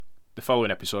The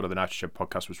following episode of the Nitrogen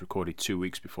podcast was recorded 2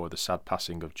 weeks before the sad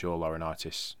passing of Joe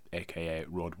Laurinaitis, aka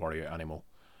Road Warrior Animal.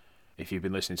 If you've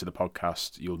been listening to the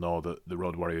podcast, you'll know that the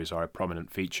Road Warriors are a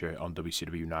prominent feature on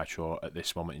WCW Nitro at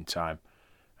this moment in time,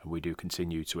 and we do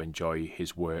continue to enjoy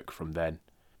his work from then.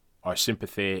 Our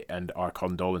sympathy and our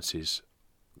condolences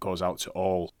goes out to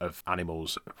all of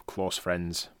Animal's close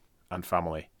friends and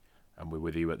family, and we're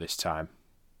with you at this time.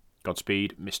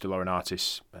 Godspeed, Mr.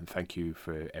 Laurinaitis, and thank you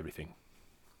for everything.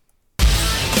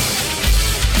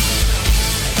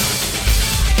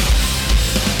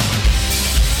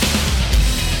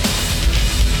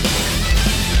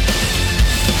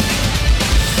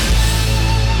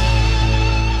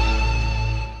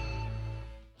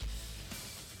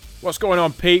 What's going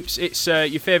on, peeps? It's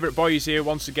your favourite boys here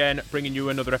once again, bringing you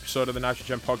another episode of the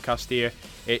Nitrogen podcast here.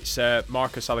 It's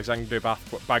Marcus Alexander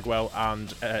Bagwell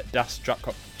and Das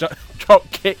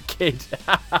Dropkick Kid.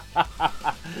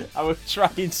 I was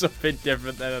trying something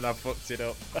different then and I fucked it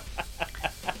up.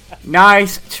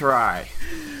 Nice try.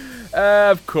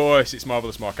 Of course, it's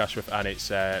Marvellous Mark Ashworth and it's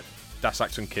Das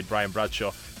Acton Kid Brian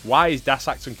Bradshaw. Why is Das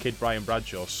Acton Kid Brian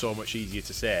Bradshaw so much easier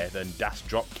to say than Das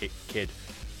Dropkick Kid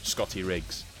Scotty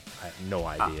Riggs? I have no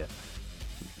idea.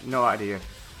 No idea.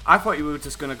 I thought you were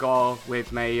just going to go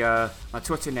with my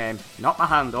Twitter name. Not my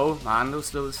handle. My handle's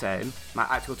still the same. My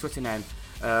actual Twitter name.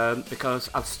 Because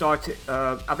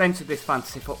I've entered this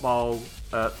fantasy football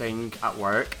thing at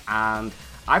work, and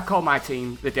I've called my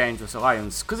team the Dangerous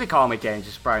Alliance, because they call me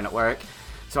Dangerous Brian at work.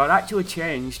 So I'd actually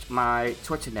changed my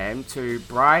Twitter name to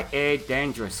Bright A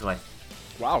Dangerously.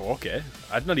 Wow, okay.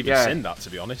 I'd not even seen that, to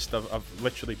be honest. I've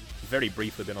literally very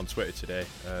briefly been on Twitter today,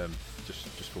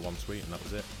 just for one tweet, and that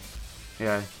was it.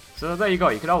 Yeah, so there you go.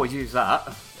 You could always use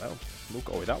that. Well, we'll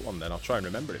go with that one then. I'll try and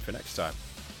remember it for next time.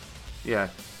 Yeah.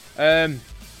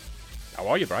 How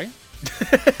are you, Brian?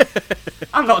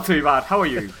 I'm not too bad. How are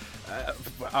you?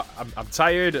 I'm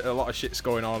tired. A lot of shit's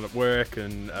going on at work,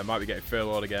 and I might be getting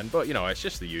furloughed again. But you know, it's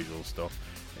just the usual stuff.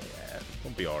 Yeah,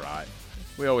 we'll be all right.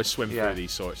 We always swim through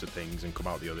these sorts of things and come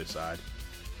out the other side.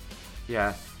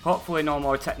 Yeah. Hopefully no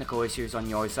more technical issues on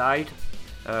your side.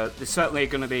 There's certainly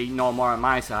going to be no more on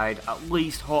my side, at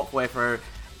least hopefully for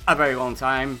a very long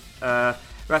time.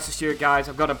 Rest assured, guys,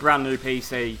 I've got a brand new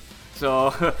PC.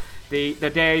 So the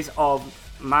days of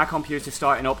my computer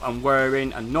starting up and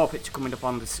whirring and no picture coming up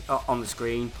on the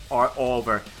screen are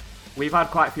over. We've had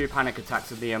quite a few panic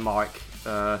attacks with me and Mark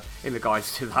in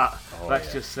regards to that.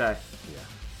 Let's just say. Yeah.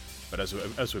 But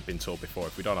as we've been told before,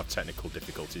 if we don't have technical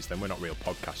difficulties, then we're not real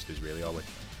podcasters, really, are we?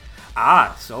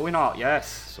 So we're not, yes.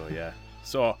 So, yeah.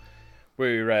 So,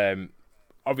 we're...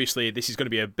 obviously, this is going to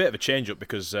be a bit of a change-up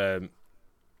because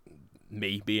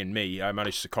me, being me, I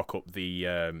managed to cock up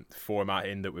the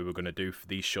formatting that we were going to do for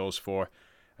these shows for.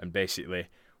 And basically,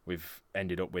 we've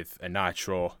ended up with a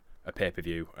Nitro, a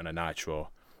pay-per-view, and a Nitro.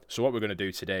 So what we're going to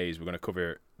do today is we're going to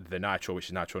cover the Nitro, which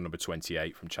is Nitro number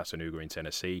 28 from Chattanooga in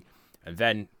Tennessee. And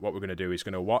then what we're going to do is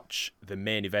going to watch the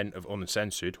main event of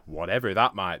Uncensored, whatever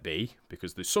that might be,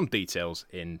 because there's some details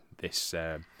in this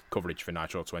coverage for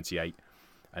Nitro 28.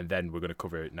 And then we're going to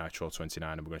cover Nitro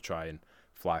 29, and we're going to try and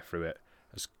fly through it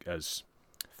as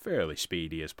fairly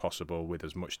speedy as possible, with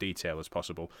as much detail as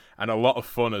possible. And a lot of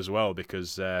fun as well,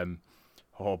 because,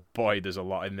 oh boy, there's a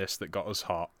lot in this that got us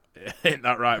hot. Ain't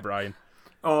that right, Brian?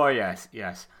 Oh, yes.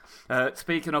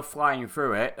 Speaking of flying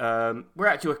through it, we're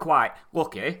actually quite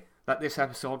lucky that this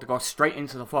episode goes straight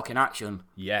into the fucking action.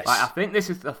 Yes. I think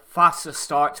this is the fastest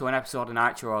start to an episode of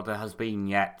Nitro there has been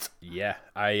yet. Yeah,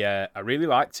 I really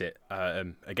liked it.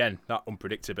 Again, that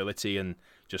unpredictability and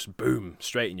just boom,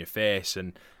 straight in your face.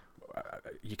 And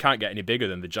you can't get any bigger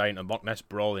than the Giant and Loch Ness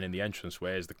brawling in the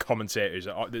entranceway as the commentators,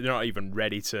 they're not even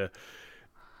ready to,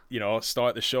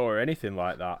 start the show or anything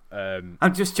like that.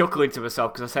 I'm just chuckling to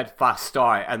myself because I said fast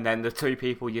start, and then the two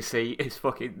people you see is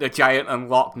fucking the Giant and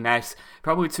Loch Ness,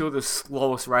 probably two of the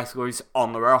slowest wrestlers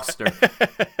on the roster.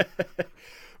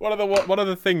 One of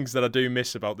the things that I do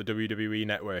miss about the WWE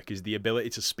Network is the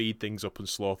ability to speed things up and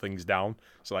slow things down.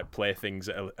 So like play things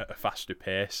at a faster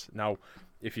pace. Now,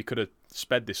 if you could have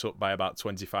sped this up by about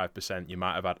 25%, you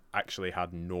might have actually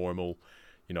had normal,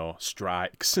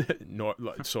 strikes,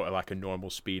 sort of like a normal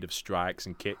speed of strikes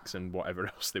and kicks and whatever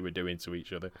else they were doing to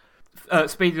each other.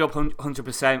 Speed it up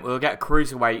 100%. We'll get a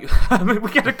cruiserweight.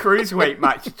 We get a cruiserweight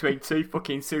match between two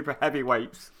fucking super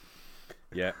heavyweights.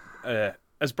 Yeah.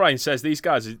 As Brian says, these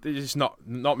guys are just not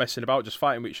messing about, just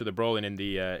fighting with each other, brawling in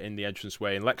the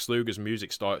entranceway. And Lex Luger's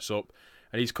music starts up,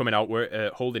 and he's coming out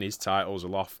holding his titles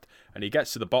aloft, and he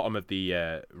gets to the bottom of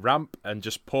the ramp and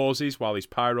just pauses while his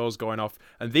pyro's going off,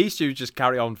 and these two just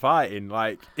carry on fighting.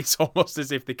 Like, it's almost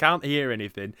as if they can't hear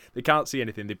anything, they can't see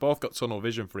anything, they both got tunnel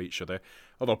vision for each other,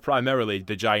 although primarily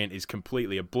the Giant is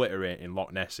completely obliterating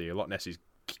Loch Ness here. Loch Ness is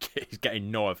he's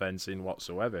getting no offence in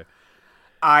whatsoever.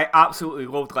 I absolutely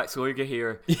loved Lex Luger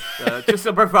here. Just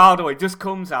a bravado. He just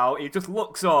comes out, he just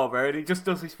looks over, and he just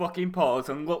does his fucking pause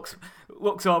and looks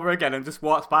over again and just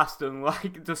walks past them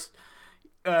like just.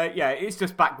 It's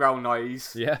just background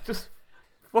noise. Yeah, just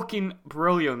fucking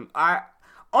brilliant.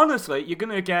 Honestly, you're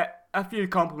gonna get a few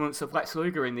compliments of Lex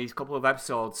Luger in these couple of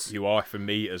episodes. You are, for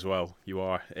me as well. You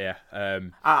are, yeah.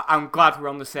 I'm glad we're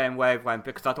on the same wavelength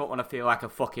because I don't want to feel like a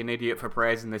fucking idiot for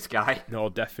praising this guy. No,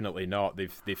 definitely not.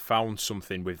 They've found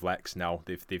something with Lex now.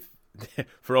 They've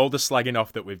for all the slagging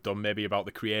off that we've done, maybe about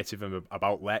the creative and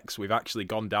about Lex, we've actually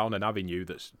gone down an avenue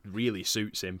that really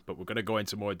suits him. But we're going to go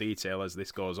into more detail as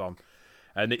this goes on.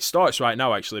 And it starts right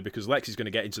now, actually, because Lex is going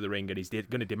to get into the ring and he's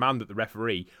going to demand that the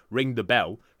referee ring the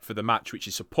bell for the match, which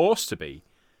is supposed to be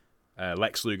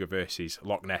Lex Luger versus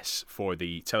Loch Ness for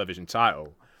the television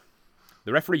title.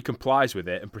 The referee complies with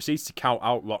it and proceeds to count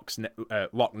out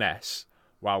Loch Ness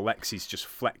while Lex is just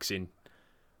flexing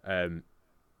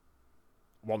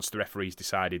once the referee's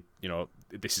decided,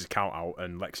 this is a count out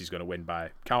and Lex is going to win by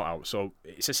count out. So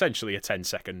it's essentially a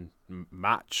 10-second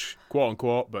match, quote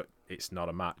unquote, but it's not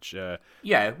a match.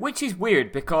 Which is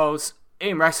weird because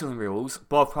in wrestling rules,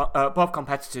 both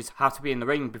competitors have to be in the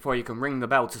ring before you can ring the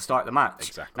bell to start the match.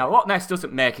 Exactly. Now, Loch Ness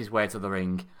doesn't make his way to the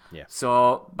ring. Yeah.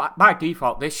 So, by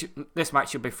default, this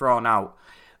match should be thrown out.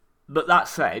 But that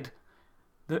said,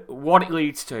 what it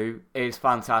leads to is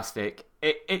fantastic.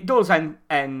 It does end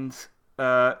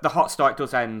the hot start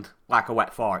does end like a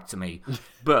wet fart to me.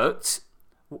 But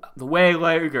the way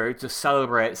Luger just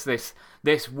celebrates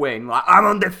this win, like I'm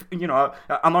on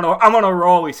a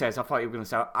roll. He says, I thought you were going to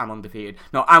say I'm undefeated.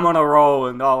 No, I'm on a roll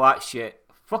and all that shit.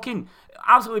 Fucking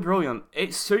absolutely brilliant.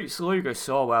 It suits Luger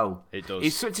so well. It does.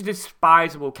 He's such a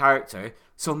despisable character,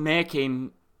 so make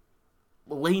him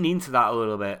lean into that a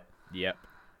little bit. Yep.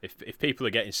 If people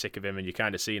are getting sick of him, and you're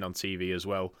kind of seeing on TV as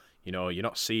well, you're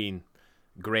not seeing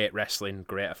great wrestling,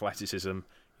 great athleticism.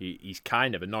 He's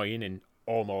kind of annoying in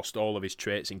almost all of his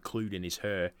traits, including his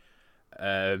hair.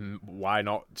 Why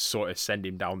not sort of send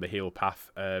him down the heel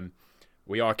path?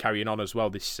 We are carrying on as well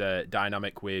this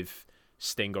dynamic with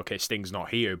Sting. Okay, Sting's not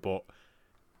here, but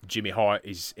Jimmy Hart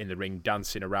is in the ring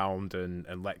dancing around,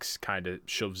 and Lex kind of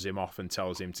shoves him off and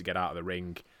tells him to get out of the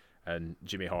ring, and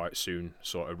Jimmy Hart soon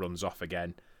sort of runs off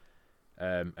again.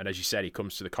 And as you said, he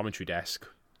comes to the commentary desk,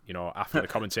 after the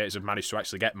commentators have managed to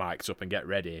actually get mic'd up and get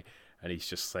ready, and he's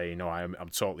just saying, no, I'm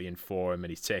totally in form,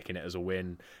 and he's taking it as a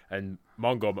win. And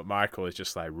Mongo McMichael is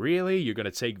just like, really? You're going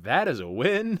to take that as a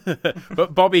win?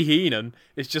 But Bobby Heenan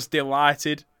is just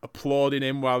delighted, applauding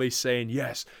him while he's saying,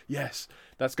 yes,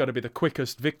 that's got to be the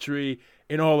quickest victory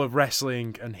in all of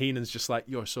wrestling. And Heenan's just like,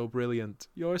 you're so brilliant.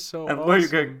 You're so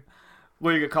awesome.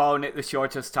 Luger calling it the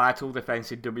shortest title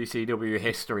defense in WCW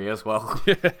history as well.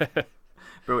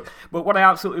 But what I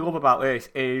absolutely love about this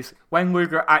is when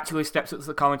Luger actually steps up to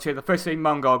the commentary, the first thing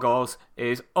Mongo goes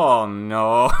is, oh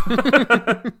no.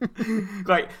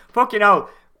 Like, fucking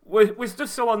hell. We're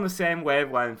just so on the same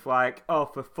wavelength. Like, oh,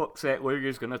 for fuck's sake,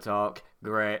 Luger's going to talk.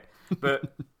 Great.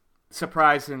 But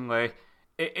surprisingly,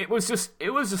 it was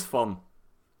just fun.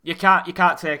 You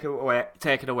can't take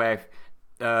it away.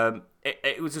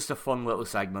 It was just a fun little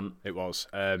segment. It was.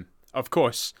 Of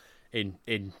course, in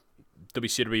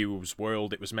WCW's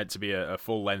world, it was meant to be a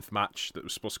full-length match that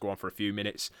was supposed to go on for a few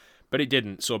minutes, but it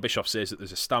didn't. So Bischoff says that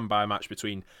there's a standby match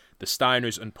between the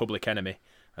Steiners and Public Enemy,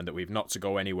 and that we've not to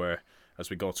go anywhere as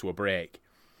we go to a break.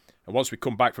 And once we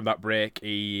come back from that break,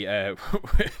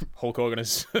 Hulk Hogan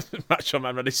and Macho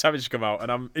Man Randy Savage come out, and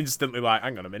I'm instantly like,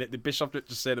 hang on a minute, did Bischoff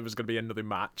just say there was going to be another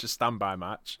match, a standby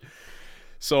match?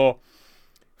 So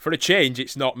for a change,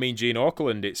 it's not Mean Gene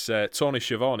Okerlund. It's Tony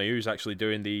Schiavone who's actually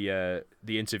doing the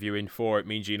interviewing for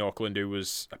Mean Gene Okerlund, who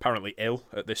was apparently ill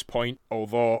at this point.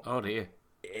 Although, oh dear,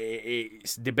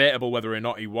 it's debatable whether or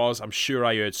not he was. I'm sure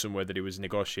I heard somewhere that he was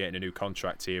negotiating a new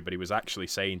contract here, but he was actually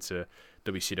saying to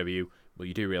WCW, "Well,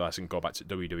 you do realise I can go back to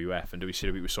WWF," and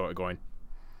WCW was sort of going,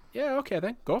 "Yeah, okay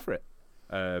then, go for it."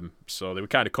 So they were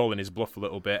kind of calling his bluff a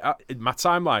little bit. My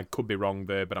timeline could be wrong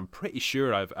there, but I'm pretty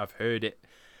sure I've heard it.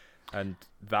 And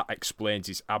that explains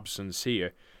his absence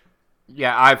here.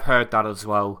 Yeah, I've heard that as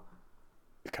well.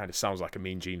 It kind of sounds like a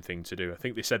Mean Gene thing to do. I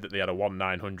think they said that they had a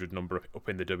 1-900 number up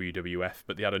in the WWF,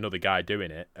 but they had another guy doing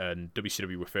it, and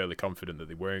WCW were fairly confident that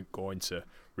they weren't going to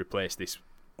replace this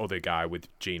other guy with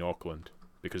Gene Okerlund.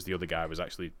 because the other guy was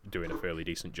actually doing a fairly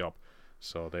decent job.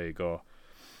 So there you go.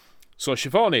 So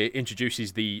Schiavone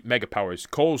introduces the Mega Powers,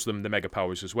 calls them the Mega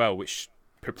Powers as well, which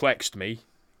perplexed me.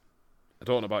 I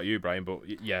don't know about you, Brian, but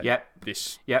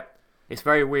this... Yep. It's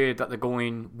very weird that they're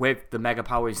going with the Mega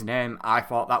Powers name. I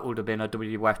thought that would have been a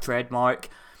WWF trademark.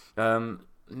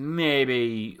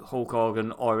 Maybe Hulk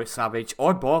Hogan or Savage,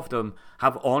 or both of them,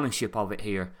 have ownership of it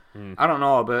here. I don't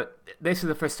know, but this is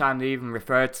the first time they even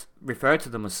referred to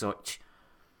them as such.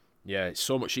 Yeah, it's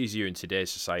so much easier in today's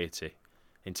society,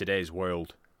 in today's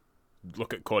world.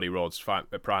 Look at Cody Rhodes,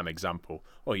 a prime example.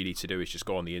 All you need to do is just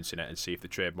go on the internet and see if the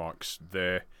trademark's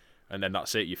there, and then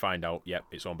that's it. You find out, yep,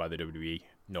 it's owned by the WWE.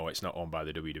 No, it's not owned by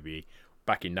the WWE.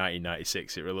 Back in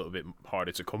 1996, it was a little bit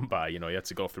harder to come by. You know, you had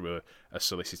to go through a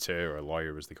solicitor or a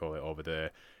lawyer, as they call it over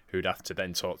there, who'd have to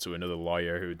then talk to another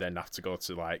lawyer, who'd then have to go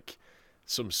to, like,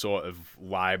 some sort of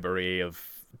library of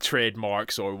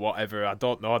trademarks or whatever. I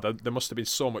don't know. There must have been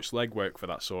so much legwork for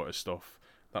that sort of stuff.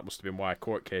 That must have been why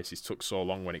court cases took so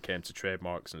long when it came to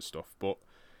trademarks and stuff. But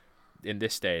in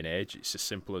this day and age, it's as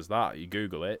simple as that. You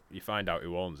Google it, you find out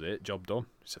who owns it, job done.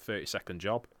 It's a 30-second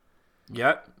job.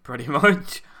 Yep, pretty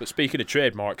much. But speaking of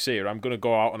trademarks here, I'm going to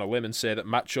go out on a limb and say that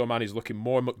Macho Man is looking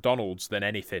more McDonald's than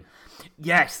anything.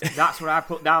 Yes, that's what I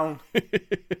put down.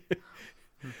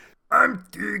 I'm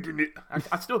digging it.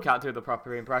 I still can't do the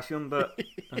proper impression, but...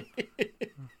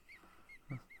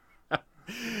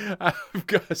 I've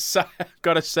got to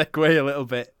segue a little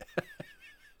bit.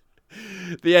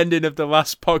 The ending of the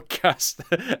last podcast.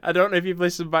 I don't know if you've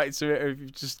listened back to it or if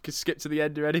you've just skipped to the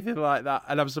end or anything like that.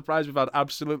 And I'm surprised we've had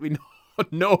absolutely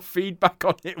no feedback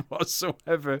on it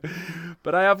whatsoever.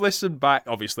 But I have listened back.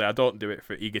 Obviously, I don't do it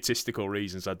for egotistical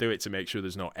reasons. I do it to make sure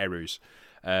there's no errors.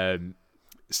 So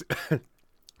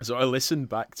I listened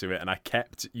back to it and I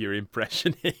kept your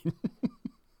impression in.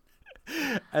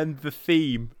 And the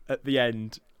theme at the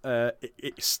end,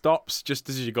 it stops just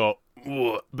as you go,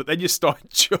 but then you start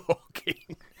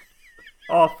choking.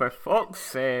 Oh, for fuck's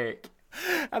sake.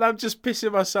 And I'm just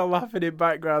pissing myself laughing in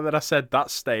background that I said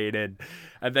that's staying in.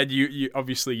 And then you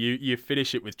obviously you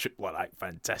finish it with like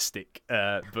fantastic.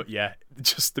 But yeah,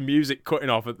 just the music cutting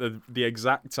off at the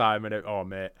exact time and oh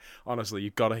mate, honestly,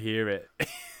 you've got to hear it.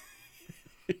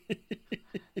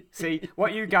 See,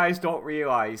 what you guys don't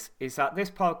realise is that this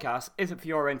podcast isn't for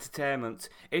your entertainment.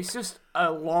 It's just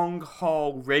a long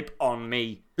haul rib on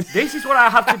me. This is what I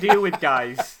have to deal with,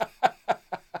 guys.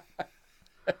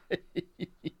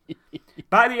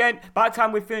 By the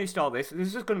time we've finished all this,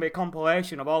 there's just going to be a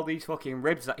compilation of all these fucking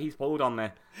ribs that he's pulled on me.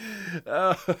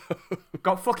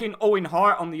 Got fucking Owen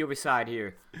Hart on the other side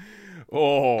here.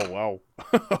 Oh, wow.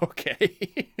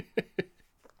 Okay.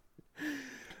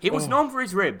 He was known for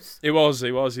his ribs. He was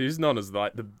known as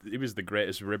he was the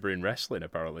greatest ribber in wrestling,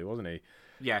 apparently, wasn't he?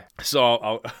 Yeah.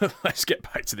 So let's get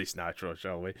back to this Nitro,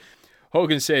 shall we?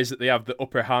 Hogan says that they have the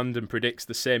upper hand and predicts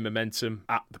the same momentum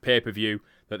at the pay-per-view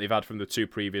that they've had from the two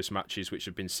previous matches, which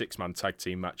have been 6-man tag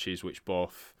team matches, which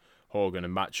both Hogan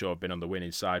and Macho have been on the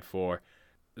winning side for.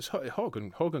 Hogan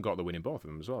got the win in both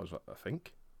of them as well, I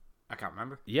think. I can't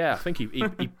remember. Yeah, I think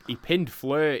he pinned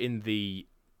Flair in the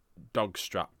dog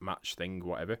strap match thing,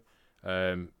 whatever.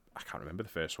 I can't remember the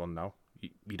first one now.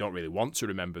 You don't really want to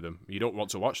remember them. You don't want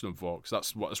to watch them, folks.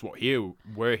 That's what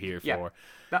we're here for.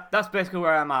 That's basically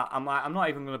where I'm at. I'm not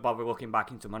even going to bother looking back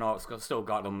into my notes because I've still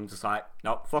got them. I'm just like,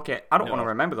 no, fuck it. I don't want to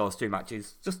remember those two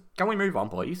matches. Just can we move on,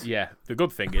 please? Yeah. The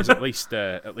good thing is at least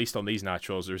on these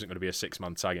Nitros there isn't going to be a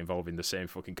 6-man tag involving the same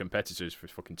fucking competitors for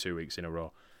fucking 2 weeks in a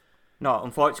row. No,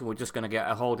 unfortunately, we're just going to get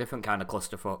a whole different kind of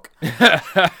clusterfuck.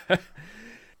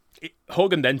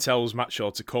 Hogan then tells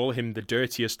Macho to call him the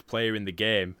dirtiest player in the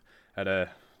game. Had a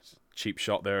cheap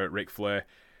shot there at Ric Flair.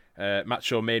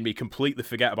 Macho made me completely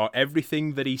forget about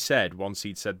everything that he said once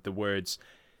he'd said the words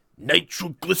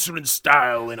nitroglycerin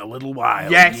style in a little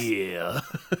while. Yes. Yeah.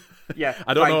 Yeah.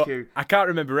 I don't thank know. you. I can't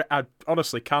remember it. I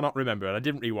honestly cannot remember, and I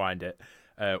didn't rewind it.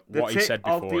 What he said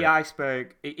before. The tip of the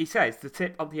iceberg. He says the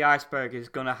tip of the iceberg is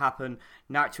going to happen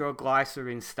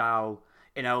nitroglycerin style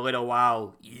in a little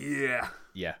while. Yeah.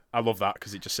 Yeah, I love that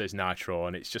because it just says Nitro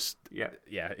and it's just yeah,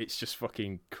 it's just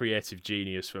fucking creative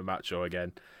genius for Macho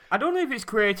again. I don't know if it's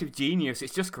creative genius,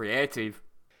 it's just creative.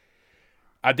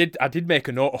 I did make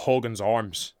a note of Hogan's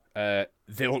arms. They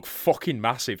look fucking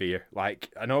massive here.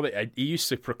 Like, I know that he used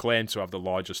to proclaim to have the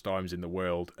largest arms in the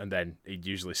world, and then he'd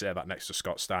usually say that next to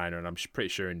Scott Steiner, and I'm pretty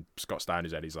sure in Scott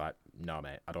Steiner's head he's like, no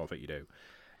mate, I don't think you do.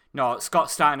 No, Scott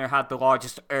Steiner had the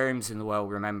largest arms in the world,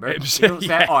 remember? He doesn't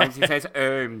say arms, he says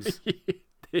arms.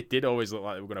 It did always look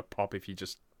like they were going to pop if you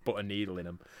just put a needle in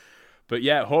them. But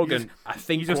yeah, Hogan, I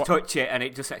think... You just touch it and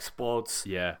it just explodes.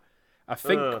 Yeah. I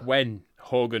think when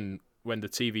Hogan when the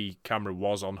TV camera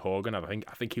was on Hogan, I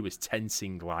think he was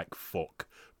tensing like fuck.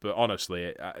 But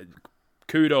honestly,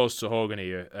 kudos to Hogan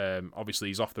here. Obviously,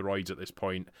 he's off the roids at this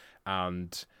point,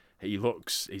 and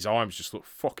his arms just look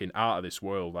fucking out of this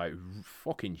world, like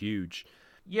fucking huge.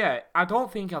 Yeah, I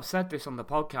don't think I've said this on the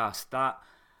podcast, that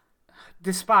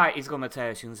despite his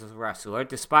limitations as a wrestler,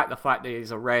 despite the fact that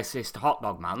he's a racist hot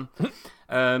dog man,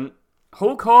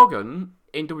 Hulk Hogan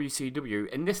in WCW,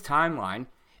 in this timeline,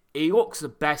 he looks the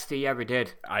best he ever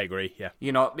did. I agree, yeah.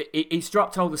 You know, he's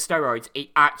dropped all the steroids.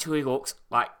 He actually looks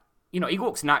like, he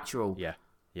looks natural. Yeah,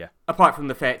 yeah. Apart from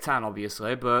the fake tan,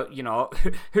 obviously, but,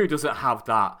 who doesn't have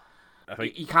that? I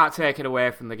think you can't take it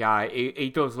away from the guy. He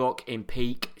does look in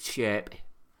peak shape.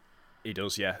 He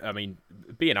does, yeah. I mean,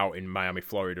 being out in Miami,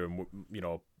 Florida, and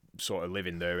sort of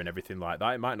living there and everything like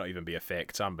that, it might not even be a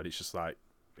fake tan, but it's just like,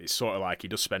 it's sort of like he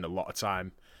does spend a lot of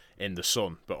time in the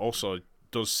sun, but also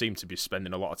does seem to be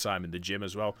spending a lot of time in the gym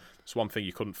as well. It's one thing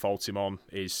you couldn't fault him on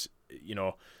is,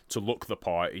 to look the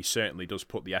part. He certainly does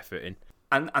put the effort in.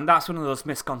 And that's one of those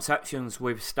misconceptions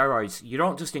with steroids. You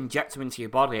don't just inject them into your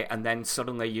body and then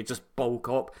suddenly you just bulk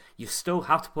up. You still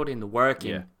have to put in the work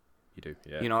in. Yeah, you do,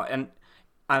 yeah.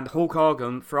 And Hulk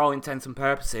Hogan, for all intents and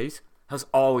purposes, has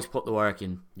always put the work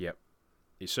in. Yep,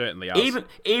 he certainly has.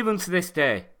 Even to this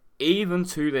day. Even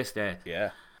to this day. Yeah.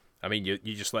 I mean, you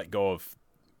just let go of,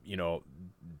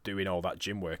 doing all that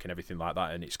gym work and everything like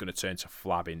that, and it's going to turn to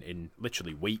flab in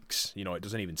literally weeks. It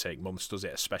doesn't even take months, does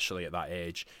it? Especially at that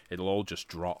age. It'll all just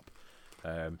drop.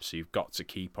 So you've got to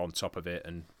keep on top of it.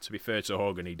 And to be fair to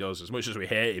Hogan, he does, as much as we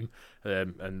hate him.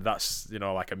 And that's,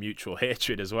 like a mutual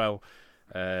hatred as well.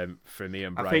 For me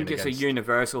and Brian. I think it's a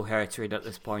universal hatred at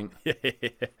this point.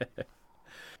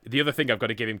 The other thing I've got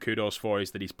to give him kudos for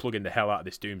is that he's plugging the hell out of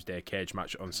this Doomsday Cage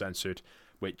match uncensored,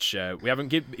 which we haven't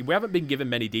been given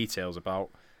many details about.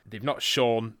 They've not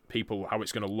shown people how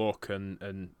it's going to look,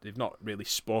 and they've not really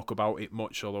spoke about it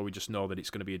much, although we just know that it's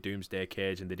going to be a Doomsday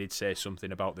Cage, and they did say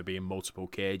something about there being multiple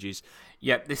cages.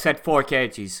 Yep, they said 4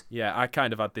 cages. Yeah, I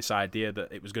kind of had this idea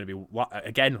that it was going to be,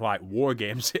 again, like War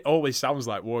Games. It always sounds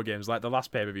like War Games. Like the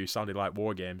last pay-per-view sounded like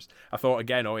War Games. I thought,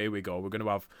 again, oh, here we go. We're going to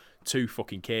have 2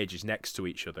 fucking cages next to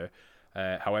each other.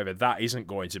 However, that isn't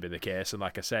going to be the case, and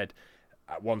like I said,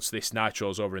 once this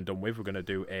Nitro's over and done with, we're going to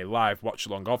do a live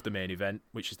watch-along of the main event,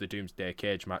 which is the Doomsday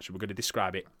Cage match. We're going to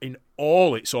describe it in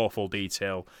all its awful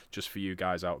detail, just for you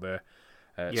guys out there,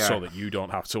 so that you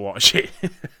don't have to watch it.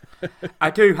 I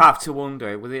do have to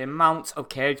wonder, with the amount of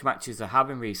cage matches they're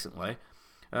having recently,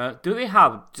 do they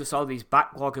have just all these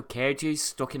backlog of cages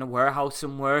stuck in a warehouse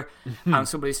somewhere, and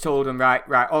somebody's told them,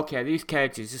 right, okay, these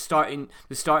cages, they're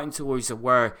starting to lose their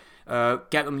wear,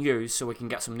 get them used so we can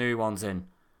get some new ones in.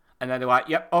 And then they're like,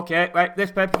 yep, okay, right,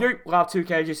 this pay-per-view, we'll have 2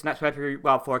 cages, next pay-per-view,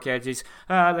 we'll have 4 cages.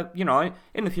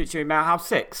 In the future, we might have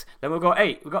 6. Then we'll go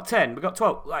 8, we've got 10, we've got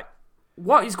 12. Like,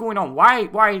 what is going on? Why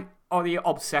are they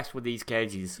obsessed with these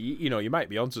cages? You might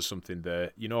be onto something there.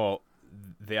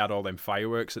 They had all them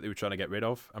fireworks that they were trying to get rid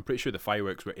of. I'm pretty sure the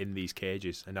fireworks were in these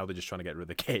cages, and now they're just trying to get rid of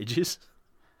the cages.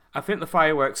 I think the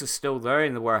fireworks are still there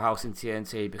in the warehouse in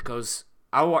TNT, because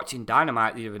I was watching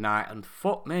Dynamite the other night, and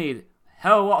fuck me,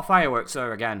 hell of a lot of fireworks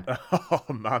there again. Oh,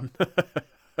 man.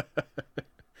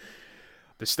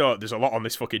 There's a lot on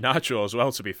this fucking Nitro as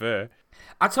well, to be fair.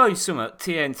 I tell you something,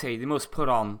 TNT, they must put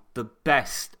on the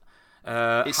best...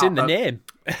 it's in the name.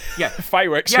 Yeah.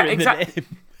 Fireworks are in the name.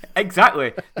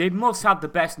 Exactly. They must have the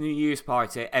best New Year's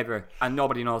party ever, and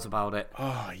nobody knows about it.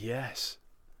 Oh, yes.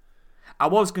 I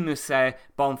was going to say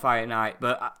Bonfire Night,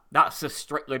 but that's a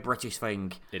strictly British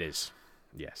thing. It is.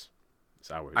 Yes. It's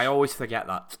ours. I always forget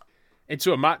that.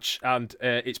 Into a match, and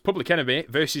it's Public Enemy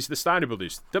versus the Steiner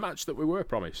Brothers, the match that we were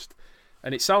promised.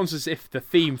 And it sounds as if the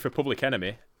theme for Public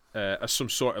Enemy has some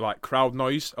sort of like crowd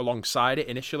noise alongside it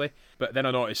initially, but then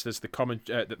I noticed that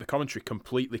the commentary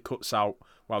completely cuts out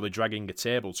while they're dragging a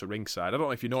table to ringside. I don't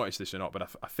know if you noticed this or not, but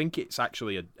I think it's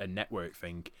actually a network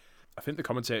thing. I think the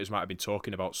commentators might have been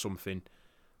talking about something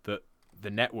that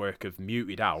the network have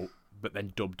muted out, but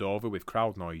then dubbed over with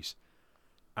crowd noise.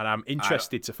 And I'm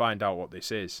interested to find out what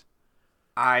this is.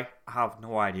 I have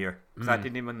no idea, because I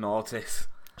didn't even notice.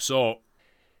 So,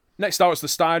 next out is the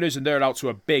Steiners, and they're out to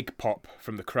a big pop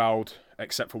from the crowd,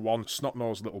 except for one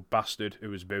snot-nosed little bastard who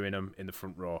was booing them in the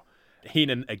front row.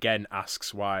 Heenan again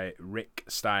asks why Rick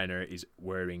Steiner is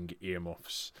wearing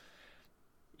earmuffs.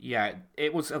 Yeah,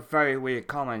 it was a very weird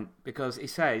comment, because he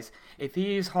says, if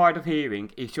he is hard of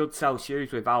hearing, he should sell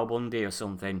shoes with Al Bundy or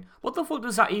something. What the fuck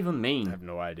does that even mean? I have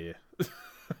no idea.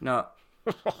 No,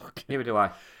 neither do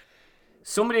I.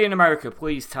 Somebody in America,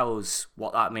 please tell us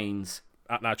what that means.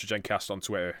 At NitrogenCast on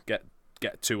Twitter, get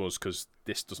to us, because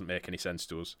this doesn't make any sense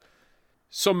to us.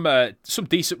 Some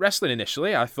decent wrestling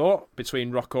initially, I thought,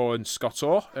 between Rocco and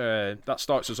Scotto. That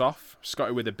starts us off.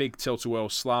 Scotty with a big tilt-a-whirl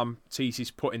slam.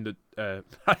 Teasy's putting the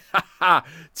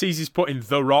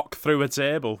Rock through a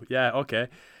table. Yeah, okay.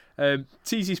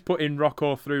 Teasy's putting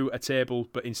Rocco through a table,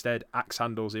 but instead axe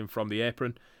handles him from the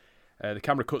apron. The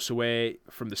camera cuts away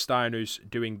from the Steiners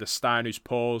doing the Steiners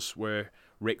pose, where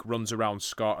Rick runs around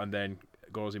Scott and then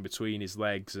goes in between his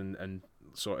legs and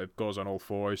sort of goes on all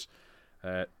fours.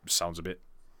 Sounds a bit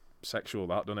sexual,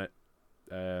 that, doesn't it?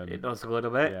 It does a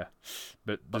little bit. Yeah,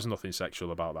 but there's nothing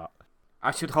sexual about that.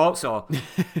 I should hope so.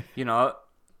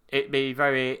 It'd be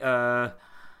very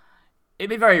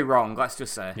wrong. Let's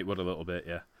just say it would a little bit.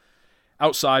 Yeah.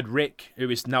 Outside, Rick, who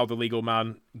is now the legal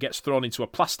man, gets thrown into a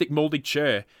plastic molded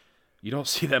chair. You don't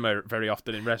see them very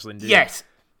often in wrestling, do you? Yes,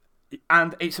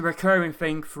 and it's a recurring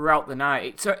thing throughout the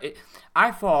night.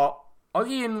 I thought, are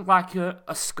you in like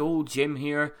a school gym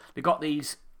here? They got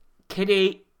these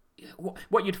kiddie,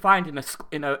 what you'd find in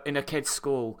a kid's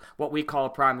school, what we call a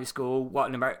primary school,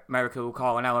 what in America we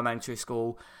call an elementary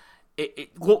school.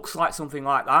 It looks like something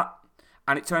like that,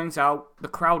 and it turns out the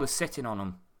crowd is sitting on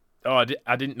them. Oh,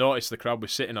 I didn't notice the crowd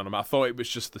was sitting on them. I thought it was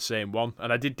just the same one,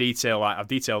 and I did detail I've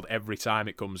detailed every time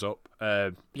it comes up.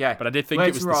 Yeah, but I did think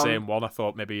it was the same one. I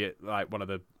thought maybe one of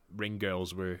the ring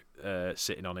girls were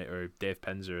sitting on it, or Dave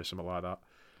Penzer or something like that.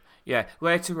 Yeah,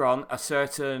 later on, a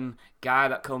certain guy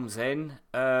that comes in,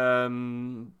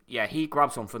 he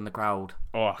grabs one from the crowd.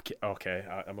 Oh, okay.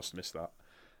 I must have missed that.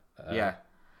 Yeah.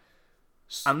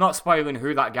 I'm not spoiling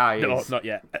who that guy is. No, not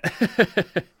yet.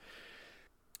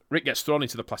 Rick gets thrown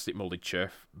into the plastic moulded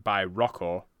chair by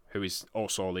Rocco, who is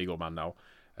also a legal man now.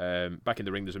 Back in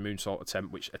the ring, there's a moonsault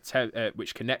attempt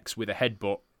which connects with a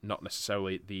headbutt, not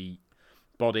necessarily the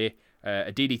body.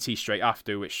 A DDT straight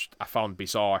after, which I found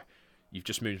bizarre. You've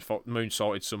just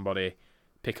moonsaulted somebody,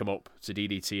 pick them up to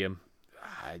DDT them.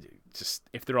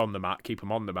 If they're on the mat, keep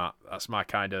them on the mat. That's my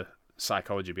kind of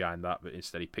psychology behind that. But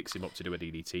instead, he picks him up to do a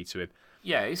DDT to him.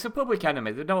 Yeah, it's a public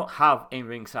enemy. They don't have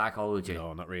in-ring psychology.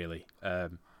 No, not really.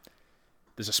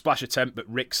 There's a splash attempt, but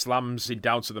Rick slams him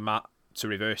down to the mat to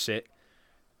reverse it.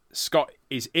 Scott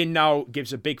is in now,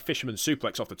 gives a big fisherman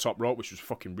suplex off the top rope, which was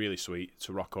fucking really sweet,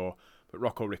 to Rocco. But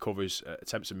Rocco recovers,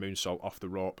 attempts a moonsault off the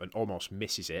rope and almost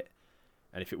misses it.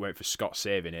 And if it weren't for Scott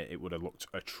saving it, it would have looked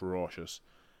atrocious.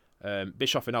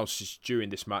 Bischoff announces during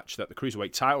this match that the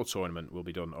Cruiserweight title tournament will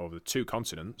be done over the 2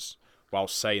 continents,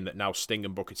 whilst saying that now Sting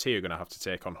and Booker T are going to have to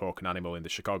take on Hawk and Animal in the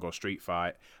Chicago Street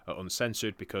Fight at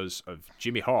Uncensored because of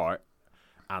Jimmy Hart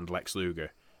and Lex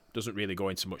Luger. Doesn't really go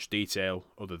into much detail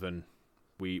other than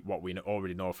what we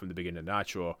already know from the beginning of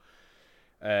Nitro.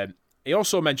 He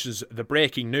also mentions the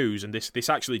breaking news, and this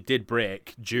actually did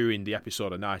break during the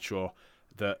episode of Nitro,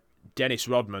 that Dennis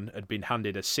Rodman had been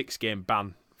handed a 6-game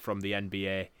ban from the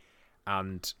NBA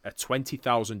and a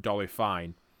 $20,000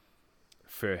 fine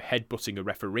for headbutting a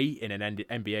referee in an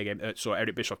NBA game. So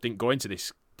Eric Bischoff didn't go into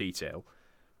this detail,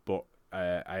 but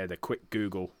I had a quick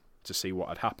Google to see what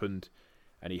had happened,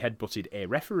 and he headbutted a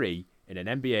referee in an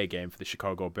NBA game for the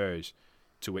Chicago Bears,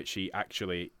 to which he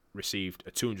actually received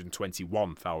a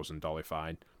 $221,000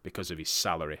 fine because of his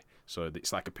salary. So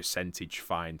it's like a percentage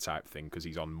fine type thing because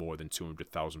he's on more than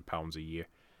 £200,000 a year.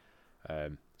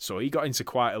 So he got into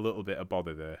quite a little bit of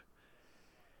bother there.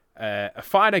 A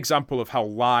fine example of how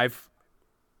live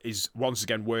is once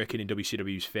again working in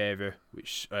WCW's favour,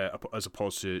 which as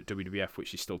opposed to WWF,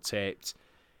 which is still taped.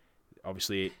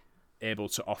 Obviously able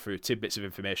to offer tidbits of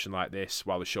information like this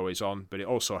while the show is on, but it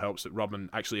also helps that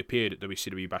Rodman actually appeared at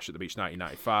WCW Bash at the Beach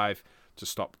 1995 to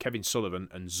stop Kevin Sullivan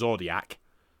and Zodiac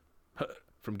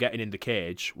from getting in the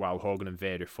cage while Hogan and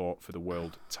Vader fought for the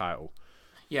world title.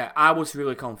 Yeah, I was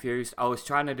really confused. I was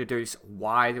trying to deduce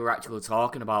why they were actually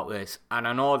talking about this, and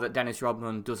I know that Dennis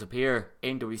Rodman does appear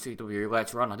in WCW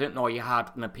later on. I didn't know he had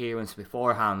an appearance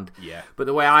beforehand. Yeah. But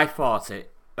the way I thought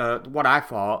it, what I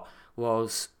thought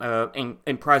was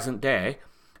in present day,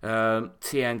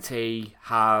 TNT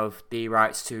have the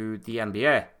rights to the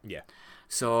NBA. Yeah.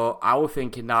 So I was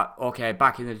thinking that, okay,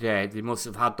 back in the day, they must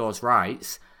have had those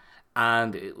rights,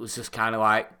 and it was just kind of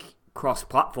like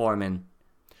cross-platforming.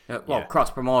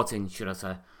 Cross-promoting, should I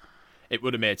say. It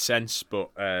would have made sense, but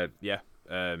as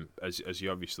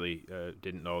you obviously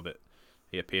didn't know that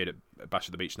he appeared at Bash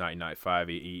at the Beach 1995,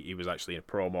 he was actually in a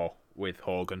promo with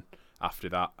Hogan after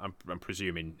that. I'm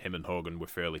presuming him and Hogan were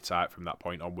fairly tight from that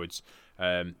point onwards.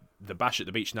 The Bash at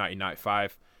the Beach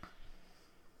 1995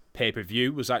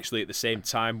 pay-per-view was actually at the same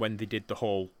time when they did the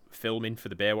whole filming for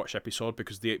the Baywatch episode,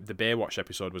 because the Baywatch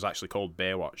episode was actually called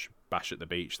Baywatch Bash at the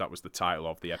Beach. That was the title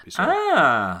of the episode.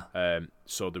 Ah.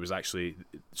 So there was actually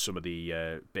some of the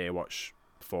Baywatch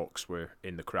folks were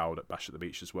in the crowd at Bash at the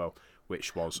Beach as well,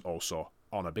 which was also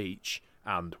on a beach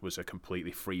and was a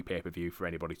completely free pay-per-view for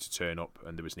anybody to turn up,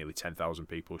 and there was nearly 10,000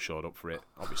 people showed up for it.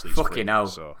 Obviously, it's Fucking free, hell.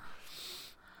 so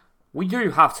We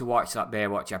do have to watch that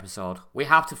Baywatch episode. We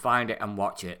have to find it and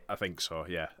watch it. I think so,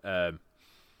 yeah.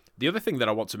 The other thing that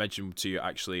I want to mention to you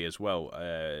actually as well,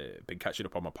 been catching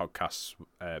up on my podcasts,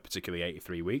 particularly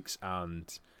 83 Weeks,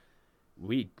 and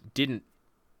we didn't...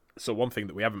 So one thing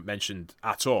that we haven't mentioned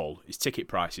at all is ticket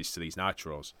prices to these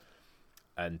Nitros.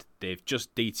 And they've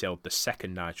just detailed the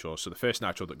second Nitro. So the first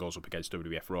Nitro that goes up against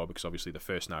WWF Raw, because obviously the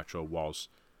first Nitro was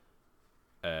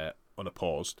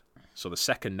unopposed. So the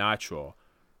second Nitro,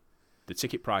 the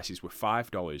ticket prices were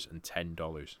 $5 and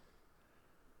 $10.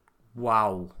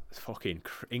 Wow. It's fucking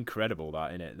incredible,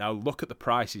 that, innit? Now look at the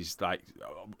prices. Like,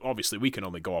 obviously we can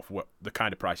only go off the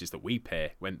kind of prices that we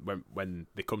pay when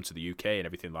they come to the UK and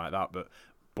everything like that. But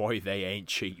boy, they ain't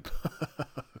cheap.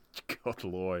 God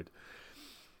Lord.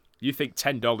 You think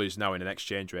 $10 now in an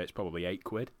exchange rate is probably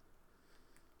 £8?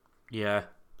 Yeah,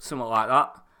 something like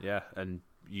that. Yeah, and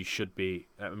you should be...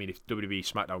 I mean, if WWE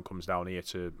SmackDown comes down here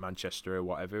to Manchester or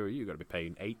whatever, you've got to be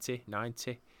paying 80,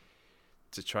 90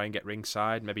 to try and get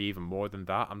ringside, maybe even more than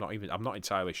that. I'm not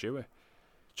entirely sure.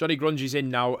 Johnny Grunge is in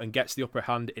now and gets the upper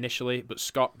hand initially, but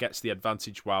Scott gets the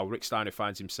advantage while Rick Steiner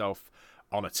finds himself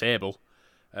on a table.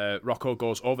 Rocco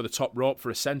goes over the top rope for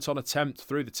a senton attempt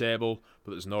through the table,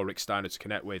 but there's no Rick Steiner to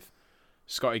connect with.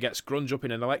 Scotty gets Grunge up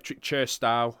in an electric chair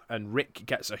style, and Rick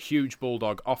gets a huge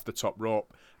bulldog off the top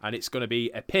rope, and it's going to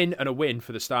be a pin and a win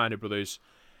for the Steiner brothers.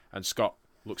 And Scott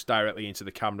looks directly into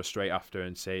the camera straight after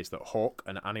and says that Hawk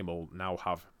and Animal now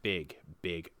have big,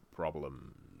 big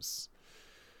problems.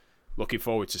 Looking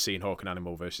forward to seeing Hawk and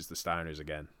Animal versus the Steiners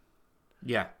again.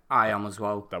 Yeah, I am as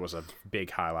well. That was a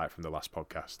big highlight from the last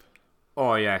podcast.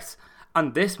 Oh, yes.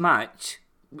 And this match,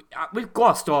 we've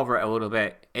glossed over it a little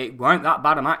bit. It weren't that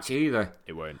bad a match either.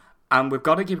 It weren't. And we've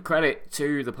got to give credit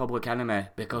to the Public Enemy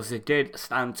because they did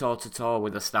stand toe-to-toe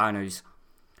with the Steiners.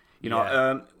 You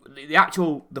know,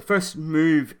 the first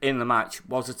move in the match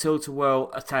was a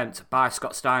tilt-a-whirl attempt by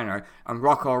Scott Steiner, and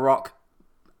Rocco Rock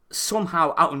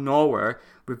somehow out of nowhere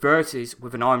reverses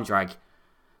with an arm drag.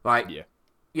 Like,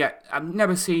 yeah, I've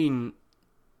never seen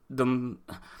them...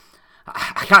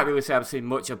 I can't really say I've seen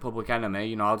much of Public Enemy.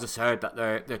 You know, I just heard that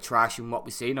they're trash, and what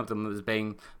we've seen of them as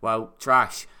being, well,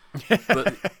 trash.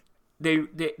 But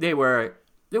they were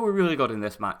really good in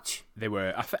this match. They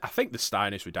were. I think the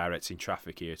Steiners were directing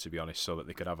traffic here, to be honest, so that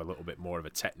they could have a little bit more of a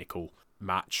technical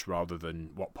match rather than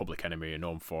what Public Enemy are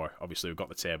known for. Obviously, we've got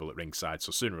the table at ringside,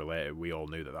 so sooner or later we all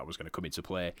knew that was going to come into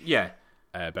play. Yeah.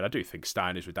 But I do think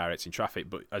Steiners were directing traffic.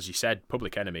 But as you said,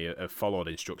 Public Enemy have followed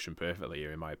instruction perfectly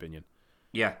here, in my opinion.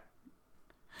 Yeah.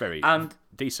 Very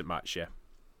decent match, yeah.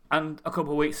 And a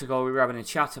couple of weeks ago, we were having a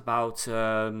chat about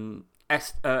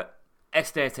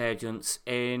estate agents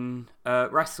in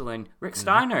wrestling. Rick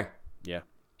Steiner. Yeah.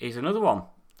 He's another one.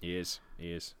 He is.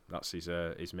 That's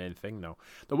his main thing now.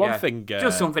 The one thing...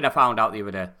 just something I found out the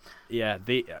other day. Yeah,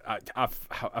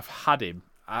 I've had him.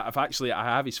 I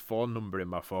have his phone number in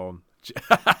my phone.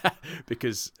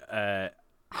 Because...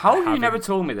 How have you never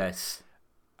told me this?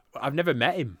 I've never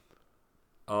met him.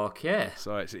 Okay.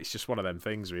 So it's just one of them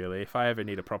things, really. If I ever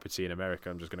need a property in America,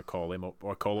 I'm just going to call him up,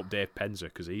 or call up Dave Penzer,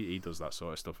 because he does that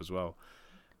sort of stuff as well.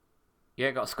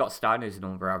 Yeah, got Scott Steiner's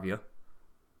number, have you?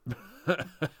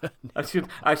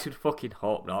 I should fucking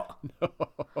hope not. No.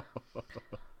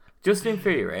 Just in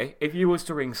theory, if you was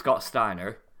to ring Scott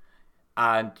Steiner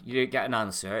and you didn't get an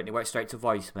answer and it went straight to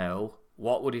voicemail,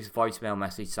 what would his voicemail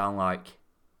message sound like?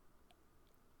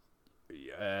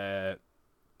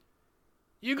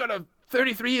 You got a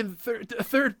 33 and a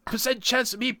third %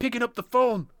 chance of me picking up the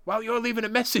phone while you're leaving a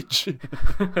message.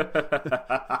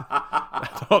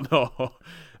 I don't know.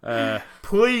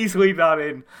 Please leave that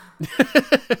in.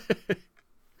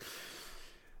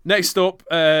 Next up,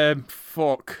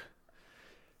 fuck.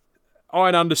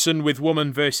 Arn Anderson with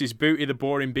Woman versus Booty the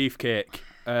Boring Beefcake.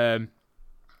 Arn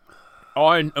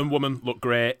and Woman look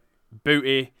great.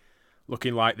 Booty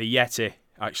looking like the Yeti,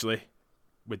 actually,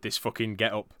 with this fucking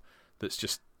get-up that's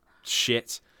just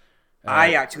shit.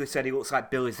 I actually said he looks like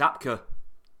Billy Zabka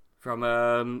from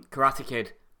Karate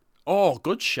Kid. Oh,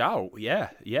 good shout. Yeah.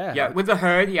 Yeah, with the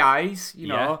hair, the eyes, you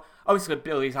know. Obviously,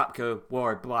 Billy Zabka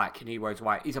wore black and he wears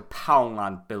white. He's a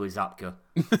Poundland Billy Zabka.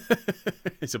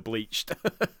 He's a bleached.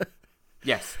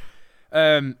 Yes.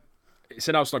 It's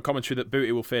announced on commentary that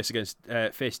Booty will face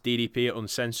DDP at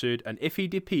Uncensored, and if he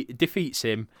defeats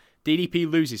him, DDP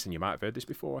loses, and you might have heard this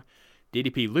before,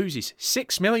 DDP loses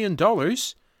 $6 million,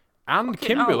 and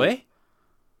Kimberly...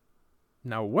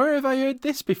 Now, where have I heard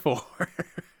this before?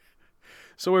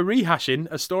 So we're rehashing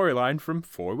a storyline from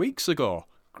 4 weeks ago.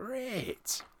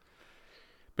 Great.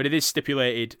 But it is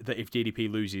stipulated that if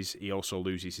DDP loses, he also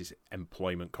loses his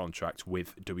employment contract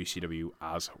with WCW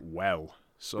as well.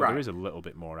 So there is a little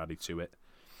bit more added to it.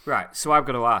 Right, so I've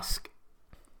got to ask.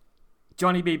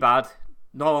 Johnny B. Bad,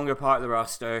 no longer part of the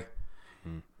roster.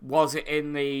 Was it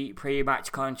in the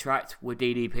pre-match contract with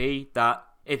DDP that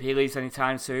if he leaves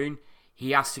anytime soon,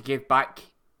 he has to give back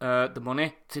the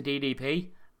money to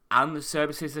DDP and the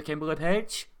services of Kimberly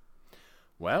Page?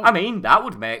 Well, I mean, that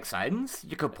would make sense.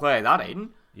 You could play that in.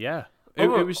 Yeah.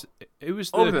 Other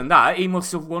Other than that, he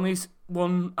must have won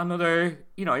another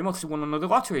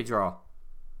lottery draw.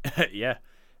 yeah.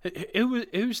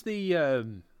 Who's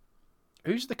the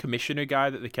commissioner guy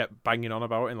that they kept banging on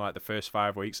about in like the first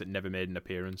 5 weeks that never made an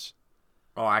appearance?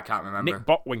 Oh, I can't remember. Nick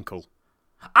Bockwinkel.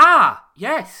 Ah,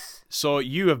 yes. So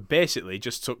you have basically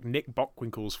just took Nick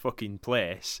Bockwinkel's fucking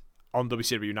place on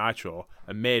WCW Nitro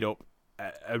and made up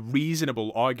a reasonable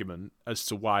argument as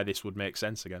to why this would make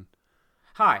sense again.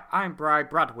 Hi, I'm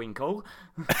Brad Winkle.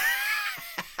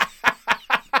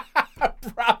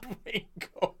 Brad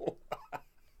Winkle.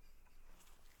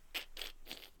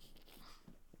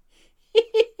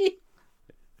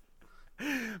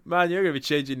 Man, you're going to be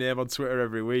changing your name on Twitter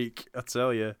every week, I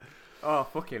tell you. Oh,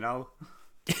 fucking hell.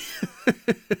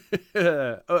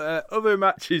 Other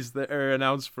matches that are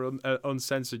announced for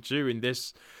Uncensored during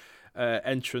this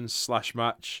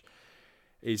entrance/match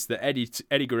is that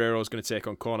Eddie Guerrero is going to take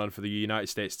on Conan for the United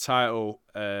States title.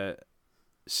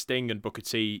 Sting and Booker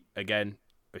T, again,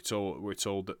 we're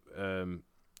told that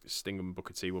Sting and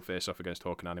Booker T will face off against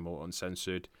Hawk and Animal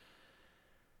Uncensored.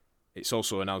 It's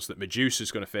also announced that Medusa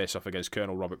is going to face off against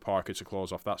Colonel Robert Parker to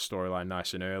close off that storyline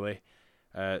nice and early.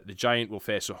 The Giant will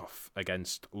face off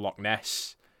against Loch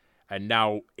Ness. And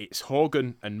now it's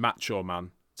Hogan and Macho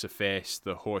Man to face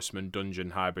the Horseman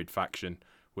Dungeon hybrid faction,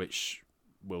 which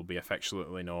will be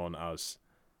affectionately known as,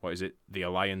 the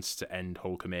Alliance to End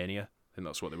Hulkamania. I think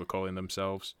that's what they were calling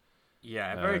themselves.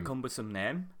 Yeah, very cumbersome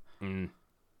name.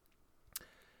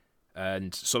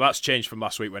 And so that's changed from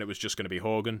last week when it was just going to be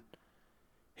Hogan.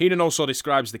 Heenan also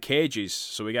describes the cages,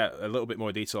 so we get a little bit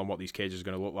more detail on what these cages are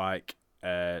going to look like.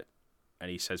 And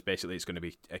he says basically it's going to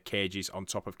be cages on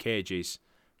top of cages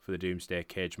for the Doomsday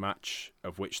Cage match,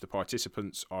 of which the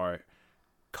participants are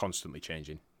constantly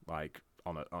changing, like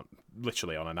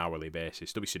literally on an hourly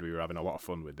basis. WCW were having a lot of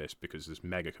fun with this because there's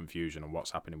mega confusion on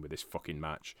what's happening with this fucking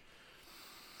match.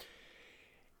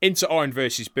 Into Arn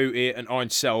versus Booty, and Arn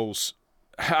sells.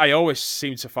 I always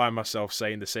seem to find myself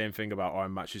saying the same thing about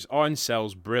Arn matches. Arn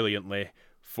sells brilliantly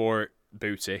for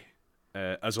Booty,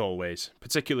 as always,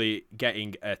 particularly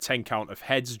getting a 10 count of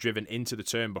heads driven into the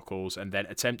turnbuckles and then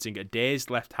attempting a dazed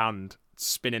left hand,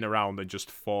 spinning around and just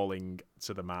falling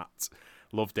to the mat.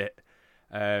 Loved it.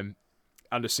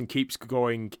 Anderson keeps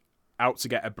going out to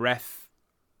get a breath,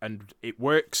 and it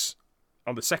works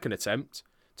on the second attempt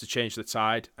to change the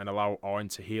tide and allow Arn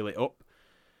to heel it up.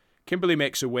 Kimberly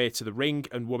makes her way to the ring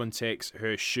and Woman takes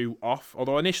her shoe off.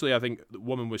 Although initially I think the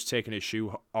Woman was taking her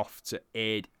shoe off to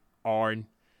aid Arn.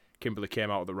 Kimberly came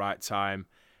out at the right time,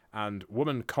 and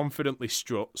Woman confidently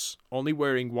struts, only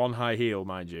wearing one high heel,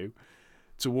 mind you,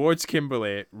 towards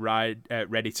Kimberly,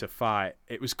 ready to fight.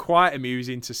 It was quite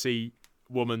amusing to see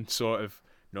Woman sort of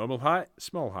normal height,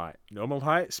 small height, normal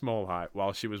height, small height,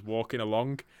 while she was walking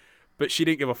along. But she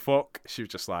didn't give a fuck. She was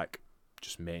just like,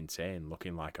 just maintain,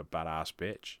 looking like a badass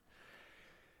bitch.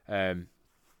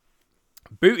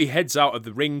 Booty heads out of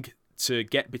the ring to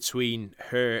get between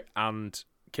her and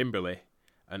Kimberly,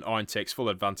 and Arn takes full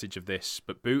advantage of this,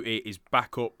 but Booty is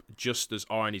back up just as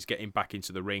Arn is getting back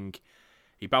into the ring.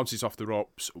 He bounces off the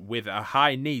ropes with a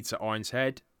high knee to Arn's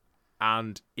head,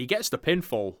 and he gets the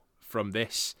pinfall from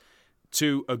this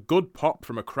to a good pop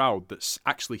from a crowd that's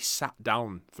actually sat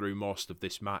down through most of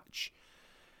this match.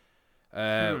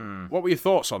 What were your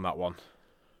thoughts on that one?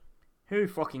 Who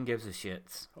fucking gives a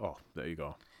shit? Oh, there you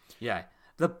go. Yeah,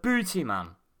 the Booty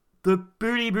Man. The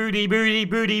booty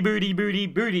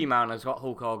man, as what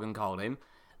Hulk Hogan called him,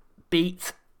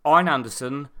 beat Arn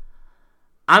Anderson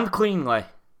and cleanly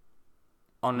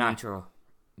on Nitro.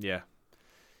 Yeah.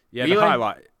 Yeah,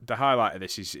 Really? the highlight of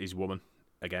this is Woman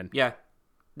again. Yeah.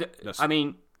 I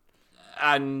mean,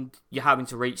 and you're having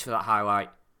to reach for that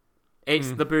highlight.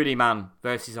 It's the Booty Man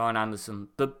versus Arn Anderson.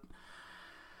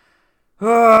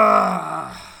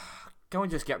 Can we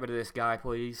just get rid of this guy,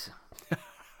 please?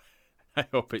 I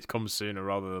hope it comes sooner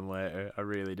rather than later. I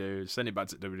really do. Send it back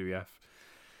to WWF.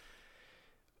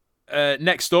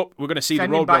 Next up, we're going to see the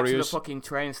Road Warriors. Send him back to the fucking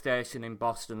train station in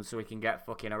Boston so he can get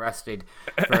fucking arrested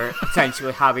for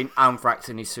potentially having anthrax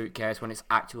in his suitcase when it's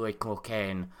actually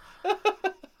cocaine.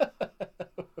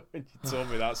 You told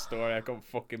me that story. I couldn't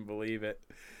fucking believe it.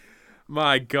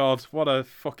 My God, what a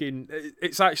fucking...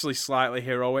 It's actually slightly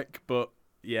heroic, but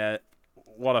yeah,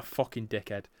 what a fucking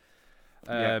dickhead.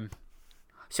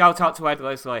 Shout out to Ed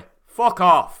Leslie. Fuck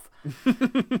off.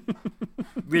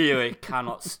 Really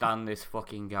cannot stand this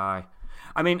fucking guy.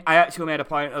 I mean, I actually made a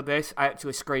point of this. I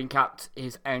actually screen capped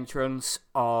his entrance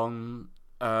on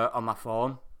my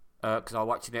phone because I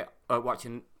was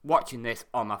watching this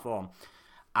on my phone,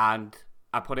 and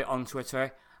I put it on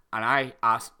Twitter, and I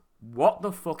asked, "What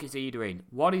the fuck is he doing?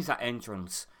 What is that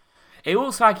entrance? It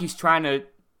looks like he's trying to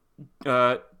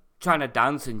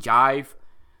dance and jive,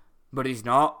 but he's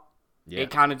not. Yeah.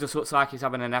 It kind of just looks like he's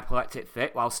having an epileptic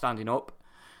fit while standing up."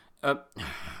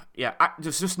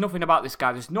 There's just nothing about this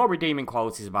guy. There's no redeeming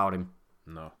qualities about him.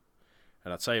 No.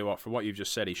 And I'll tell you what, from what you've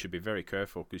just said, he should be very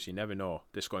careful because you never know.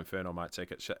 Disco Inferno might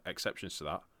take exceptions to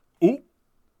that. Ooh!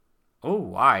 Oh,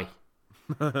 why?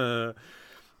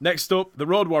 Next up, the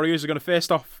Road Warriors are going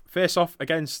to face off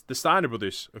against the Steiner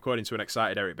Brothers, according to an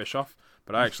excited Eric Bischoff.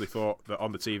 But I actually thought that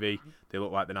on the TV, they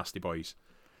look like the Nasty Boys.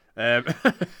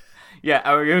 Yeah,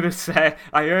 I was going to say,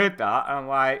 I heard that, and I'm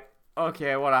like,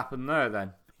 okay, what happened there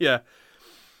then? Yeah.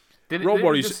 Did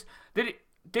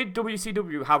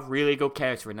WCW have really good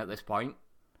catering at this point?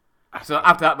 So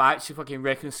after that match, fucking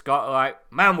Rick and Scott are like,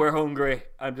 "Man, we're hungry,"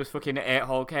 and just fucking ate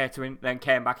whole catering, then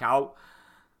came back out,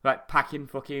 like packing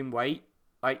fucking weight.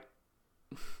 Like,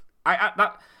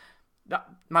 that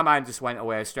my mind just went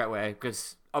away straight away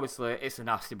because obviously it's the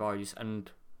Nasty Boys, and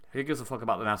who gives a fuck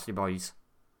about the Nasty Boys?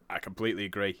 I completely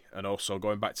agree. And also,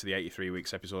 going back to the 83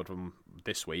 Weeks episode from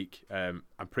this week, I'm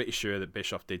pretty sure that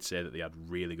Bischoff did say that they had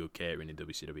really good catering in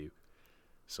WCW.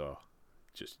 So,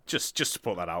 just to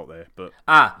put that out there. But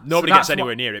nobody gets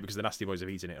anywhere near it because the Nasty Boys have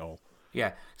eaten it all.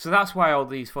 Yeah, so that's why all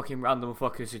these fucking random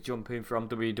fuckers are jumping from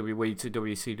WWE to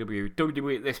WCW.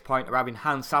 WWE at this point are having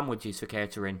hand sandwiches for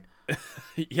catering.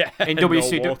 Yeah, in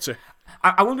WCW. No water.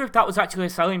 I wonder if that was actually a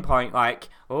selling point. Like,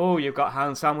 oh, you've got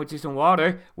hand sandwiches and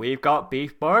water. We've got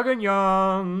beef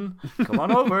bourguignon. Come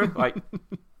on over. Like,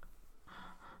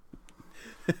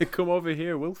 come over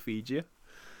here. We'll feed you.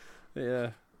 Yeah.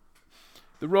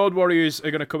 The Road Warriors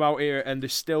are going to come out here, and they're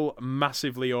still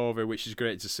massively over, which is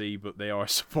great to see. But they are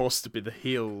supposed to be the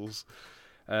heels.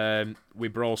 We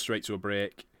brawl straight to a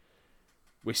break.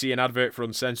 We see an advert for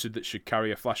Uncensored that should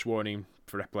carry a flash warning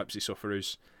for epilepsy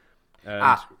sufferers.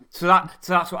 So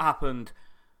that's what happened.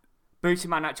 Bootsy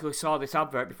Man actually saw this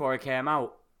advert before it came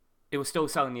out. It was still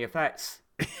selling the effects.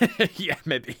 Yeah,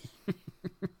 maybe.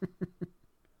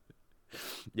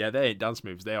 Yeah, they ain't dance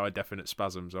moves. They are definite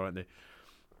spasms, aren't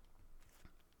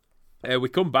they? We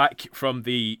come back from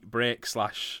the break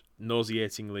 /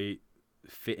 nauseatingly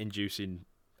fit-inducing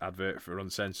advert for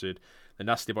Uncensored. The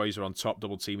Nasty Boys are on top,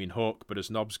 double teaming Hook, but as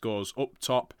Knobbs goes up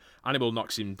top, Animal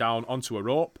knocks him down onto a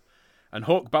rope, and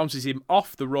Hook bounces him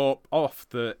off the rope, off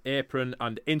the apron,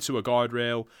 and into a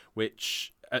guardrail,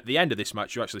 which at the end of this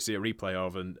match you actually see a replay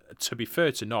of, and to be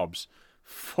fair to Knobbs,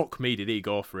 fuck me, did he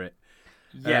go for it.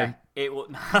 Yeah, it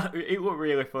looked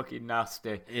really fucking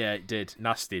nasty. Yeah, it did.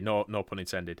 Nasty, no pun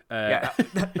intended. Yeah,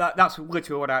 that's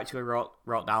literally what I actually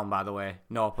wrote down, by the way.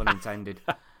 No pun intended.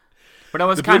 But I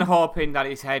was kind of hoping that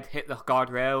his head hit the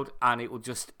guardrail and it would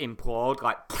just implode,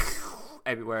 like,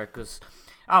 everywhere, because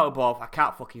out of both, I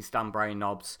can't fucking stand Brian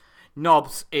Knobbs.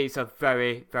 Knobbs is a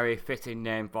very, very fitting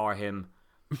name for him.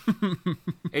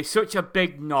 It's such a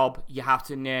big knob, you have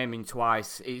to name him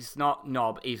twice. It's not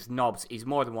Knob, it's Knobbs. He's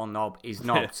more than one knob, he's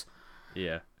Knobbs.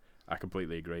 Yeah, I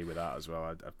completely agree with that as well.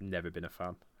 I've never been a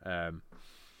fan. They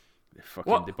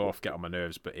both get on my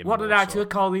nerves, but what did I actually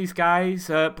call these guys?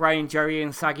 Brian, Jerry,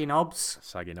 and Saggy Knobbs.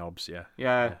 Saggy Knobbs, yeah.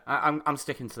 Yeah. I'm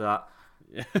sticking to that.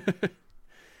 Yeah.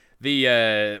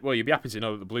 You'd be happy to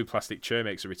know that the blue plastic chair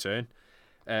makes a return.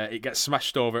 It gets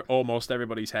smashed over almost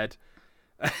everybody's head.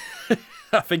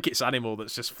 I think it's Animal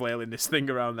that's just flailing this thing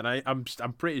around, and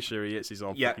I'm pretty sure he hits his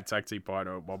own fucking tag team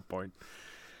partner at one point.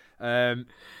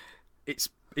 It's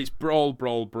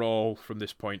brawl from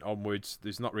this point onwards.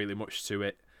 There's not really much to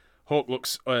it. Hawk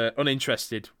looks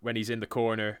uninterested when he's in the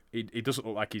corner. He doesn't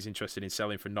look like he's interested in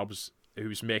selling for Knobbs,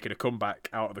 who's making a comeback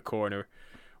out of the corner,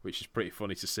 which is pretty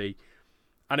funny to see.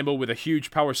 Animal with a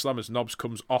huge power slam as Knobbs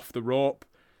comes off the rope.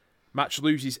 Match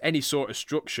loses any sort of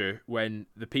structure when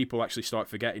the people actually start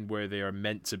forgetting where they are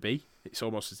meant to be. It's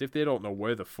almost as if they don't know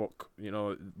where the fuck,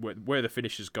 where the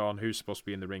finish has gone, who's supposed to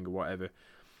be in the ring or whatever.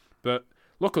 But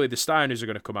luckily the Steiners are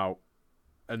going to come out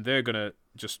and they're going to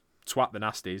just twat the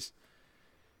Nasties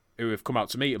who have come out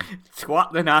to meet them.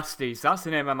 Twat the Nasties, that's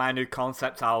the name of my new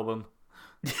concept album.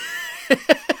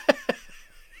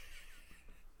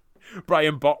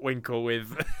 Brian Botwinkle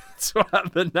with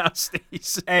Twat the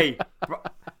nasties. Hey,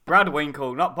 Brad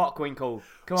Winkle, not Bockwinkel.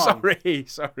 Come on.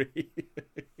 Sorry.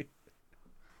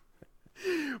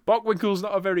 Bockwinkel's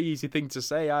not a very easy thing to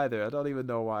say either. I don't even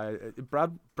know why.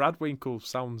 Brad Winkle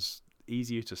sounds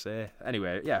easier to say.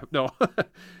 Anyway, yeah, no.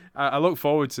 I look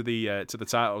forward to the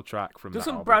title track from.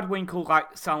 Doesn't Brad Winkle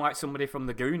sound like somebody from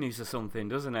the Goonies or something?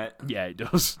 Doesn't it? Yeah, it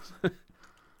does.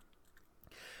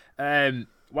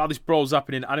 While this brawl's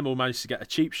happening, Animal manages to get a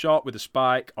cheap shot with a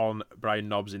spike on Brian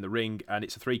Knobbs in the ring, and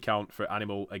it's a 3 count for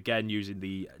Animal, again using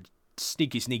the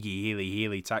sneaky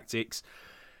heely tactics.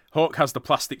 Hawk has the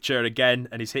plastic chair again,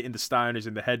 and he's hitting the Steiners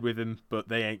in the head with him, but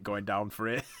they ain't going down for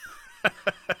it.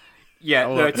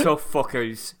 Yeah, they're tough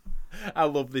fuckers. I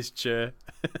love this chair.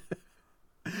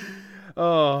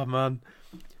 Oh, man.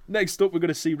 Next up, we're going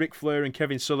to see Ric Flair and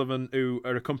Kevin Sullivan, who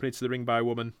are accompanied to the ring by a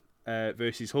woman,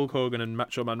 versus Hulk Hogan and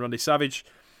Macho Man Randy Savage.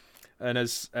 And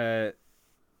as the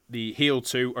heel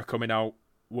two are coming out,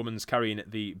 woman's carrying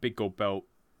the big gold belt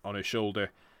on her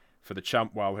shoulder for the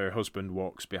champ, while her husband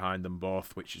walks behind them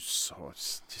both, which is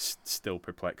just still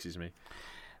perplexes me.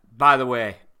 By the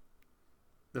way,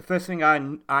 the first thing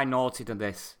I noted in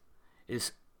this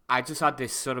is I just had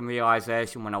this sudden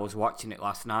realisation when I was watching it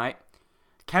last night.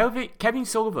 Kevin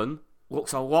Sullivan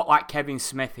looks a lot like Kevin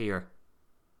Smith here.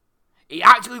 He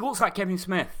actually looks like Kevin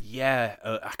Smith. Yeah,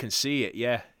 I can see it,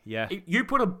 yeah. You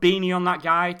put a beanie on that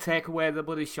guy, take away the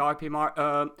bloody Sharpie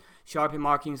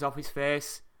markings off his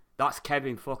face. That's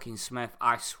Kevin fucking Smith,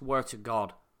 I swear to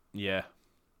God. Yeah.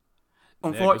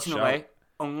 Unfortunately,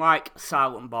 unlike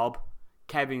Silent Bob,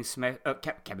 Kevin Sullivan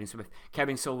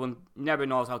never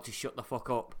knows how to shut the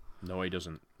fuck up. No, he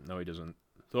doesn't.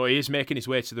 Though he is making his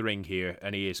way to the ring here,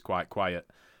 and he is quite quiet.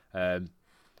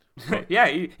 Yeah,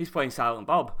 he's playing Silent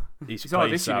Bob. He's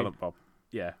playing Silent Bob.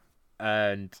 Yeah.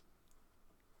 And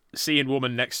seeing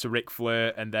woman next to Ric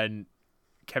Flair, and then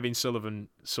Kevin Sullivan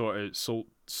sort of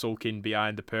sulking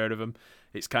behind the pair of them.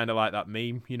 It's kind of like that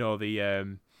meme, you know,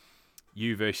 the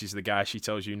you versus the guy she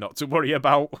tells you not to worry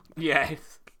about.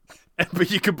 Yes.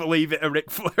 But you can believe it, a Ric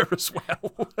Flair as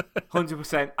well.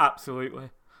 100%, absolutely.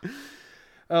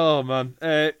 Oh, man.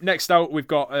 Next out, we've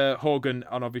got Hogan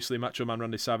and obviously Macho Man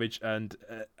Randy Savage. And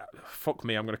fuck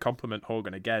me, I'm going to compliment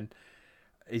Hogan again.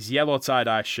 His yellow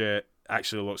tie-dye shirt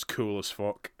actually looks cool as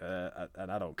fuck.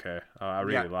 And I don't care. I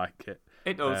really like it.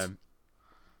 It does.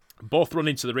 Both run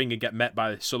into the ring and get met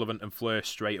by Sullivan and Flair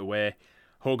straight away.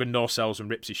 Hogan no-sells and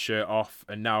rips his shirt off.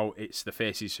 And now it's the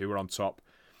faces who are on top.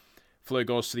 Flair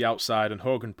goes to the outside and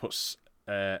Hogan puts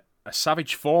a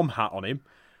Savage foam hat on him.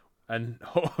 And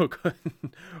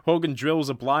Hogan drills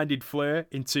a blinded Flair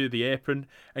into the apron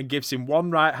and gives him one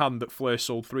right hand that Flair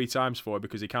sold 3 times for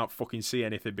because he can't fucking see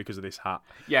anything because of this hat.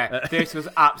 Yeah, this was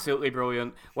absolutely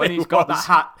brilliant. When he's got that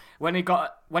hat, when he's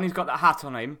got that hat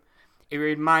on him, it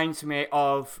reminds me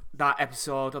of that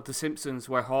episode of The Simpsons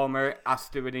where Homer has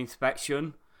to do an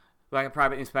inspection, like a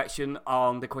private inspection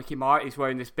on the Quickie Mart. He's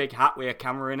wearing this big hat with a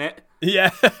camera in it.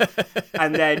 Yeah.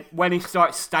 And then when he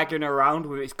starts staggering around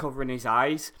with it covering his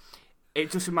eyes,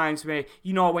 it just reminds me,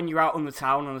 you know, when you're out on the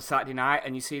town on a Saturday night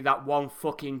and you see that one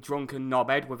fucking drunken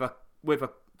knobhead with a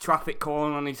traffic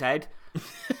cone on his head,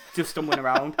 just stumbling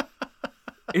around.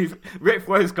 Ric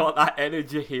Flair's got that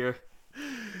energy here.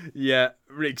 Yeah,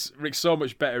 Rick's so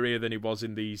much better here than he was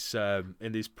in these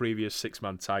previous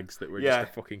 6-man tags that were just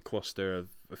a fucking cluster of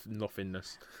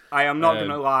nothingness. I am not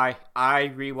gonna lie, I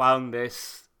rewound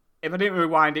this. If I didn't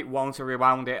rewind it once, I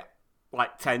rewound it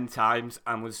like 10 times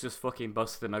and was just fucking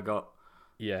busting a gut.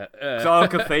 Yeah. So all I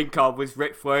could think of was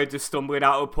Ric Flair just stumbling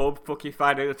out of a pub, fucking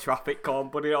finding a traffic cone,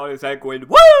 putting it on his head, going,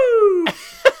 woo!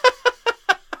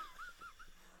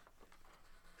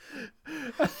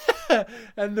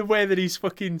 And the way that he's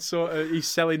fucking he's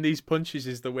selling these punches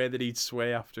is the way that he'd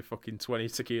sway after fucking 20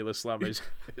 tequila slammers.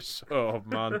 Oh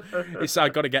man, I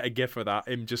got to get a gif of that.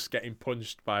 Him just getting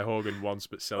punched by Hogan once,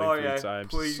 but selling 3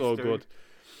 times. So do. Good.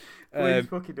 Please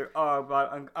fucking do. Oh man,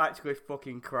 I'm actually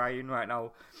fucking crying right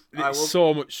now. It's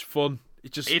so much fun.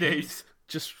 It is.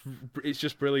 It's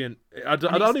just brilliant. I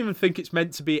don't even think it's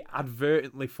meant to be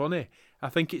advertently funny. I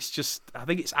think it's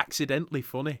accidentally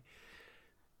funny.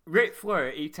 Ric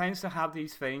Flair, he tends to have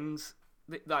these things,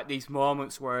 like these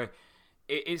moments where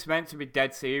it's meant to be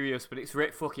dead serious, but it's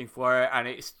Ric fucking Flair, and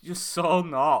it's just so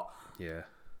not. Yeah.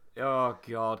 Oh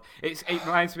god, it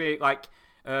reminds me like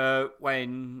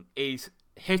when he's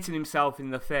hitting himself in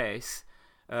the face.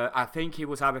 I think he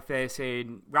was either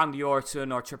facing Randy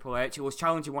Orton or Triple H. He was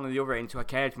challenging one or the other into a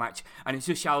cage match, and he's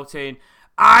just shouting,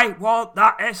 "I want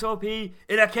that SOP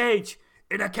in a cage,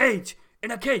 in a cage." In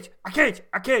a cage,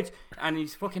 and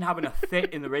he's fucking having a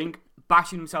fit in the ring,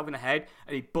 bashing himself in the head,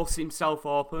 and he busts himself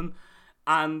open,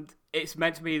 and it's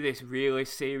meant to be this really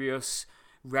serious,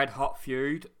 red-hot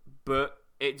feud, but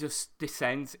it just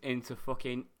descends into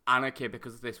fucking anarchy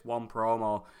because of this one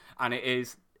promo, and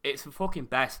it's the fucking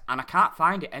best, and I can't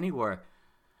find it anywhere.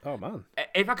 Oh, man.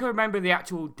 If I can remember the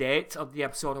actual date of the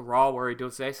episode of Raw where he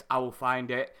does this, I will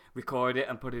find it, record it,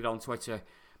 and put it on Twitter.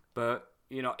 But,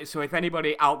 so if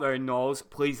anybody out there knows,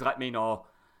 please let me know.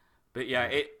 But yeah,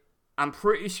 I'm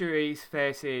pretty sure he's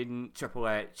facing Triple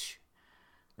H.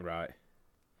 Right.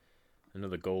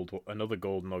 Another gold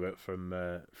nugget from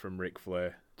Ric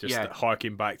Flair. Just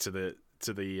harking back to the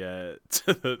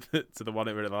one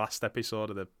in the last episode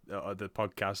of the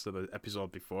podcast, or the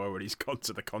episode before, where he's gone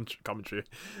to the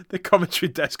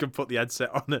commentary desk and put the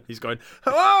headset on, and he's going,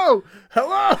 "Hello,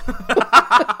 hello,"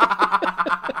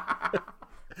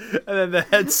 and then the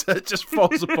headset just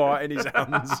falls apart in his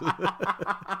hands.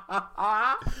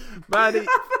 Man,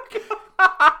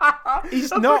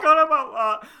 he's not. I forgot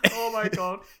about that. Oh my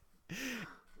god.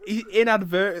 He's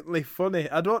inadvertently funny.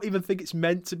 I don't even think it's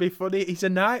meant to be funny. He's a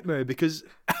nightmare, because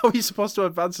how are you supposed to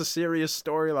advance a serious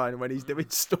storyline when he's doing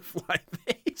stuff like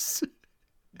this?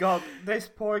 God, this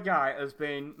poor guy has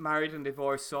been married and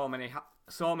divorced so many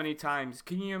times.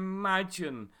 Can you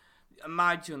imagine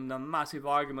the massive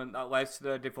argument that led to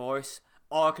their divorce?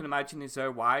 All I can imagine is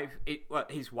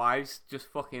his wives just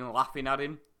fucking laughing at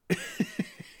him.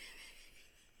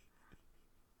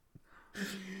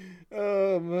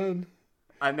 Oh, man.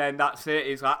 And then that's it.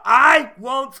 He's like, I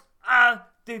want a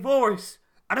divorce.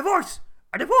 A divorce.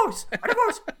 A divorce. A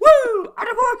divorce. Woo! A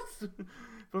divorce.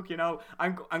 Fucking hell.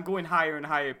 I'm going higher and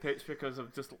higher pitch because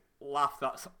I've just laughed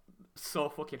that so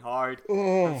fucking hard.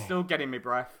 Oh. I'm still getting my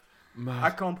breath. Man.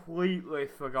 I completely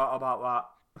forgot about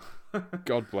that.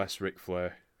 God bless Ric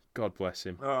Flair. God bless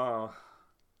him. Oh.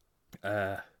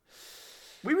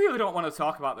 We really don't want to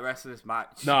talk about the rest of this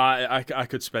match. No, I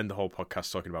could spend the whole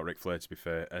podcast talking about Ric Flair, to be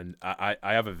fair, and I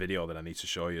have a video that I need to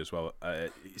show you as well.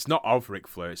 It's not of Ric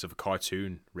Flair, it's of a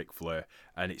cartoon Ric Flair,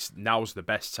 and now's the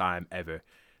best time ever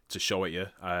to show it you.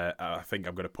 I think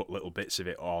I'm going to put little bits of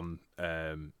it on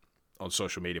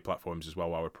social media platforms as well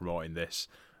while we're promoting this.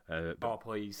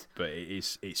 Please. But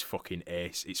it's fucking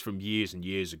ace. It's from years and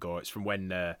years ago. It's from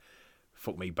when...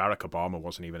 Barack Obama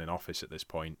wasn't even in office at this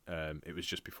point. It was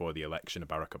just before the election of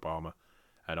Barack Obama.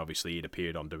 And obviously he'd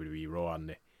appeared on WWE Raw, hadn't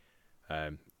he?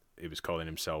 He was calling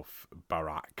himself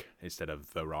Barack instead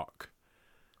of The Rock.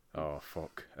 Oh,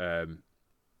 fuck. But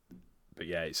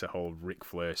yeah, it's a whole Ric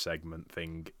Flair segment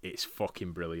thing. It's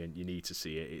fucking brilliant. You need to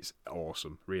see it. It's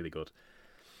awesome. Really good.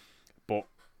 But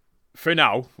for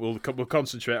now, we'll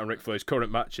concentrate on Ric Flair's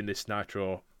current match in this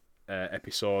Nitro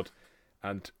episode.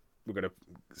 And... we're going to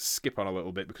skip on a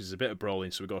little bit because there's a bit of brawling,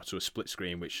 so we go to a split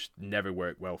screen, which never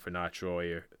worked well for Nitro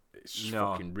here. It's just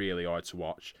fucking really hard to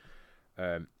watch.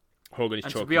 Hogan is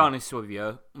choking. To be honest with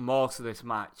you, most of this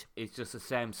match is just the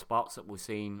same spots that we've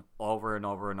seen over and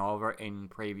over and over in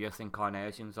previous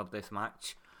incarnations of this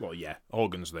match. Well, yeah,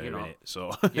 Hogan's there, isn't it?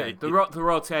 So yeah, the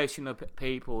rotation of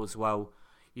people as well.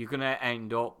 You're going to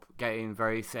end up getting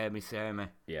very samey.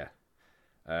 Yeah.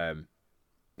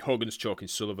 Hogan's choking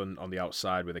Sullivan on the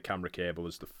outside with a camera cable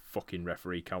as the fucking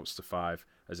referee counts to 5,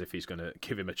 as if he's going to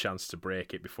give him a chance to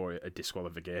break it before a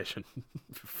disqualification.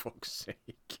 For fuck's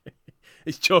sake.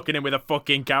 He's choking him with a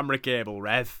fucking camera cable,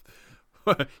 Rev.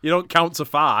 You don't count to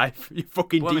 5. You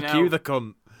fucking DQ the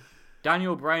cunt.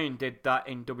 Daniel Bryan did that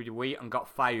in WWE and got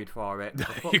fired for it.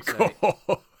 For There you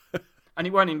go. And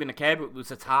it wasn't even a cable, it was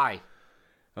a tie.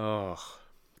 Oh,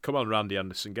 come on, Randy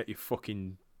Anderson. Get your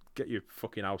fucking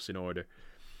house in order.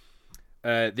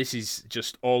 This is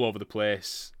just all over the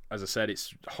place. As I said,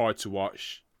 it's hard to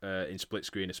watch in split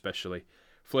screen, especially.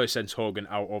 Flair sends Hogan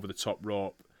out over the top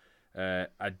rope. With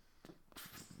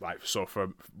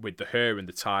the hair and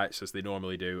the tights as they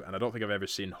normally do, and I don't think I've ever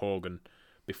seen Hogan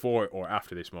before or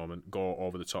after this moment go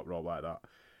over the top rope like that.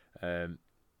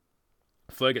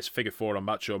 Flair gets a figure 4 on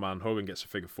Macho Man. Hogan gets a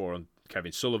figure 4 on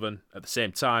Kevin Sullivan at the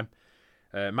same time.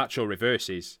 Macho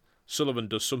reverses. Sullivan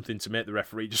does something to make the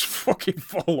referee just fucking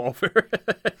fall over.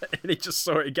 And he just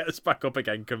sort of gets back up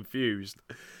again, confused.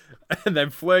 And then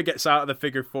Flair gets out of the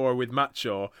figure 4 with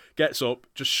Macho, gets up,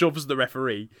 just shoves the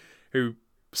referee, who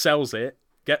sells it,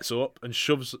 gets up, and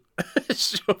shoves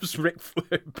Ric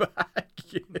Flair back.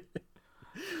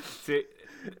 See,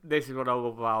 this is what I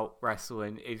love about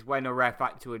wrestling, is when a ref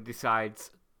actually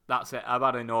decides, that's it, I've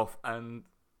had enough, and...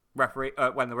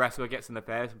 when the wrestler gets in the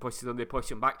face and pushes them, they push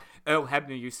them back. Earl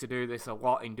Hebner used to do this a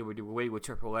lot in WWE with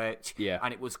Triple H,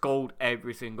 and it was gold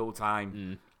every single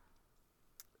time.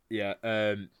 Yeah,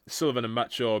 Sullivan and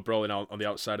Macho are brawling out on the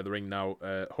outside of the ring now.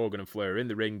 Hogan and Flair are in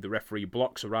the ring. The referee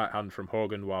blocks a right hand from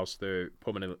Hogan whilst they're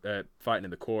fighting in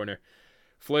the corner.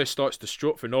 Flair starts to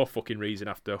strut for no fucking reason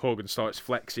after Hogan starts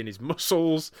flexing his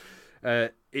muscles.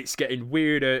 It's getting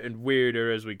weirder and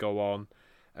weirder as we go on,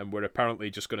 and we're apparently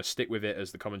just going to stick with it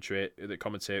as the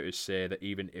commentators say that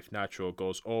even if Nitro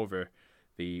goes over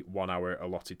the 1 hour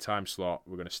allotted time slot,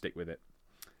 we're going to stick with it.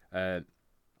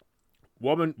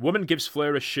 Woman gives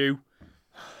Flair a shoe.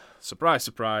 Surprise,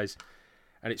 surprise.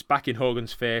 And it's back in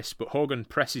Hogan's face, but Hogan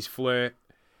presses Flair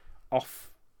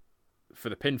off for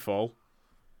the pinfall.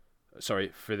 Sorry,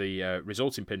 for the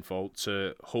resulting pinfall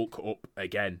to Hulk up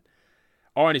again.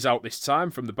 Arn is out this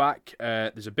time from the back.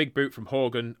 There's a big boot from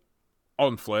Hogan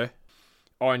on Flair.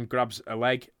 Arn grabs a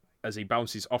leg as he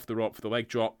bounces off the rope for the leg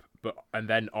drop, and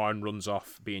then Arn runs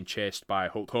off being chased by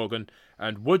Hulk Hogan.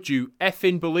 And would you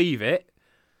effing believe it?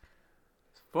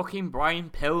 Fucking Brian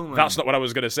Pillman. That's not what I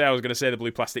was going to say. I was going to say the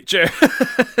blue plastic chair.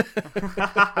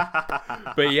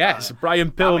 But yes,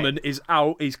 Brian Pillman is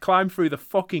out. He's climbed through the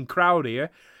fucking crowd here.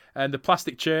 And the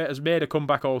plastic chair has made a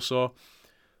comeback also.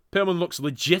 Pillman looks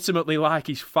legitimately like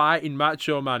he's fighting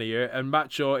Macho Man here. And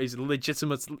Macho is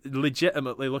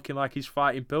legitimately looking like he's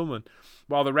fighting Pillman.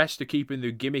 While the rest are keeping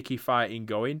the gimmicky fighting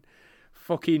going.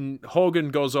 Fucking Hogan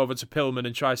goes over to Pillman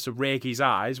and tries to rake his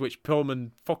eyes, which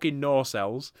Pillman fucking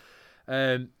no-sells.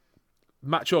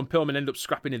 Macho and Pillman end up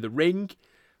scrapping in the ring.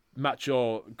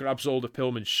 Macho grabs hold of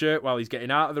Pillman's shirt while he's getting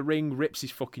out of the ring, rips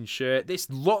his fucking shirt. This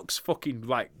looks fucking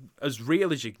like as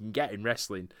real as you can get in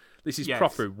wrestling. This is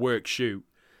proper work shoot.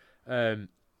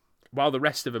 While the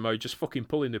rest of them are just fucking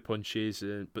pulling the punches.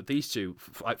 But these two,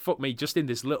 like, fuck me, just in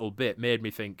this little bit made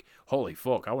me think, holy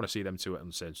fuck, I want to see them two at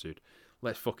Uncensored.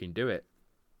 Let's fucking do it.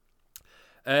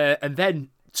 And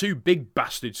then two big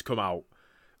bastards come out.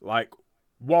 Like,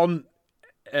 one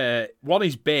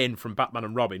is Bane from Batman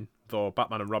and Robin, though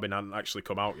Batman and Robin hadn't actually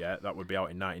come out yet. That would be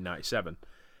out in 1997,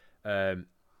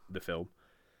 the film.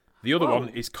 The other one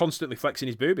is constantly flexing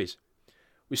his boobies.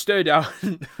 We stare down.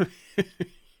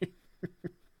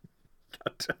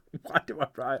 Why do I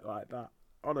write like that?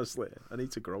 Honestly, I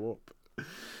need to grow up.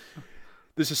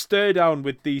 There's a stare down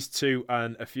with these two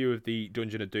and a few of the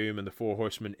Dungeon of Doom and the Four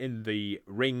Horsemen in the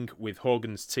ring with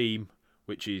Hogan's team,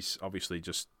 which is obviously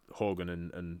just Hogan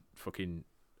and fucking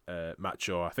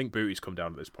Macho. I think Booty's come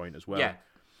down at this point as well.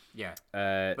 Yeah.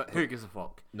 But who gives a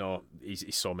fuck? No, he's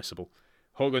so missable.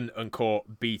 Hogan and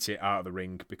Court beat it out of the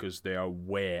ring because they are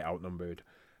way outnumbered.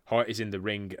 Hart is in the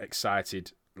ring,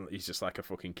 excited. He's just like a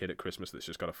fucking kid at Christmas that's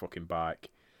just got a fucking bike.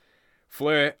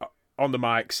 Flair on the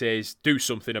mic says, do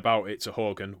something about it to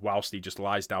Hogan whilst he just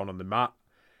lies down on the mat.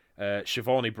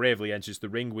 Schiavone bravely enters the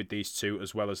ring with these two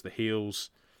as well as the heels.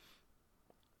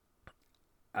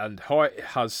 And Hart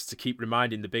has to keep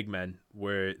reminding the big men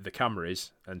where the camera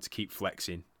is and to keep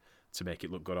flexing to make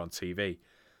it look good on TV.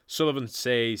 Sullivan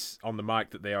says on the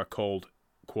mic that they are called,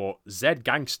 quote, Zed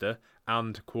Gangster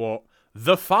and, quote,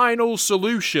 The Final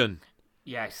Solution.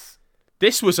 Yes.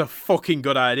 This was a fucking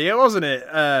good idea, wasn't it?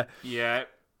 Yeah.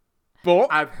 But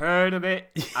I've heard of it.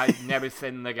 I've never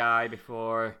seen the guy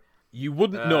before. You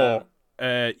wouldn't know.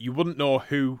 You wouldn't know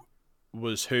who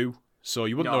was who. So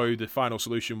you wouldn't know who the Final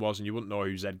Solution was, and you wouldn't know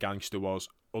who Zed Gangster was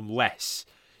unless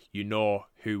you know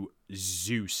who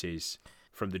Zeus is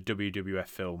from the WWF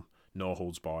film No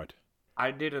Holds Barred.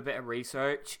 I did a bit of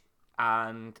research,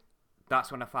 and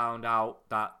that's when I found out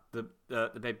that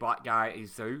the big black guy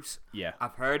is Zeus. Yeah.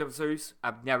 I've heard of Zeus.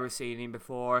 I've never seen him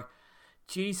before.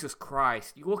 Jesus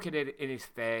Christ. You look at it in his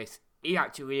face, he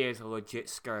actually is a legit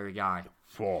scary guy.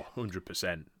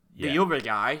 400%. Yeah. The other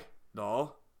guy,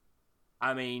 though,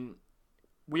 I mean,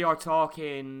 we are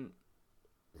talking,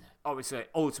 obviously,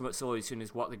 Ultimate Solution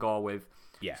is what they go with.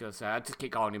 Yeah. So I just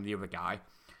keep calling him the other guy.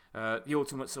 The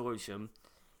Ultimate Solution,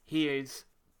 he is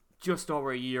just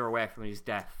over a year away from his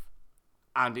death.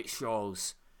 And it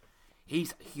shows.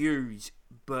 He's huge,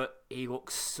 but he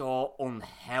looks so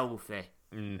unhealthy.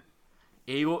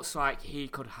 He looks like he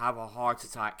could have a heart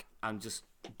attack and just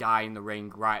die in the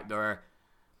ring right there.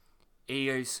 He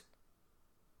is...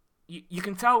 You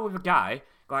can tell with a guy,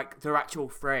 like their actual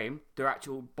frame, their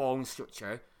actual bone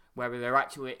structure, whether they're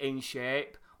actually in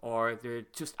shape or they're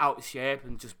just out of shape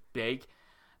and just big,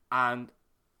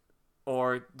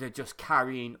 or they're just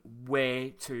carrying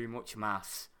way too much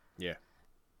mass. Yeah.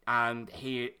 And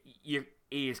he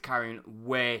is carrying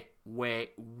way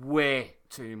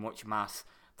too much mass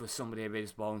for somebody of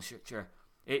his bone structure.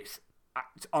 It's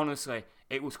honestly,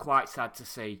 it was quite sad to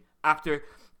see. After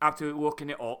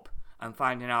looking it up and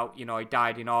finding out, he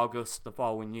died in August the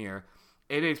following year,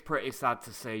 it is pretty sad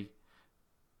to see.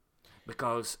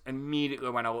 Because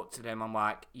immediately when I looked at him, I'm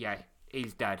like, yeah,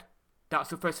 he's dead. That was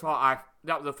the first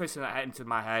thing that entered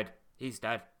my head. He's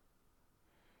dead.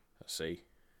 I see.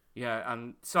 Yeah,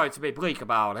 and sorry to be bleak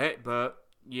about it, but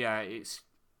Yeah, it's.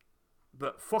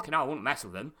 But fucking hell, I wouldn't mess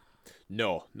with him.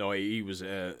 No, he was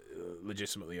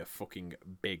legitimately a fucking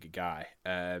big guy.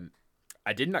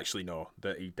 I didn't actually know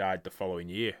that he died the following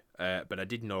year, but I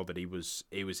did know that he was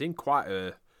in quite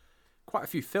a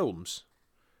few films,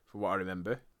 from what I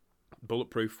remember.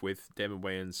 Bulletproof with Damon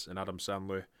Wayans and Adam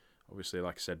Sandler. Obviously,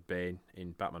 like I said, Bane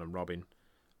in Batman and Robin.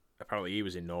 Apparently, he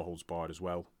was in No Holds Barred as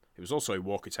well. He was also in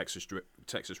Walker,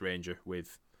 Texas Ranger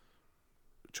with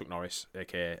Chuck Norris,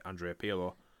 aka Andrea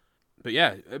Pirlo. But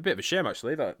yeah, a bit of a shame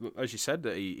actually that, as you said,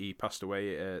 that he passed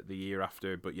away the year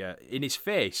after. But yeah, in his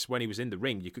face when he was in the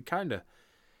ring, you could kind of,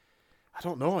 I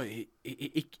don't know,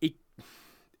 he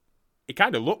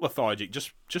kind of looked lethargic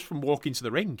just from walking to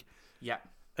the ring. Yeah.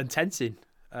 And tensing.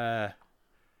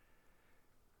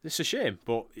 It's a shame,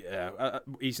 but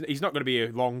he's not going to be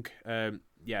long.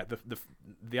 Yeah,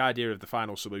 the idea of the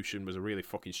final solution was a really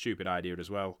fucking stupid idea as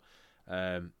well.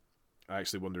 I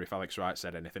actually wonder if Alex Wright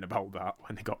said anything about that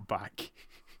when they got back.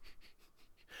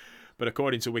 But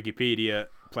according to Wikipedia,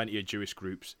 plenty of Jewish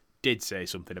groups did say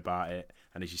something about it,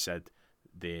 and as you said,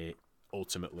 they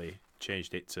ultimately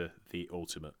changed it to the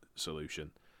ultimate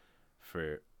solution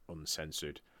for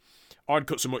Uncensored. Arn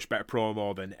cuts a much better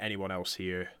promo than anyone else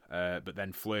here, but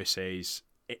then Flair says,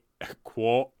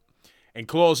 quote, "In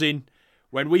closing,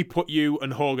 when we put you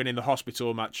and Hogan in the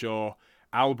hospital, Macho,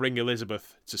 I'll bring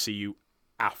Elizabeth to see you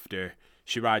after.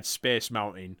 She rides Space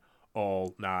Mountain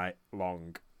all night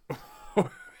long."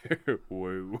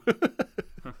 Woo.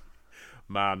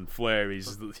 Man, Flair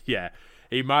is, yeah,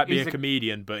 he might be a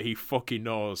comedian, but he fucking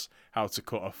knows how to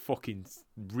cut a fucking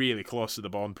really close to the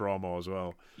bone promo as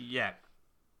well. Yeah.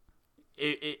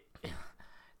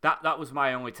 That was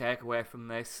my only takeaway from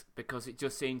this, because it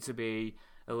just seemed to be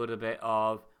a little bit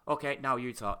of, okay, now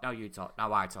you talk,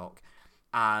 now I talk.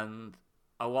 And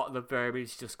a lot of the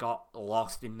verbiage just got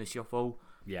lost in the shuffle.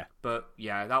 Yeah. But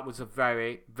yeah, that was a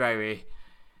very, very,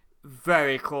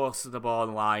 very close to the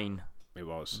borderline. It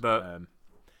was. But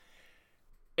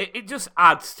it just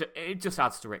adds to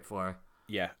Ric Flair.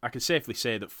 Yeah, I can safely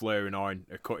say that Flair and Arn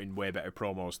are cutting way better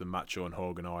promos than Macho and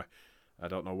Hogan are. I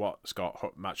don't know what's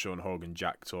got Macho and Hogan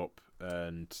jacked up,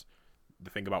 and the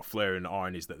thing about Flair and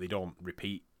Arn is that they don't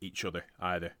repeat each other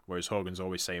either, whereas Hogan's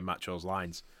always saying Macho's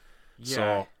lines. Yeah.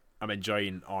 So I'm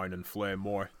enjoying Arn and Flair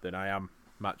more than I am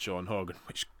Macho and Hogan,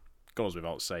 which goes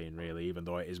without saying, really, even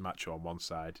though it is Macho on one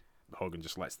side. Hogan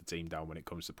just lets the team down when it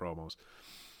comes to promos.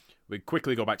 We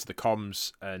quickly go back to the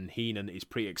comms, and Heenan is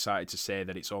pretty excited to say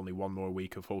that it's only one more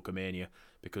week of Hulkamania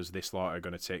because this lot are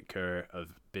going to take care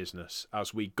of business.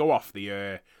 As we go off the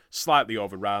air, slightly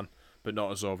overran, but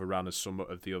not as overran as some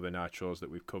of the other Nitros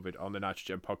that we've covered on the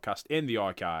Nitrogen podcast in the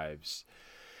archives.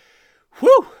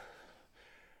 Whew!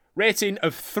 Rating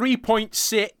of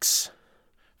 3.6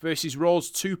 versus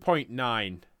Raw's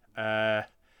 2.9.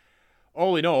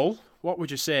 All in all, what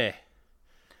would you say?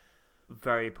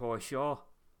 Very poor show.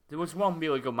 There was one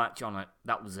really good match on it.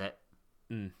 That was it.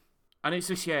 Mm. And it's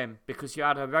a shame because you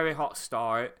had a very hot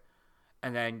start,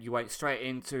 and then you went straight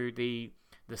into the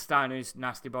Steiners,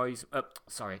 Nasty Boys. The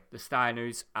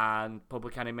Steiners and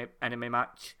Public Enemy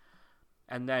match,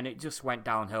 and then it just went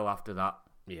downhill after that.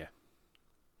 Yeah.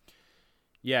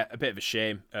 Yeah, a bit of a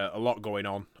shame. A lot going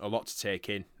on, a lot to take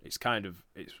in. It's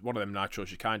one of them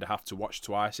Nitros you kind of have to watch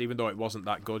twice, even though it wasn't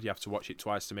that good. You have to watch it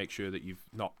twice to make sure that you've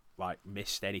not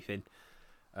missed anything.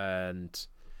 And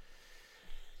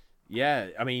yeah,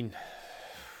 I mean,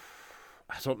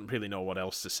 I don't really know what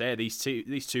else to say. These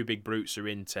two big brutes are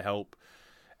in to help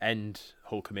end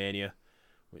Hulkamania,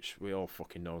 which we all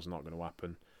fucking know is not going to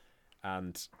happen.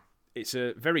 And it's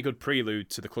a very good prelude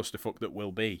to the clusterfuck that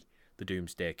will be the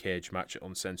Doomsday Cage match at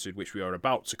Uncensored, which we are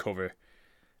about to cover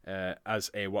as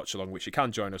a watch-along, which you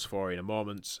can join us for in a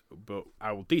moment. But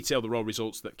I will detail the Raw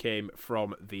results that came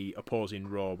from the opposing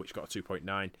Raw, which got a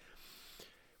 2.9.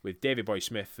 With Davey Boy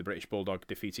Smith, the British Bulldog,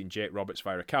 defeating Jake Roberts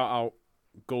via a count-out.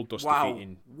 Goldust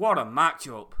defeating... What a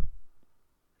matchup.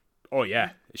 Oh,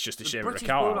 yeah. It's just a shame of a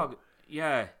count-out.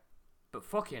 Yeah. But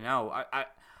fucking hell. I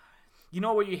you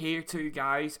know when you hear two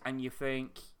guys and you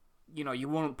think, you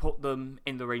won't put them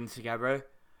in the ring together,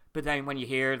 but then when you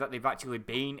hear that they've actually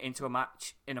been in a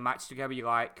match together, you're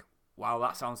like, wow,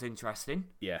 that sounds interesting.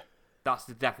 Yeah. That's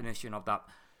the definition of that.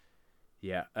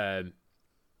 Yeah.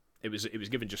 It was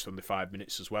given just under 5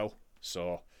 minutes as well,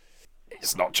 so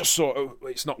it's not just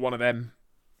it's not one of them,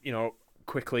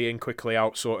 quickly in, quickly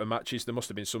out sort of matches. There must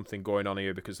have been something going on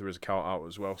here because there was a count out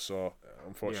as well. So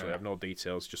unfortunately, I have no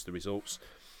details, just the results.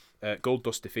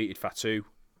 Goldust defeated Fatu.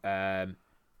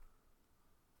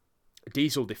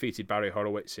 Diesel defeated Barry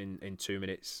Horowitz in 2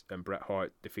 minutes, and Bret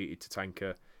Hart defeated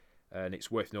Tatanka. And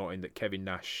it's worth noting that Kevin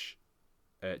Nash,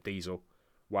 Diesel,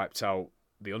 wiped out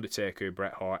The Undertaker,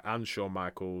 Bret Hart, and Shawn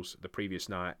Michaels the previous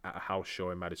night at a house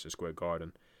show in Madison Square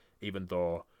Garden, even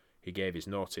though he gave his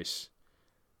notice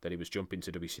that he was jumping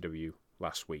to WCW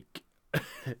last week.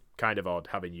 Kind of odd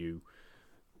having you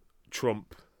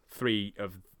trump 3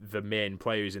 of the main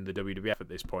players in the WWF at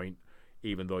this point,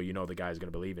 even though you know the guy's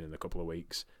going to be leaving in a couple of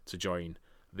weeks to join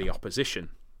the opposition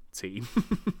team.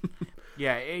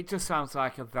 Yeah, it just sounds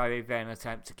like a very vain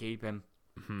attempt to keep him.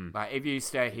 Like, if you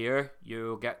stay here,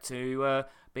 you'll get to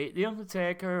beat The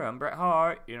Undertaker and Bret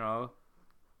Hart, you know.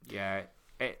 Yeah,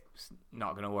 it's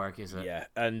not going to work, is it? Yeah,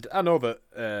 and I know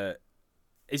that,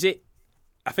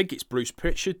 I think it's Bruce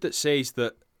Pritchard that says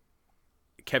that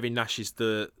Kevin Nash is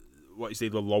the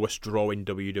lowest drawing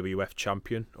WWF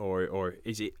champion, or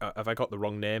is it, have I got the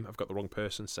wrong name? I've got the wrong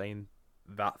person saying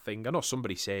that thing. I know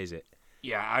somebody says it.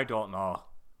 Yeah, I don't know.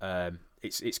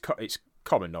 It's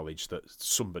common knowledge that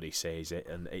somebody says it,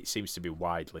 and it seems to be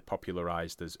widely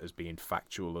popularised as being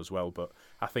factual as well. But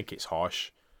I think it's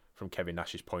harsh from Kevin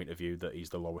Nash's point of view that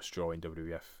he's the lowest drawing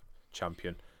WWF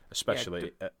champion,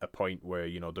 especially at a point where,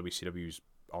 you know, WCW's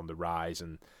on the rise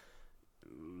and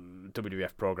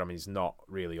WWF programming is not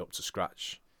really up to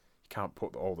scratch. You can't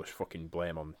put all the fucking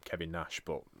blame on Kevin Nash,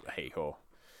 but hey ho.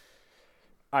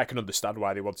 I can understand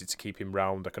why they wanted to keep him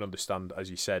round. I can understand, as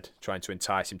you said, trying to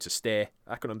entice him to stay.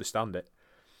 I can understand it.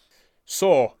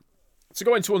 So, to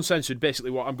go into Uncensored,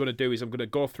 basically what I'm going to do is I'm going to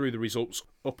go through the results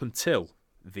up until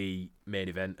the main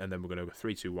event, and then we're going to go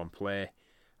 3, 2, 1 play,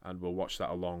 and we'll watch that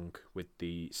along with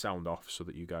the sound off so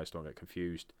that you guys don't get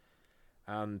confused.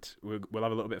 And we'll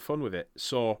have a little bit of fun with it.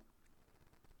 So,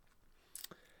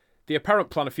 the apparent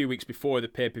plan a few weeks before the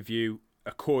pay-per-view,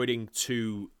 according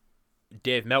to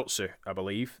Dave Meltzer, I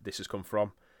believe this has come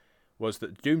from, was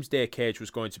that the Doomsday Cage was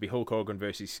going to be Hulk Hogan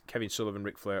versus Kevin Sullivan,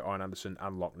 Ric Flair, Arn Anderson,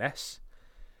 and Loch Ness.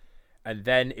 And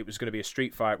then it was going to be a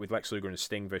street fight with Lex Luger and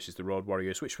Sting versus the Road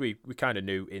Warriors, which we kind of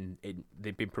knew.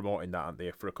 They've been promoting that, haven't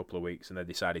they, for a couple of weeks, and they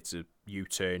decided to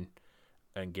U-turn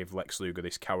and give Lex Luger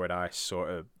this cowardice sort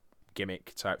of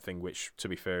gimmick type thing, which, to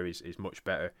be fair, is much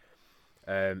better.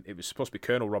 It was supposed to be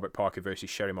Colonel Robert Parker versus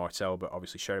Sherry Martel, but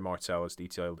obviously Sherry Martel, as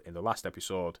detailed in the last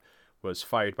episode, was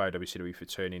fired by WCW for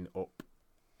turning up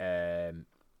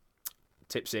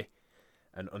tipsy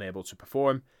and unable to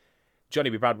perform. Johnny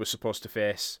B. Bad was supposed to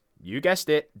face, you guessed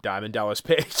it, Diamond Dallas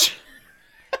Page.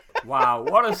 Wow,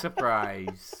 what a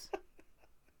surprise.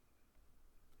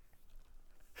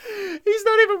 He's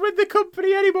not even with the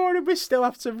company anymore and we still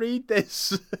have to read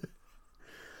this.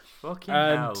 Fucking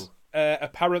hell.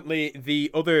 Apparently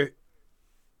the other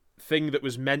thing that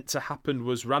was meant to happen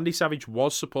was Randy Savage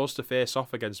was supposed to face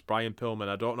off against Brian Pillman.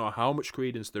 I don't know how much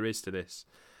credence there is to this.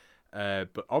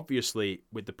 But obviously,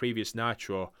 with the previous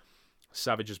Nitro,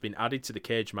 Savage has been added to the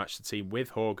cage match to team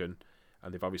with Hogan,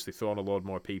 and they've obviously thrown a load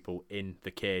more people in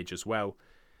the cage as well.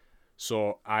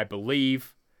 So I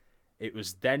believe it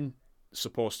was then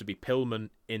supposed to be Pillman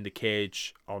in the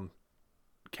cage on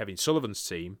Kevin Sullivan's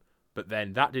team, but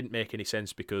then that didn't make any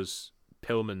sense because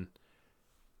Pillman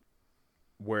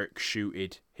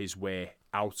work-shooted his way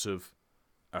out of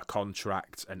a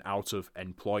contract and out of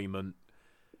employment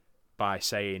by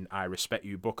saying, I respect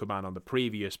you, Booker Man, on the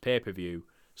previous pay-per-view.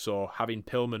 So having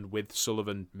Pillman with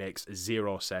Sullivan makes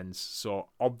zero sense. So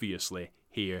obviously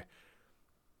here,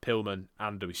 Pillman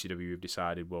and WCW have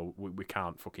decided, well, we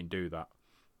can't fucking do that.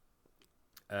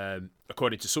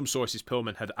 According to some sources,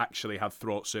 Pillman had actually had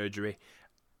throat surgery.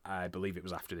 I believe it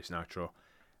was after this Nitro.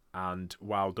 And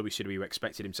while WCW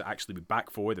expected him to actually be back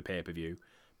for the pay-per-view,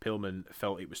 Pillman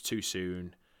felt it was too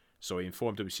soon, so he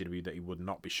informed WCW that he would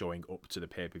not be showing up to the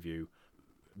pay-per-view.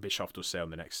 Bischoff does say on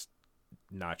the next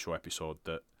Nitro episode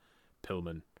that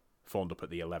Pillman phoned up at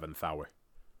the 11th hour.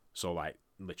 So, like,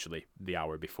 literally the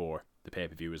hour before the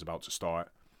pay-per-view was about to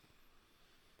start,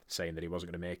 saying that he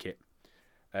wasn't going to make it.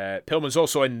 Pillman's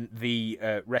also in the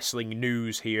wrestling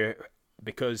news here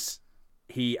because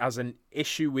he has an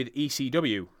issue with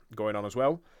ECW going on as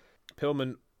well.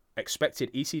 Pillman expected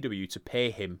ECW to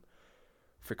pay him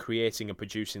for creating and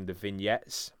producing the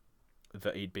vignettes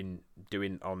that he'd been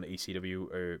doing on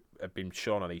ECW or had been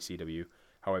shown on ECW.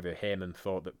 However, Heyman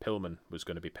thought that Pillman was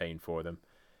going to be paying for them,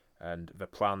 and the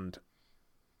planned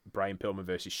Brian Pillman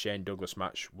versus Shane Douglas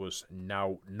match was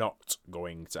now not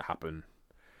going to happen.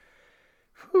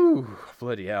 Whew,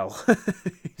 bloody hell.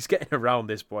 He's getting around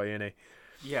this boy, isn't he?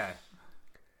 Yeah.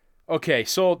 Okay,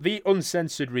 so the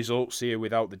uncensored results here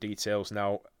without the details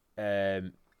now.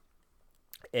 A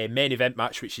main event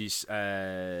match, which is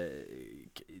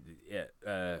it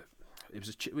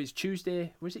was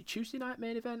Tuesday. Was it Tuesday night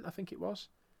main event? I think it was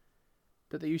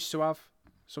that they used to have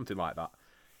something like that.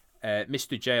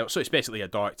 Mr. JL. So it's basically a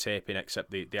dark taping,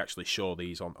 except they actually show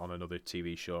these on another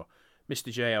TV show.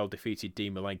 Mr. JL defeated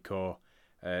Dean Malenko.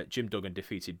 Jim Duggan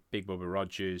defeated Big Bubba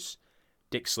Rogers.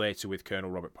 Dick Slater with Colonel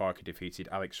Robert Parker defeated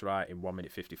Alex Wright in 1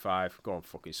 minute 55. Go on,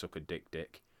 fucking suck a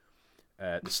dick.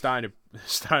 The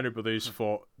Steiner brothers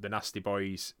fought the Nasty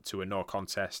Boys to a no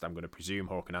contest. I'm going to presume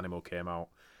Hawk and Animal came out.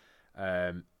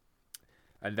 And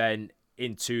then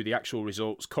into the actual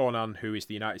results, Conan, who is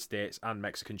the United States and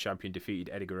Mexican champion, defeated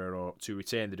Eddie Guerrero to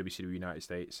retain the WCW United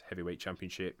States Heavyweight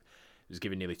Championship. It was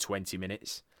given nearly 20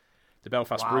 minutes. The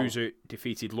Belfast Bruiser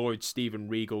defeated Lord Steven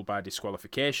Regal by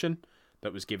disqualification.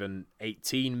 That was given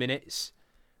 18 minutes.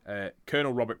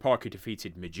 Colonel Robert Parker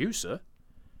defeated Medusa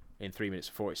in 3 minutes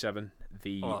 47.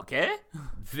 The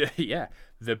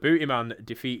Booty Man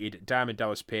defeated Diamond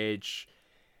Dallas Page.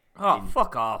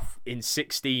 Fuck off. In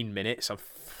 16 minutes. I'm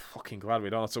fucking glad we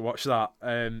don't have to watch that.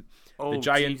 The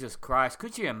Giant... Jesus Christ.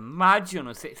 Could you imagine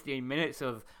a 16 minutes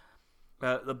of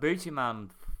the Booty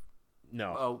Man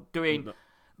doing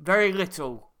very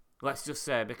little, let's just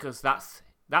say, because that's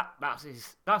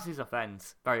his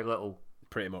offence. Very little.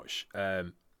 Pretty much.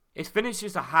 His finish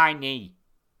is a high knee.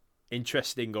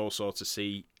 Interesting also to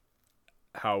see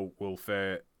how will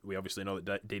fare. We obviously know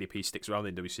that DDP sticks around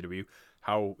in WCW.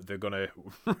 How they're gonna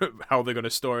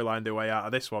storyline their way out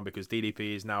of this one, because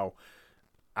DDP is now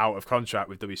out of contract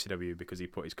with WCW because he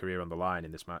put his career on the line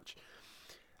in this match.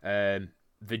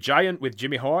 The Giant with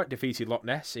Jimmy Hart defeated Loch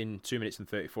Ness in 2 minutes and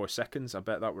 34 seconds. I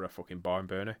bet that were a fucking barn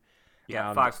burner.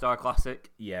 Yeah, 5-star classic.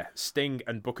 Yeah, Sting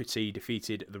and Booker T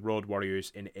defeated the Road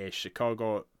Warriors in a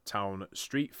Chicago town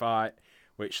street fight,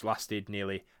 which lasted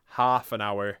nearly half an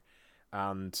hour.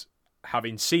 And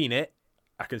having seen it,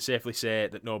 I can safely say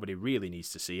that nobody really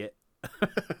needs to see it.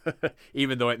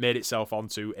 Even though it made itself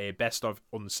onto a best of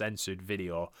uncensored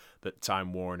video that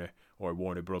Time Warner or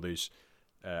Warner Brothers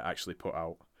actually put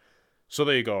out. So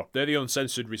there you go. They're the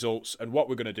uncensored results. And what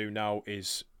we're going to do now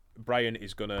is Brian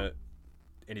is going to,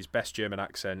 in his best German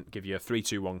accent, give you a 3,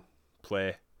 2, 1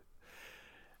 play.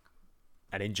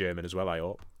 And in German as well, I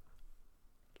hope.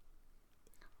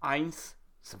 1,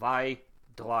 2,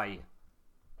 3.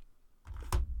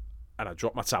 And I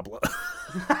dropped my tablet.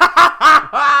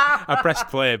 I pressed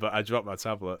play, but I dropped my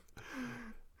tablet.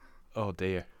 Oh,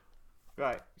 dear.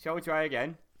 Right, shall we try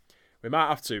again? We might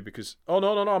have to, because... Oh,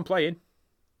 no, I'm playing.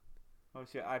 Oh,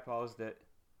 shit, I paused it.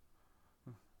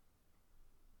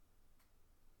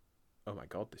 Oh, my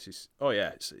God, this is... Oh,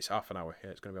 yeah, it's half an hour. Yeah,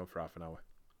 it's going to be on for half an hour.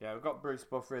 Yeah, we've got Bruce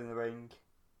Buffer in the ring.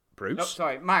 Bruce? No,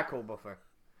 sorry, Michael Buffer.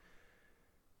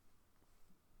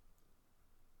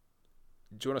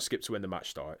 Do you want to skip to when the match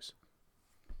starts?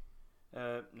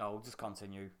 No, we'll just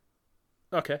continue.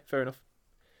 Okay, fair enough.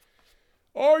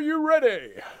 Are you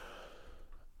ready?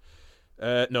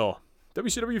 No.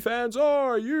 WCW fans,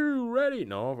 are you ready?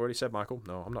 No, I've already said Michael.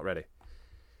 No, I'm not ready.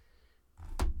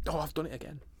 Oh, I've done it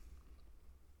again.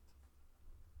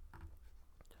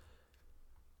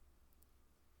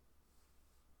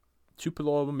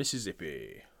 Tupelo,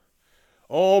 Mississippi.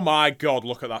 Oh my God,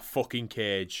 look at that fucking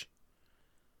cage.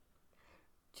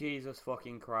 Jesus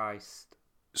fucking Christ.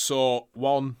 So,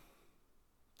 1,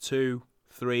 2,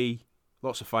 3,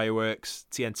 lots of fireworks.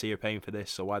 TNT are paying for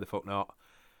this, so why the fuck not?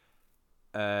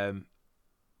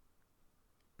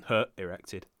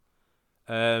 Erected.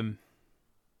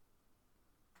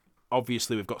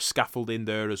 Obviously, we've got scaffolding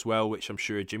there as well, which I'm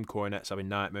sure Jim Cornette's having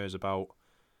nightmares about.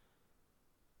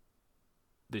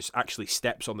 There's actually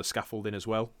steps on the scaffolding as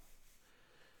well.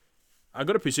 I'm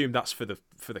going to presume that's for the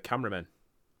cameramen.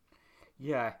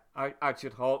 Yeah, I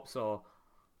should hope so.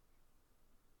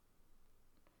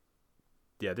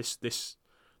 Yeah, this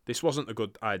wasn't a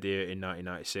good idea in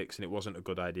 1996, and it wasn't a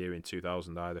good idea in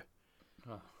 2000 either.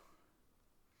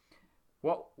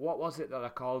 What was it that I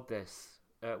called this?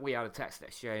 We had a text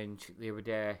exchange the other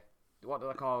day. What did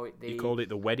I call it? You called it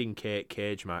the wedding cake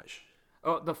cage match.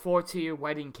 Oh, the 4-tier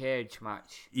wedding cage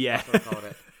match. Yeah. That's what I called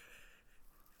it.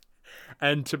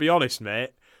 And to be honest,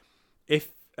 mate,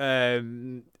 if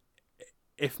me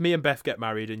and Beth get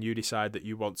married and you decide that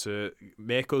you want to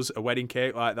make us a wedding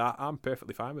cake like that, I'm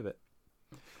perfectly fine with it.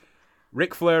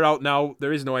 Ric Flair out now.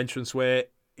 There is no entranceway.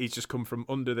 He's just come from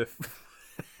under the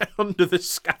under the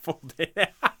scaffolding.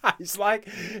 It's like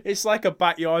a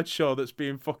backyard show that's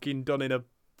being fucking done in a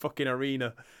fucking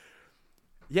arena.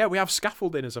 Yeah, we have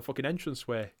scaffolding as a fucking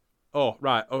entranceway. Oh,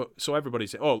 right. Oh, so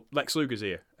everybody's... Oh, Lex Luger's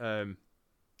here.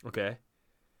 Okay.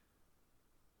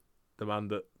 The man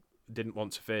that didn't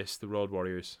want to face the Road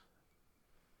Warriors.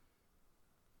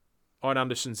 Arn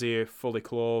Anderson's here, fully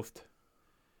clothed.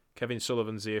 Kevin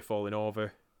Sullivan's here, falling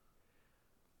over.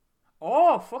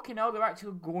 Oh, fucking hell, they're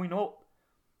actually going up.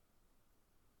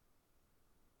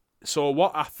 So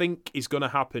what I think is going to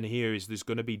happen here is there's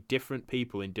going to be different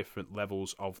people in different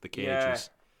levels of the cages.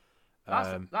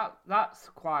 That's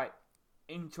quite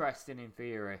interesting in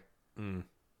theory.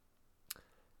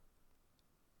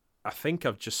 I think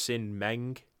I've just seen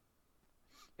Meng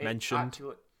mentioned.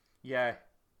 Actually, yeah.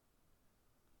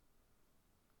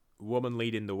 Woman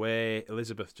leading the way,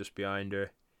 Elizabeth just behind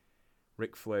her,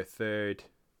 Ric Flair third.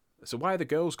 So why are the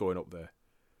girls going up there?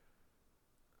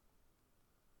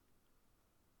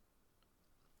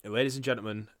 Ladies and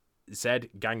gentlemen, Z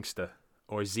Gangster,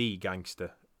 or Z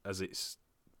Gangster, as it's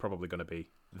probably going to be.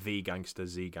 The Gangster,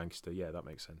 Z Gangster. Yeah, that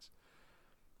makes sense.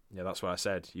 Yeah, that's what I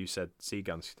said. You said Z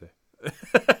Gangster.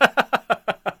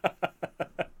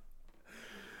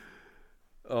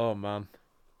 Oh, man.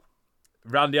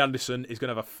 Randy Anderson is going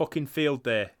to have a fucking field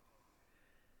day.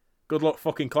 Good luck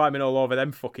fucking climbing all over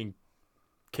them fucking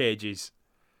cages.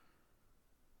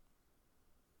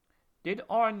 Did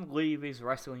Arn leave his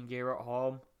wrestling gear at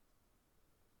home?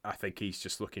 I think he's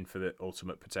just looking for the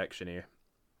ultimate protection here.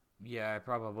 Yeah,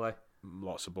 probably.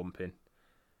 Lots of bumping.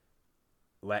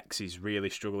 Lex is really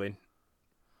struggling.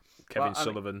 Kevin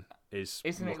Sullivan is...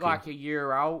 Isn't looking... it like a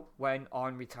year out when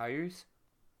Arn retires?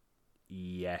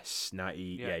 Yes, 90.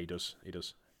 Yeah, he does. He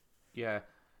does. Yeah.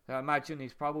 I imagine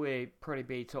he's probably pretty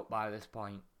beat up by this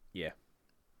point. Yeah.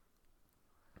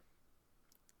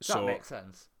 That makes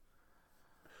sense.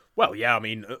 Well, yeah, I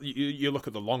mean, you look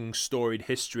at the long storied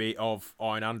history of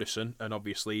Arn Anderson, and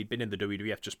obviously he'd been in the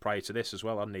WWF just prior to this as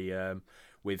well, hadn't he?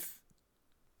 With...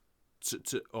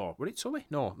 were it Tully?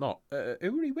 No, not.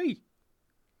 Who were he with?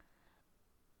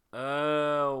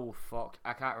 Oh, fuck.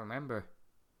 I can't remember.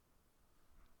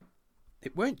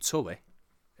 It weren't Tully.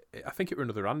 I think it were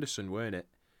another Anderson, weren't it?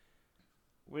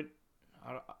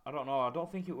 I don't know. I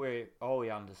don't think it were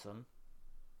Ollie Anderson.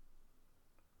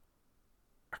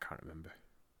 I can't remember.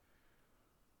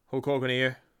 Hulk Hogan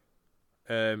here.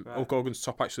 Right. Hulk Hogan's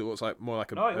top actually looks like more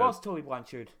like a... No, it was Tully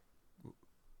Blanchard.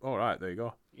 All right, there you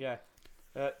go. Yeah.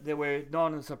 They were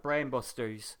known as the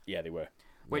Brainbusters. Yeah, they were.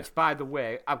 Which, by the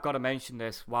way, I've got to mention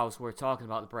this whilst we're talking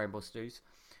about the Brainbusters.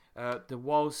 There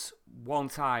was one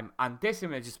time, and this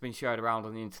image has been shared around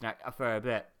on the internet a fair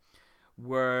bit,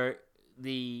 where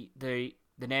the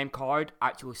name card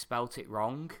actually spelt it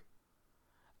wrong,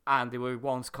 and they were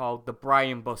once called the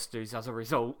Brian Busters as a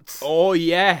result. Oh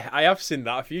yeah, I have seen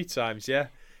that a few times. Yeah,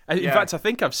 in fact, I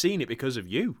think I've seen it because of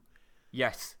you.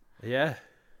 Yes. Yeah.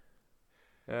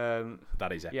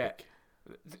 That is epic. Yeah.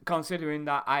 Considering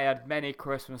that I had many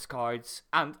Christmas cards,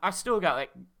 and I still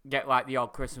get like the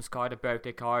odd Christmas card, a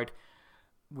birthday card,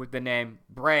 with the name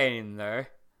Brain in there.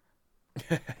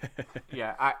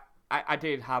 Yeah, I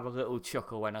did have a little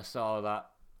chuckle when I saw that.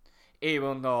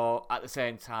 Even though, at the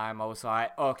same time, I was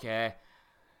like, okay,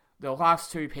 the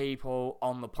last two people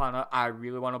on the planet I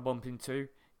really want to bump into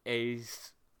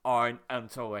is Arn and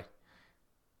Tully.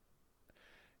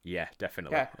 Yeah,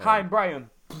 definitely. Yeah, hi, I'm Brian.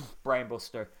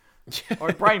 Brainbuster. Or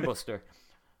Brainbuster.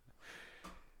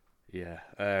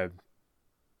 Yeah.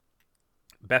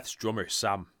 Beth's drummer,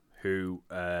 Sam, who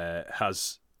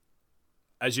has,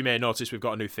 as you may notice, we've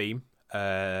got a new theme.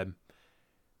 That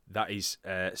is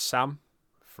Sam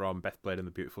from Beth Blade and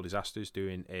the Beautiful Disasters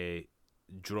doing a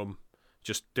drum,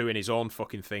 just doing his own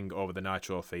fucking thing over the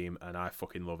Nitro theme, and I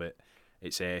fucking love it.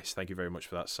 It's ace. Thank you very much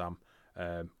for that, Sam.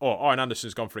 Arn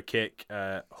Anderson's gone for a kick.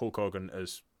 Hulk Hogan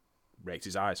has raked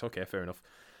his eyes. Okay, fair enough.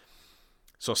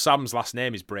 So Sam's last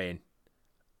name is Brain.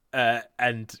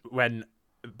 And when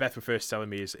Beth was first telling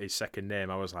me his second name,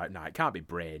 I was like, nah, it can't be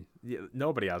Brain.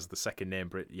 Nobody has the second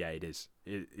name. Yeah, it is.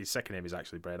 His second name is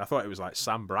actually Brain. I thought it was like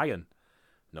Sam Bryan.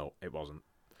 No, it wasn't.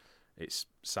 It's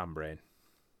Sam Brain.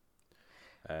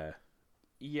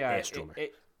 Yeah,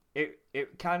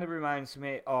 it kind of reminds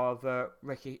me of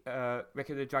Ricky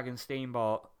the Dragon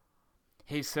Steamboat.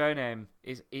 His surname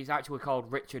is actually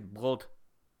called Richard Blood.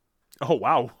 Oh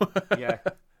wow! Yeah,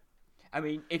 I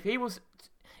mean, if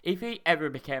he ever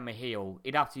became a heel,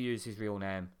 he'd have to use his real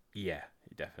name. Yeah,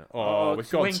 definitely. Oh, we've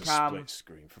gone to split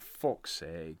screen for fuck's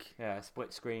sake. Yeah,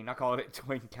 split screen. I call it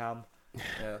twin cam.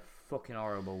 Yeah, fucking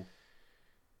horrible.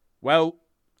 Well,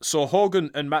 so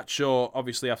Hogan and Macho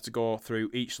obviously have to go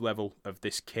through each level of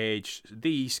this cage.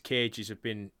 These cages have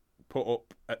been put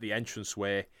up at the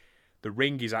entranceway. The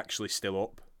ring is actually still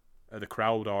up. The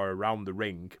crowd are around the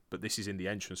ring, but this is in the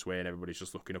entranceway and everybody's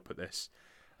just looking up at this.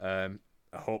 I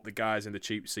hope the guys in the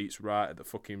cheap seats right at the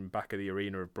fucking back of the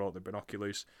arena have brought their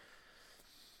binoculars.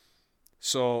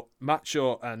 So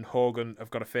Macho and Hogan have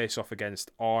got to face off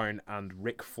against Arn and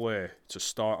Ric Flair to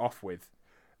start off with.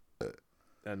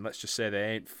 And let's just say they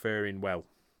ain't faring well.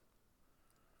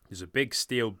 There's a big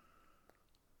steel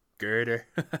girder.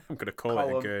 I'm going to call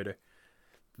it a girder.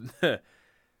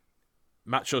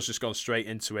 Macho's just gone straight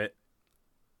into it.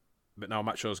 But now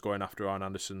Macho's going after Arn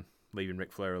Anderson, leaving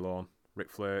Ric Flair alone. Ric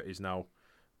Flair is now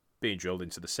being drilled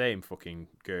into the same fucking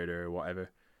girder or whatever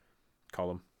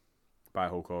column by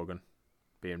Hulk Hogan,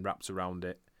 being wrapped around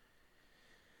it.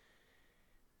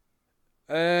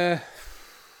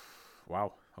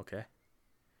 Wow, okay.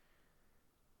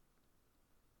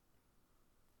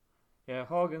 Yeah,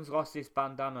 Hogan's lost his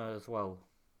bandana as well.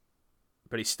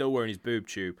 But he's still wearing his boob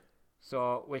tube.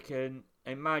 So we can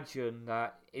imagine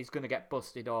that he's going to get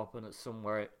busted open at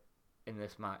somewhere in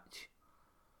this match.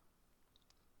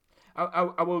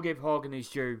 I will give Hogan his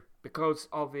due because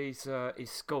of his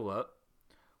skullet.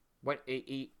 When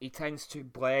he tends to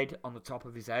blade on the top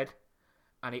of his head,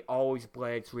 and he always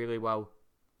blades really well.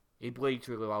 He bleeds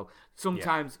really well.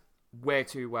 Sometimes way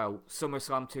too well.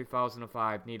 SummerSlam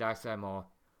 2005. Need I say more?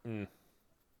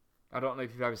 I don't know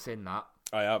if you've ever seen that.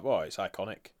 I have. Oh, it's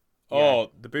iconic. Yeah.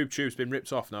 Oh, the boob tube's been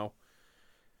ripped off now.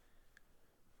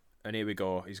 And here we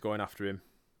go. He's going after him.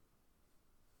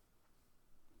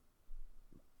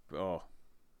 Oh,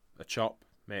 a chop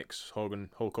makes Hogan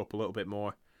hulk up a little bit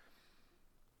more.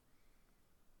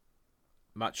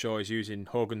 Macho is using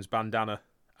Hogan's bandana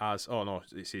as... Oh, no,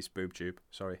 it's his boob tube.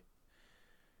 Sorry.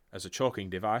 As a choking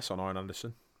device on Arn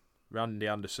Anderson. Randy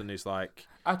Anderson is like...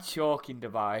 A choking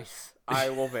device. I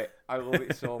love it. I love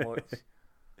it so much.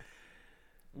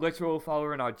 Literal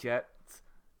foreign object.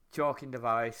 Choking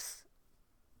device.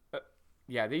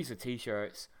 Yeah, these are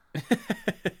t-shirts.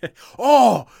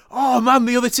 oh man,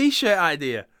 the other t-shirt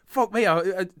idea. Fuck me.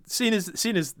 Seeing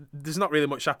as there's not really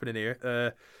much happening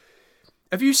here.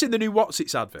 Have you seen the new What's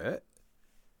It's advert?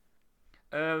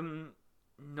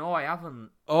 No, I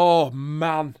haven't. Oh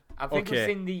man. I think I've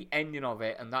seen the ending of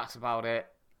it, and that's about it.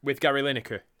 With Gary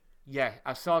Lineker. Yeah,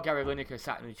 I saw Gary Lineker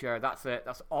sat in the chair. That's it.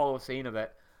 That's all I've seen of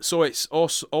it. So it's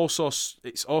also oh,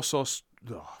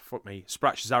 fuck me,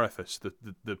 Sprach Zarethus,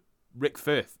 the Ric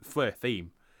Flair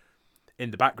theme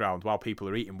in the background while people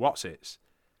are eating What's-Its.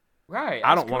 Right.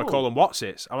 I don't want to call them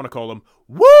What's-Its. I want to call them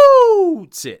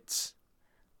Woo-Its.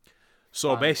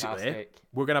 So basically,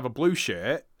 we're going to have a blue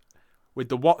shirt with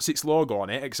the What's-Its logo on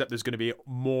it, except there's going to be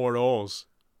more O's.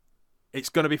 It's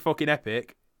going to be fucking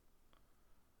epic.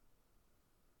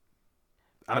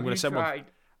 And I'm going to send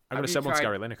one to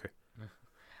Gary Lineker.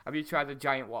 Have you tried the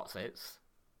giant What's-Its?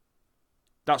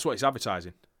 That's what it's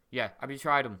advertising. Yeah. Have you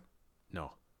tried them?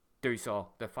 No. Do so.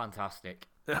 They're fantastic.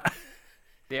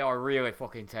 They are really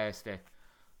fucking tasty.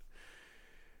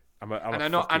 I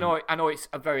know it's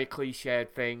a very cliched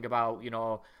thing about,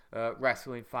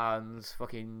 wrestling fans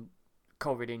fucking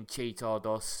covered in Cheeto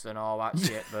dust and all that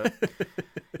shit, but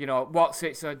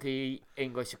What's-Its are the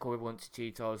English equivalent to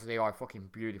Cheetos. They are fucking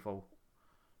beautiful.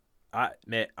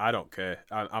 Mate, I don't care.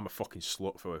 I'm a fucking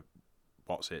slut for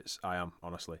What's-Its. I am,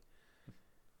 honestly.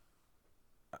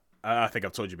 I think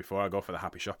I've told you before, I go for the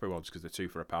Happy Shopper ones because they're £2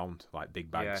 for £1, like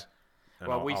big bags. Yeah.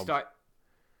 Well,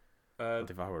 I'll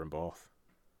devour them both.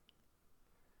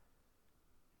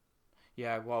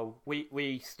 Yeah, well,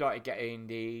 we started getting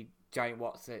the giant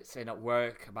What's-Its in at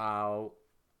work about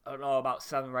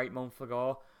 7 or 8 months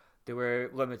ago. They were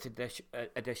limited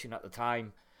edition at the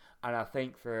time, and I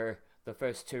think for the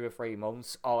first 2 or 3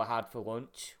 months, all I had for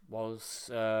lunch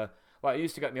was I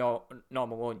used to get me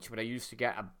normal lunch, but I used to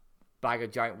get a bag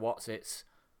of giant What's-Its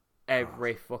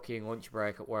every fucking lunch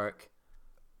break at work.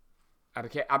 I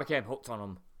became hooked on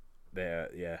them.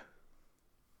 Yeah.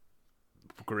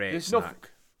 Great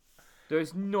snack.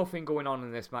 There's nothing going on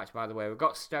in this match, by the way. We've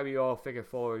got stereo figure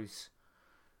 4s.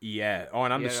 Yeah,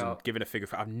 Arn Anderson giving a figure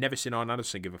 4. I've never seen Arn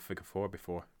Anderson give a figure 4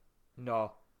 before.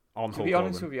 No. To be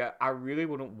honest with you, I really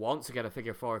wouldn't want to get a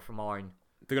figure 4 from Arn.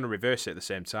 They're going to reverse it at the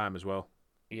same time as well.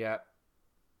 Yeah.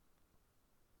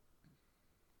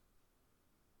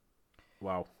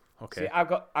 Wow. Okay. See, I've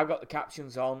got the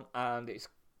captions on, and it's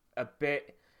a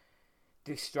bit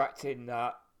distracting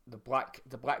that the black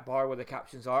bar where the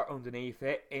captions are underneath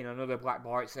it, in another black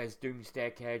bar it says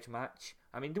Doomsday Cage Match.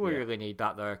 I mean, do we really need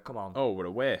that there? Come on. Oh, we're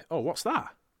away. Oh, what's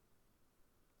that?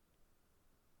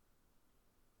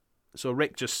 So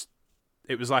Rick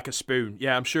it was like a spoon.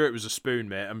 Yeah, I'm sure it was a spoon,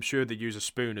 mate. I'm sure they'd use a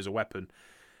spoon as a weapon.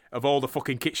 Of all the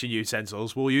fucking kitchen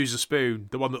utensils, we'll use a spoon,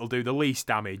 the one that'll do the least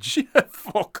damage.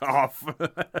 Fuck off.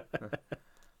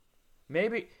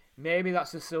 Maybe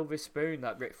that's the silver spoon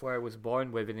that Ric Flair was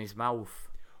born with in his mouth.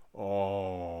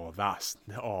 Oh, that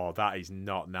is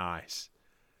not nice.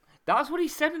 That's what he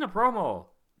said in a promo.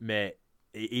 Mate,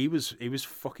 he was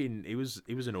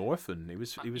an orphan. He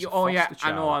was a oh yeah, foster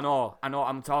child. I know.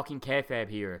 I'm talking kayfabe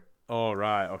here. Oh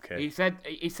right, okay. He said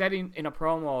in a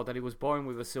promo that he was born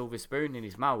with a silver spoon in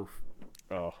his mouth.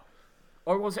 Oh.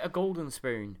 Or was it a golden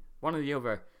spoon? One or the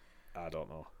other. I don't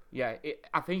know. Yeah,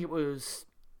 I think it was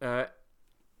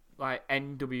like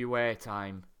NWA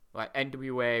time. Like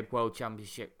NWA World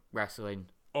Championship Wrestling.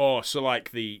 Oh, so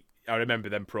like I remember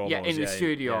them promos. Yeah, in the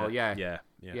studio, yeah.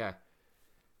 Yeah.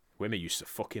 Women used to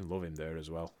fucking love him there as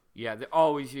well. Yeah, there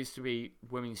always used to be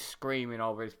women screaming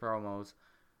over his promos.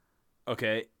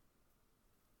 Okay.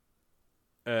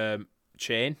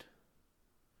 Chain.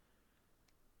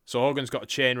 So Hogan's got a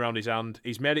chain around his hand.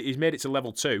 He's made it to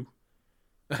level 2.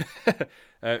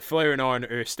 Flair and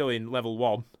Orton are still in level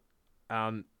 1.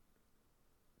 And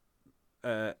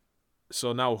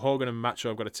so now Hogan and Macho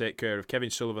have got to take care of Kevin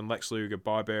Sullivan, Lex Luger,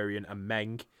 Barbarian, and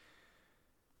Meng.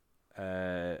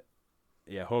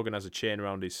 Hogan has a chain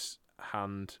around his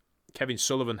hand. Kevin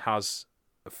Sullivan has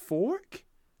a fork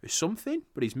or something,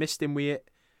 but he's missed him with it.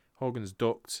 Hogan's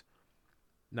ducked.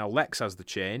 Now Lex has the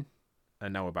chain,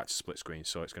 and now we're back to split screen,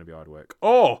 so it's going to be hard work.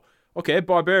 Oh, okay,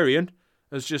 Barbarian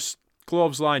has just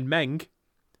clotheslined Meng,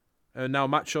 and now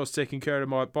Macho's taking care of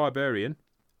my Barbarian.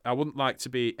 I wouldn't like to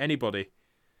be anybody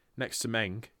next to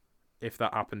Meng if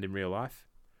that happened in real life.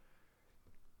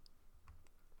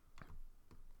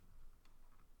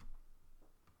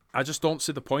 I just don't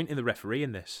see the point in the referee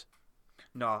in this.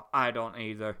 No, I don't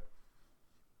either.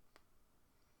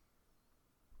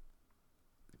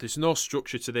 There's no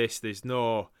structure to this. There's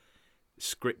no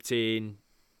scripting.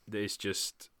 There's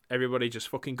just everybody just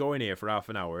fucking go in here for half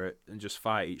an hour and just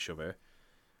fight each other.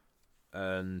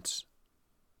 And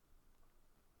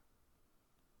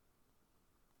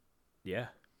yeah.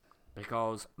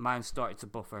 Because mine started to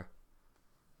buffer.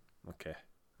 Okay.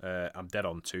 I'm dead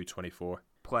on 2:24.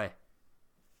 Play.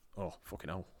 Oh, fucking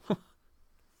hell.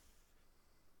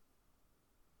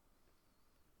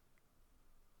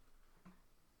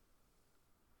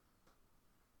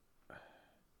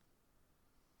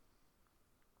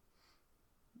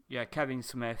 Yeah, Kevin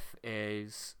Smith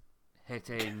is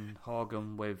hitting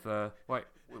Hogan with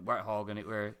Hogan. It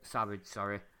were Savage.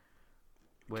 Sorry,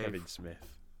 with Kevin Smith.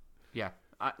 Yeah,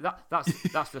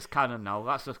 that's just canon now.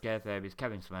 That's just kayfabe. It's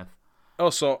Kevin Smith. Oh,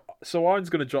 so Arn's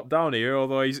going to drop down here,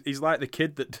 although he's like the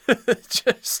kid that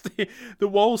just the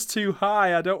wall's too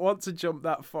high. I don't want to jump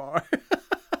that far.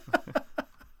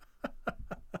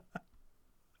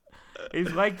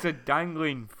 His legs are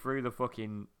dangling through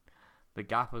the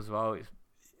gap as well.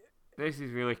 This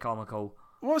is really comical.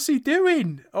 What's he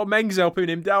doing? Oh, Meng's helping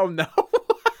him down now.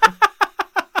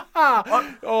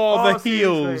 The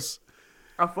heels.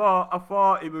 I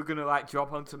thought he was gonna like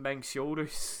drop onto Meng's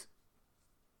shoulders.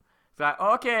 It's like,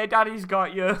 okay, Daddy's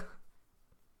got you.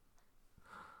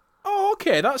 Oh,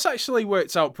 okay, that's actually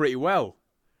worked out pretty well.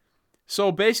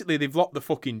 So basically, they've locked the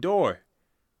fucking door.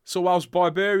 So whilst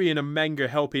Barbarian and Meng are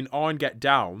helping Arn get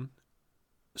down,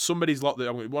 somebody's locked the.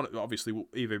 Obviously,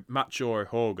 either Macho or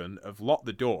Hogan have locked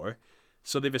the door.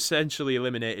 So they've essentially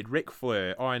eliminated Ric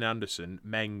Flair, Arn Anderson,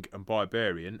 Meng, and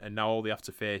Barbarian, and now all they have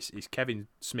to face is Kevin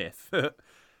Smith,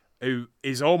 who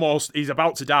is he's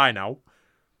about to die now.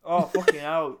 Oh, fucking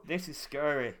hell. This is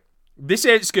scary. This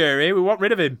ain't scary. We want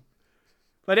rid of him.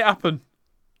 Let it happen.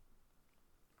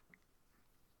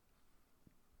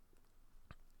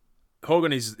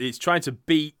 Hogan is trying to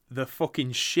beat the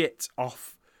fucking shit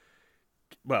off.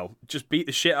 Well, just beat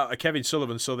the shit out of Kevin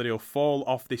Sullivan so that he'll fall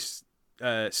off this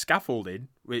scaffolding,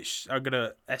 which I'm going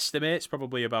to estimate is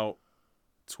probably about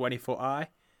 20 foot high.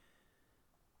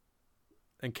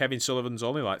 And Kevin Sullivan's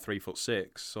only like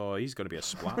 3'6", so he's going to be a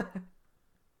splat.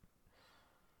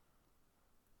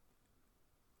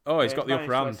 Oh, he's got the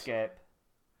upper hand.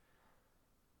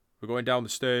 We're going down the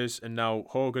stairs, and now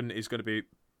Hogan is going to be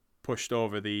pushed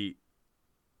over the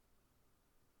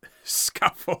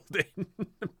scaffolding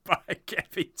by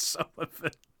Kevin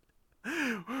Sullivan.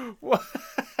 What?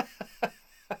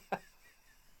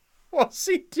 What's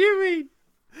he doing?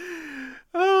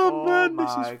 Oh man,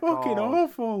 this is fucking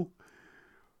awful.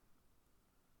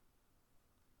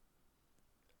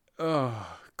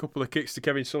 Oh, a couple of kicks to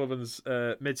Kevin Sullivan's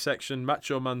midsection.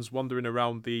 Macho Man's wandering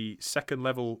around the second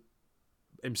level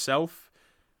himself,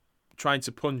 trying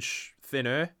to punch thin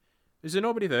air. Is there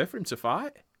nobody there for him to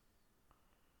fight?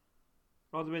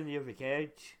 Well, they're in the other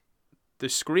cage. They're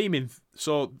screaming.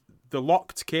 So the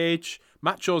locked cage.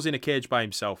 Macho's in a cage by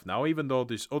himself now, even though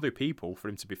there's other people for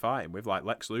him to be fighting with, like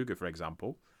Lex Luger, for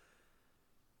example.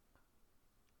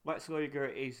 Lex Luger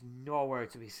is nowhere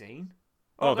to be seen.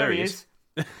 Oh, there he is.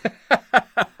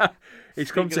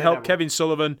 He's come to help Kevin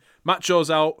Sullivan.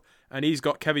 Macho's out, and he's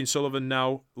got Kevin Sullivan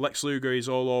now. Lex Luger is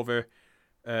all over.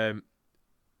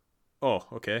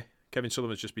 Okay. Kevin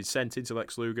Sullivan's just been sent into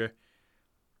Lex Luger.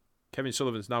 Kevin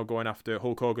Sullivan's now going after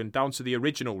Hulk Hogan down to the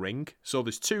original ring. So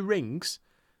there's two rings,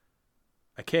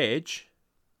 a cage,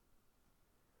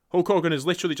 Hulk Hogan has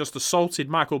literally just assaulted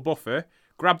Michael Buffer,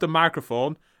 grabbed the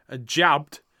microphone, and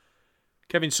jabbed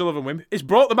Kevin Sullivan with him. He's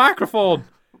brought the microphone.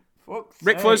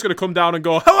 Ric Flair's going to come down and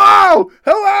go, hello,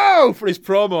 hello, for his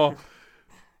promo.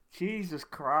 Jesus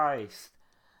Christ.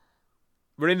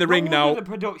 We're in the ring now. The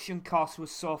production cost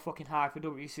was so fucking high for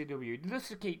WCW. They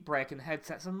just keep breaking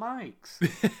headsets and mics.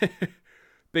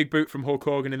 Big boot from Hulk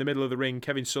Hogan in the middle of the ring.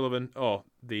 Kevin Sullivan,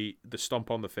 the stomp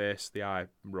on the face, the eye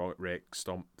rake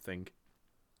stomp thing.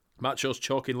 Macho's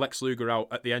choking Lex Luger out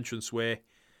at the entranceway.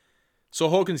 So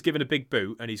Hogan's given a big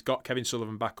boot and he's got Kevin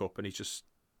Sullivan back up and he's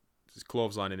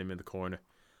clotheslining him in the corner.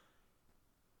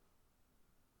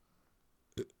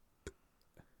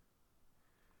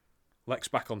 Lex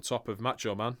back on top of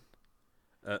Macho Man.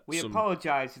 We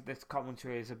apologise if this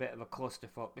commentary is a bit of a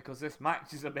clusterfuck because this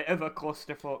match is a bit of a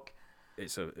clusterfuck.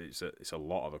 It's a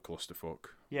lot of a clusterfuck.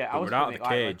 Yeah, but we're out of the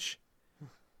cage.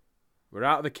 We're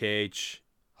out of the cage.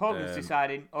 Hogan's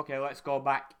deciding, okay, let's go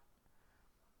back.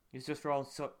 He's just thrown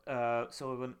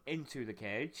Sullivan into the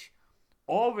cage.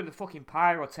 Over the fucking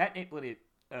pyrotechnic bit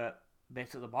at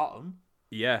the bottom.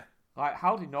 Yeah. Like,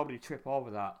 how did nobody trip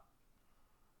over that?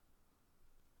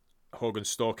 Hogan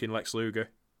stalking Lex Luger.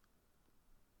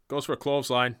 Goes for a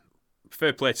clothesline.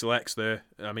 Fair play to Lex there.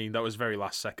 I mean, that was very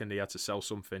last second. He had to sell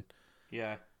something.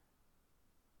 Yeah.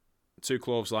 2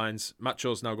 clotheslines.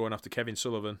 Macho's now going after Kevin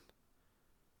Sullivan.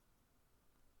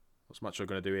 What's Macho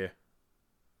going to do here?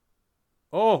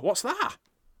 Oh, what's that?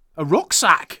 A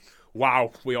rucksack.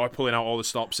 Wow, we are pulling out all the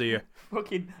stops here.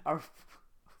 Fucking,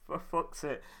 for fuck's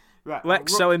sake. Right,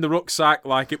 Lex selling the rucksack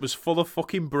like it was full of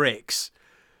fucking bricks.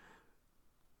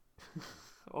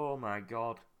 Oh my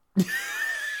god.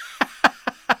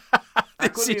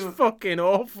 This is fucking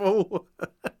awful.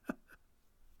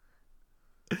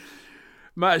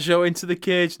 Macho into the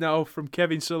cage now from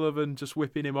Kevin Sullivan, just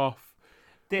whipping him off.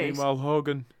 Meanwhile,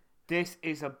 Hogan. This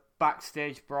is a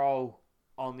backstage brawl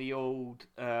on the old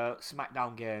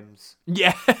SmackDown games.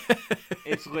 Yeah.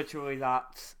 It's literally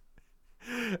that.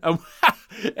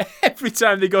 Every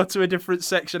time they go to a different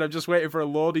section, I'm just waiting for a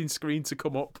loading screen to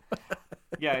come up.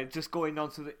 Yeah, just going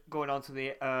onto the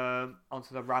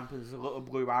ramp and there's a little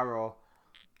blue arrow.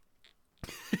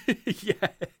 Yeah.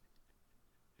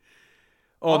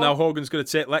 Now Hogan's going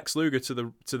to take Lex Luger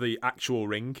to the actual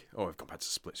ring. Oh, I've gone back to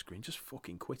split screen. Just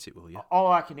fucking quit it, will you?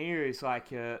 All I can hear is like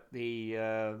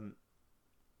the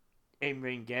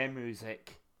in-ring game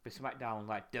music for SmackDown,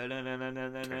 like.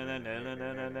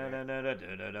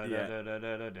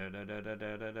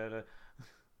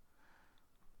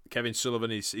 Kevin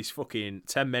Sullivan he's fucking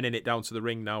 10 men in it down to the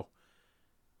ring now.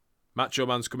 Macho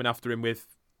Man's coming after him with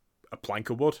a plank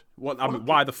of wood. What? I mean,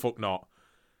 why the fuck not?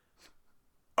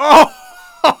 Oh!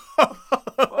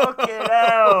 Fucking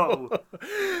hell!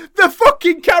 The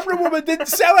fucking camera woman didn't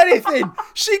sell anything.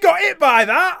 She got hit by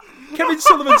that. Kevin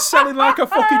Sullivan's selling like a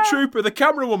fucking trooper. The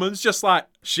camera woman's just like,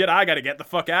 shit, I gotta get the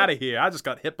fuck out of here. I just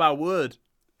got hit by wood.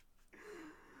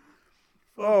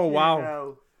 Oh, wow.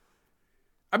 Hell.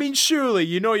 I mean, surely,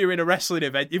 you're in a wrestling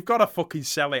event. You've got to fucking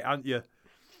sell it, haven't you?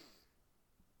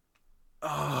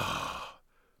 Oh.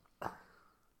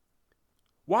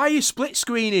 Why are you split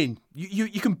screening? You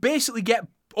can basically get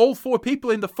all 4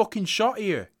 people in the fucking shot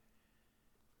here.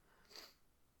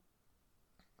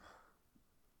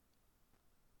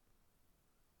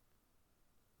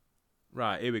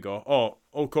 Right, here we go. Oh,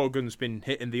 Hulk Hogan's been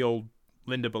hitting the old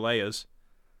Linda Belayers.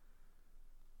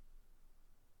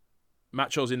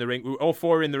 Macho's in the ring. All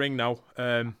 4 are in the ring now.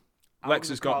 Lex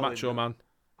has got Macho Man.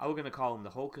 I was going to call them the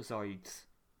Hulkazoids.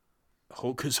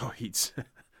 Hulkazoids.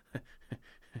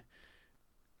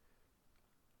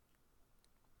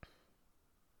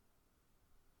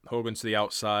 Hogan to the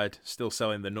outside, still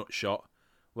selling the nut shot.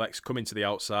 Lex coming to the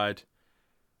outside,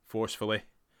 forcefully.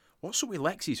 What's up with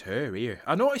Lex's hair here?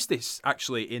 I noticed this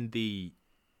actually in the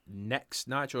next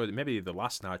Nitro, maybe the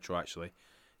last Nitro actually.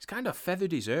 He's kind of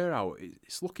feathered his hair out.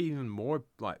 It's looking even more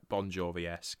like Bon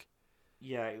Jovi-esque.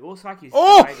 Yeah, it looks like he's...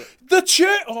 The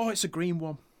chair! Oh, it's a green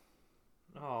one.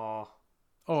 Oh.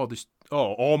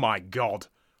 Oh my God.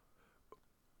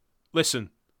 Listen.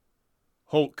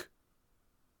 Hulk.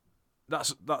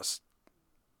 That's...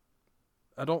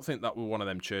 I don't think that were one of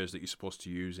them chairs that you're supposed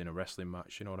to use in a wrestling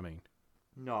match, you know what I mean?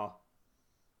 No.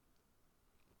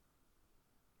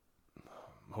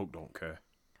 Hulk don't care.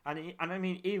 And I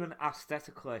mean, even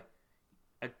aesthetically,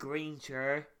 a green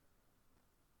chair,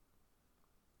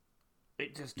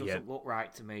 it just doesn't look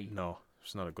right to me. No,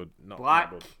 it's not a good...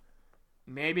 Black,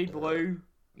 maybe blue,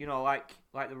 like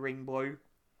the ring blue.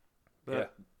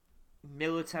 But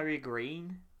military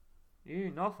green?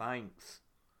 Ew, no thanks.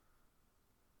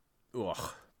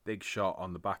 Ugh, big shot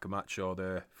on the back of Macho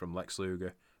there from Lex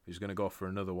Luger. He's going to go for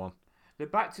another one. They're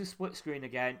back to split screen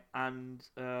again, and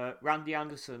Randy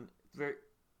Anderson, for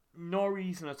no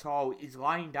reason at all, is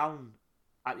lying down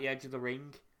at the edge of the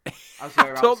ring as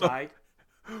they're outside.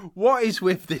 What is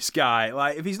with this guy?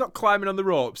 Like, if he's not climbing on the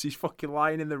ropes, he's fucking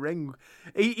lying in the ring.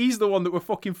 He's the one that we're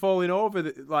fucking falling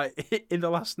over, like, in the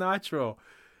last Nitro.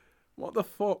 What the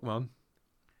fuck, man?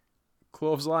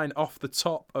 Clothesline off the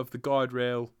top of the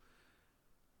guardrail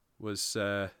was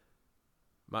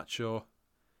Macho.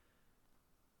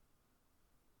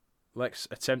 Lex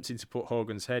attempting to put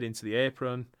Hogan's head into the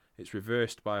apron. It's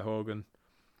reversed by Hogan.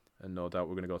 And no doubt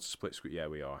we're going to go to split screen. Yeah,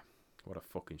 we are. What a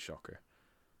fucking shocker.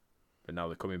 But now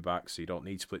they're coming back, so you don't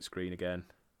need split screen again.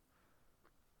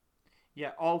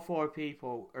 Yeah, all 4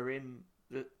 people are in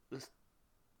the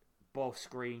both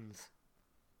screens.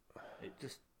 It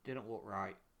just didn't look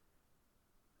right.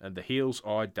 And the heels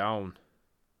are down.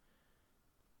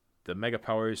 The Mega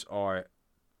Powers are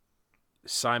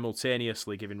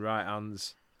simultaneously giving right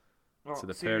hands to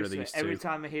the pair of these two. Every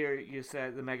time I hear you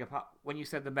say when you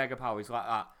said the Mega Powers like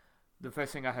that, the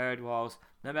first thing I heard was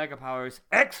the Mega Powers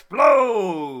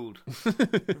explode.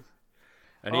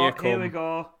 And here we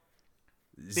go.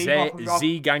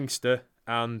 Z Gangster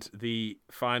and the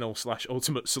final /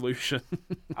 ultimate solution.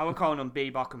 I was calling them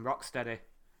Bebop and Rocksteady.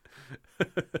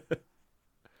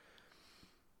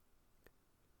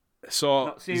 So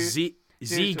No, Z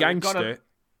Gangster,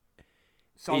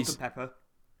 Salt and Pepper.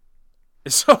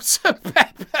 Salt and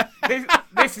Pepper.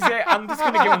 This is it. I'm just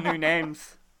going to give them new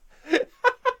names.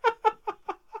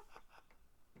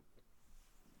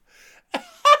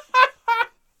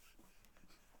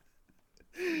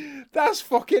 That's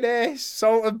fucking ace.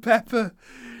 Salt and Pepper.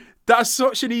 That's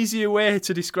such an easier way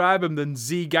to describe them than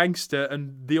Z Gangster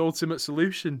and the Ultimate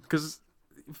Solution. Because,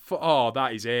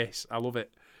 that is ace. I love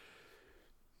it.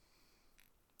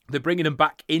 They're bringing him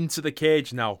back into the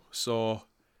cage now. So,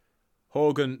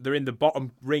 Hogan, they're in the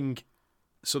bottom ring.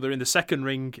 So, they're in the second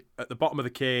ring at the bottom of the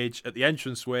cage at the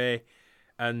entranceway.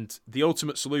 And the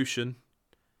Ultimate Solution.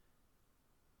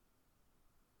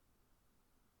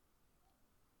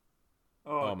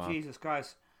 Oh, Jesus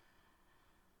Christ.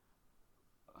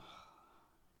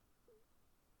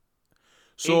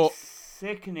 So, it's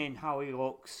sickening how he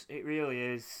looks. It really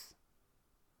is.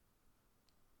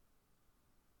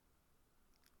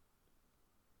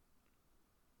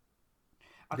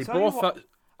 I'll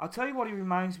tell you what he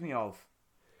reminds me of.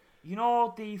 You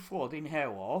know the flood in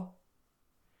Halo?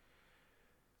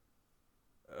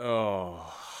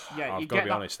 Oh, yeah, I've got to be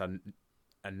honest,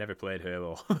 I never played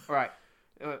Halo. Right.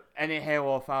 Any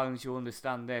Halo fans, you'll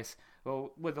understand this.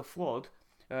 Well, with the flood,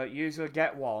 you usually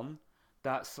get one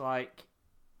that's like,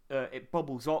 it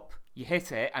bubbles up, you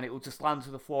hit it, and it will just land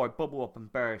to the floor, bubble up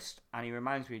and burst. And he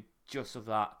reminds me just of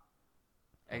that.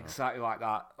 Exactly like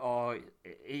that. Oh,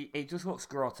 he just looks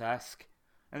grotesque.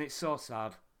 And it's so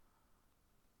sad.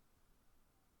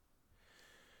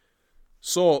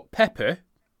 So, Pepper...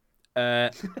 I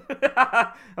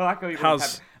like how you pepper.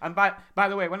 And by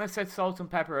the way, when I said salt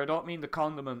and pepper, I don't mean the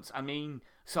condiments. I mean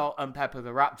salt and pepper,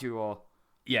 the rap duo.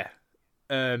 Yeah.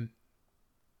 So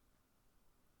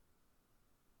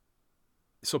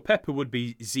Pepper would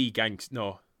be Z Gangs.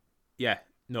 No. Yeah.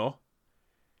 No.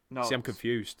 No. See, I'm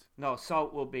confused. No,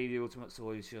 Salt will be the Ultimate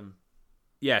Solution.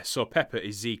 Yeah, so Pepper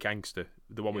is Z Gangster,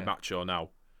 the one with Macho now.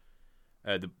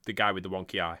 The guy with the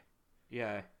wonky eye.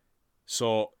 Yeah.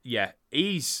 So, yeah,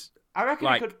 he's... I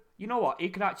reckon he could... You know what? He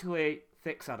could actually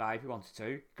fix that eye if he wanted to.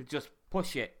 He could just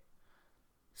push it.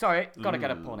 Sorry, gotta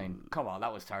get a pun in. Come on,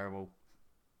 that was terrible.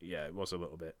 Yeah, it was a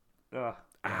little bit. Yeah.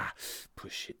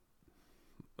 Push it.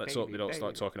 Let's hope they don't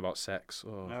start talking about sex.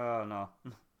 Oh, no.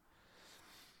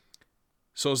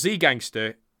 So Z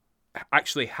Gangster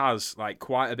actually has like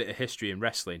quite a bit of history in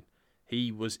wrestling.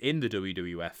 He was in the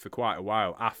WWF for quite a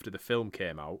while after the film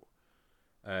came out.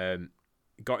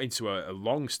 Got into a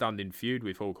long-standing feud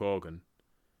with Hulk Hogan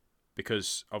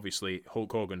because obviously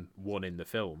Hulk Hogan won in the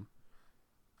film.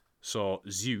 So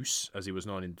Zeus, as he was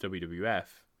known in the WWF,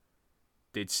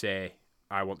 did say,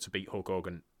 I want to beat Hulk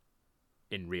Hogan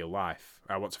in real life.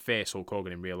 I want to face Hulk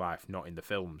Hogan in real life, not in the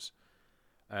films.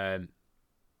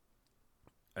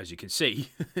 As you can see,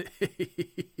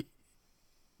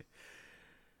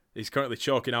 he's currently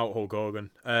choking out Hulk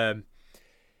Hogan.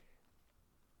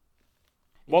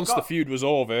 Once the feud was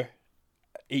over,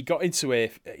 he got into a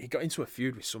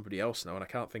feud with somebody else now, and I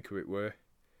can't think who it were.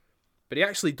 But he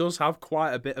actually does have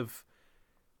quite a bit of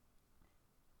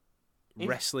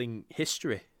wrestling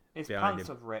history his behind pants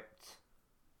him. have ripped.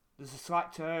 There's a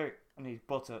slight tear in his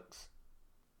buttocks.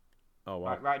 Oh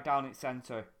wow! Right down its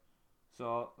centre.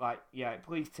 So,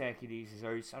 please take it easy,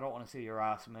 Zeus. I don't want to see your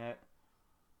ass, mate.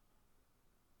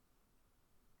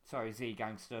 Sorry, Z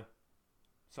Gangster.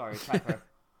 Sorry, Pepper.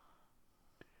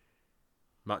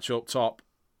 Match up top.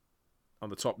 On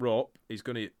the top rope. He's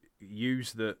going to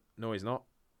use the... No, he's not.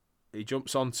 He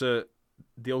jumps onto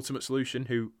the Ultimate Solution,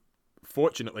 who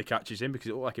fortunately catches him because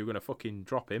it looked like he was going to fucking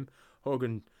drop him.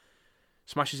 Hogan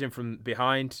smashes him from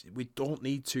behind. We don't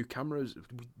need 2 cameras.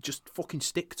 We just fucking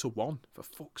stick to 1, for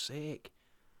fuck's sake.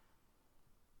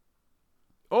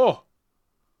 Oh,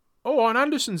 and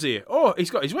Anderson's here. Oh,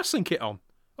 he's got his wrestling kit on.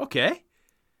 Okay.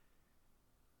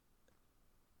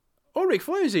 Oh, Ric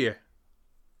Flair's here.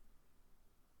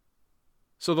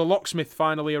 So the locksmith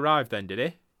finally arrived then, did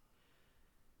he?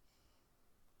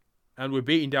 And we're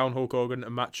beating down Hulk Hogan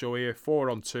and Macho here,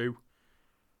 4-on-2.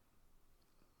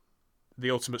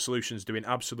 The Ultimate Solution's doing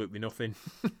absolutely nothing.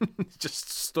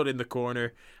 Just stood in the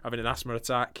corner, having an asthma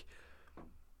attack.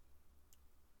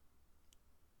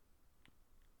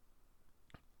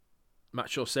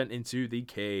 Macho sent into the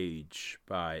cage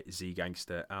by Z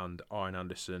Gangster and Arn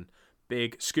Anderson.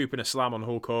 Big scoop and a slam on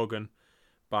Hulk Hogan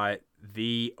by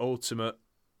the Ultimate...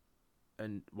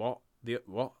 And what? The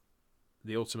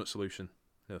Ultimate Solution.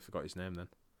 I forgot his name then.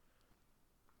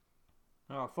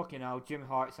 Oh, fucking hell. Jim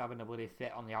Hart's having a bloody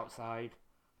fit on the outside.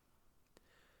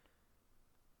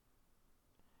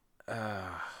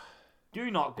 Do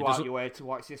not go out your way to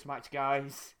watch this match,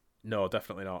 guys. No,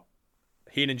 definitely not.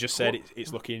 Heenan just said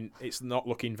it's not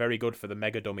looking very good for the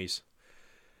mega dummies.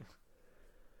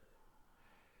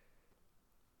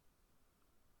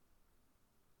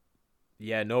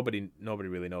 Yeah, nobody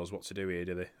really knows what to do here,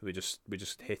 do they? We're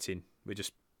just hitting. We're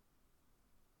just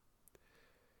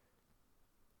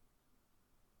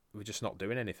not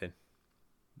doing anything.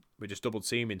 We're just double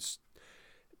teaming.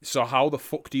 So how the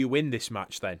fuck do you win this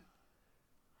match then?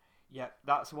 Yeah,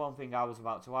 that's one thing I was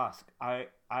about to ask. I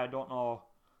don't know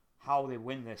how they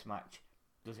win this match.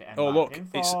 Does it end Oh, look,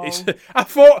 pinfall? it's I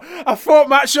thought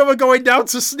Macho were going down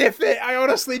to sniff it. I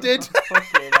honestly did.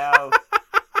 Fucking hell.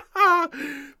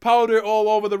 Powder all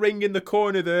over the ring in the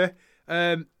corner there.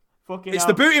 Fucking it's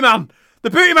hell. the Booty Man. The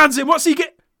Booty Man's in. What's he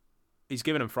get? He's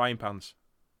giving them frying pans.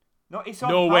 No, it's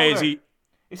no way is he.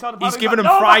 It's on the he's powder. giving them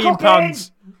No, frying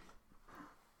pans.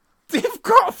 They've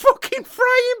got fucking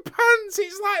frying pans.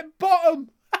 It's like bottom.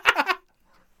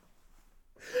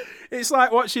 It's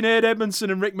like watching Ed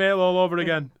Edmondson and Rick Mail all over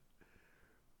again.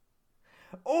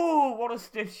 Oh, what a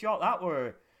stiff shot that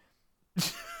were.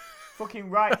 Fucking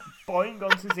right, boing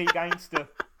onto Z Gangster.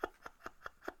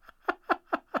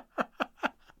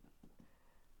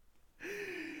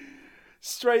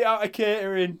 Straight out of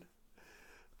catering.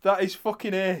 That is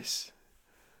fucking ace.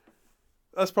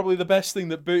 That's probably the best thing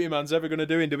that Booty Man's ever going to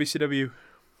do in WCW.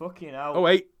 Fucking hell. Oh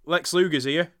wait, Lex Luger's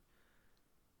here.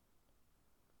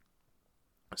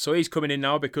 So he's coming in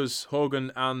now because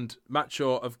Hogan and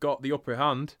Macho have got the upper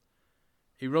hand.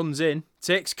 He runs in,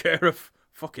 takes care of...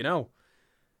 Fucking hell.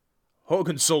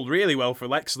 Hogan sold really well for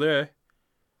Lex there.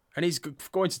 And he's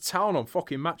going to town on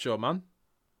fucking Macho, man.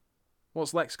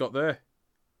 What's Lex got there?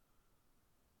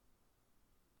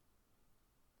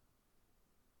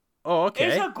 Oh, okay.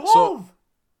 It's a glove!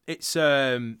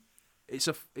 So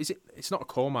it's not a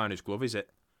coal miner's glove, is it?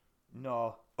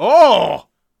 No. Oh!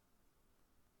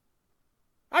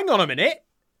 Hang on a minute.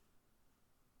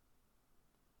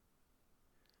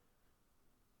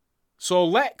 So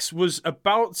Lex was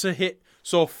about to hit...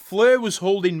 So Flair was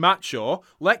holding Macho.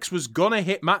 Lex was going to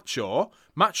hit Macho.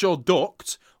 Macho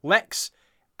ducked. Lex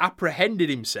apprehended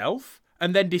himself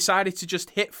and then decided to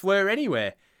just hit Flair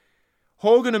anyway.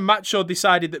 Hogan and Macho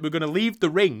decided that we're going to leave the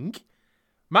ring.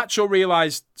 Macho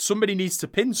realised somebody needs to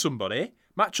pin somebody.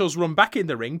 Macho's run back in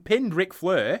the ring, pinned Ric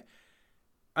Flair,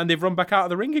 and they've run back out of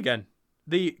the ring again.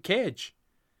 The cage.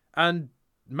 And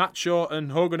Macho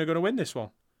and Hogan are going to win this one.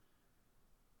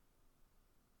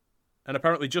 And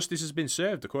apparently justice has been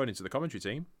served, according to the commentary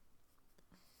team.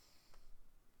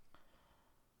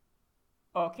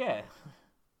 Okay.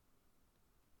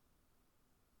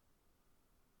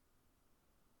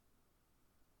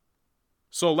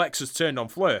 So Lex has turned on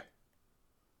Flair.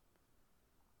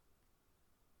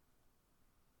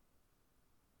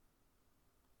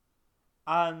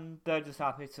 And they're just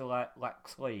happy to let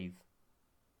Lex leave.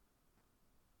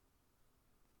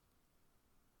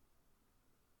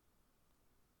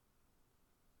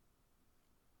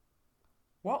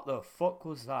 What the fuck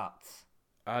was that?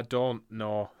 I don't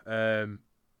know.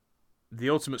 The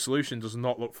Ultimate Solution does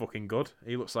not look fucking good.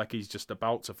 He looks like he's just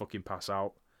about to fucking pass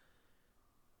out.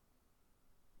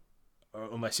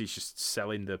 Unless he's just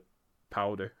selling the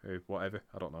powder or whatever.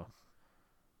 I don't know.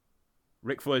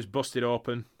 Ric Flair's busted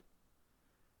open.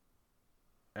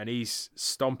 And he's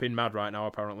stomping mad right now,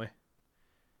 apparently.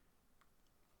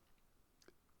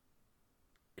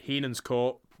 Heenan's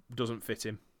caught doesn't fit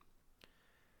him.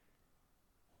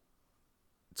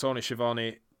 Tony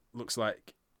Schiavone looks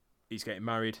like he's getting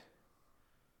married.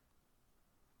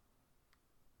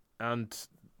 And,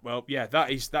 well, yeah,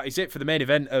 that is it for the main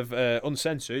event of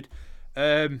Uncensored.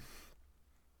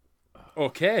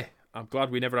 Okay, I'm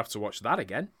glad we never have to watch that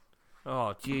again.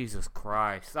 Oh, Jesus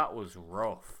Christ, that was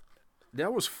rough.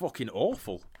 That was fucking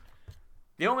awful.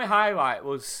 The only highlight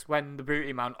was when the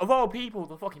Booty Man, of all people,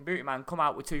 the fucking Booty Man come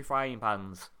out with 2 frying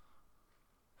pans.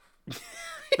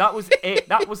 That was it.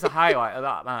 That was the highlight of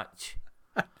that match.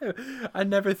 I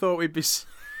never thought we'd be.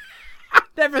 I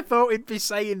never thought we'd be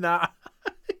saying that.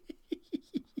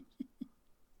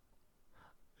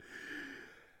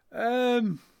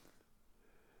 So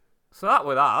that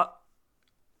was that.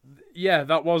 Yeah,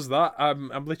 that was that.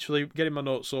 I'm literally getting my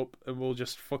notes up, and we'll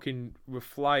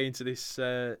fly into this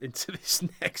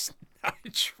next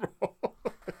Nitro.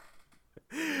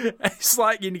 It's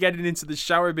like you're getting into the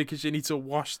shower because you need to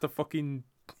wash the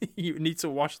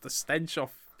stench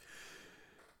off.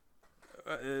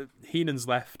 Heenan's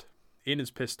left.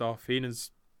 Heenan's pissed off.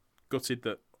 Heenan's gutted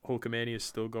that Hulkamania is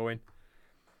still going.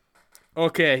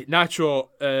 Okay, Nitro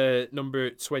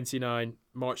number 29,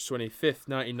 March 25th,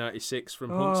 1996, from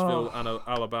Huntsville,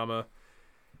 Alabama.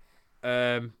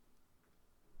 And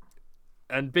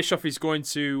Bischoff is going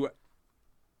to...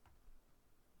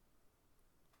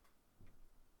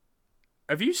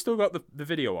 Have you still got the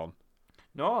video on?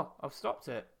 No, I've stopped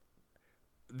it.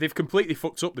 They've completely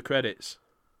fucked up the credits.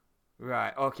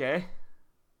 Right, okay.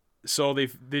 So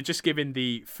they're just giving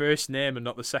the first name and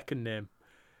not the second name.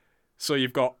 So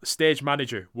you've got stage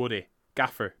manager, Woody,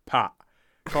 gaffer, Pat,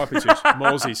 carpenters,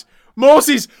 Moses.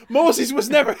 Moses was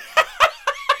never...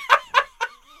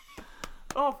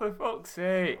 Oh, for fuck's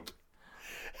sake.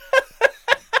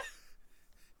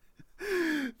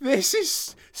 This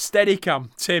is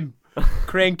Steadicam, Tim.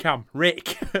 Crane cam,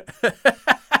 Rick.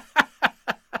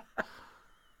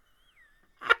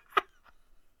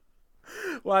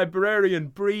 Librarian,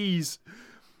 Breeze.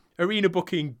 Arena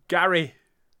booking, Gary.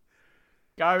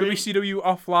 WCW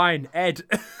offline, Ed.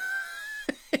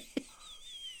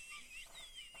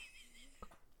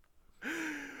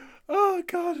 Oh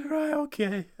God, right,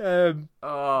 okay.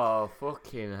 Oh,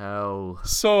 fucking hell.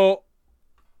 So,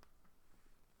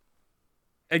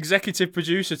 executive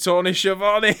producer Tony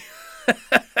Schiavone.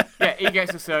 Yeah, he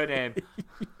gets a surname.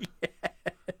 Yeah.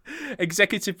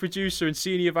 Executive producer and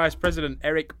senior vice president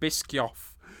Eric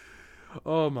Bischoff.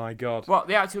 Oh my God. What,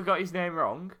 they actually got his name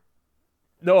wrong?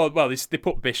 No, well, they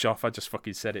put Bischoff. I just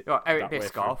fucking said it. Oh, Eric that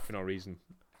Bischoff. For no reason.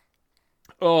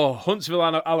 Oh, Huntsville,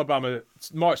 Alabama,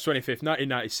 March 25th,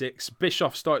 1996.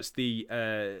 Bischoff starts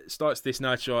this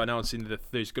night show announcing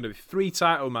that there's going to be 3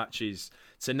 title matches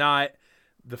tonight.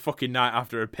 The fucking night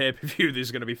after a pay-per-view,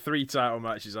 there's going to be 3 title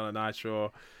matches on a night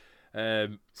show.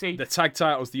 See, the tag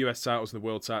titles, the US titles, and the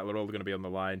world title are all going to be on the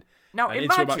line. Now, and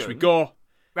imagine... into a match we go.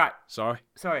 Right. Sorry.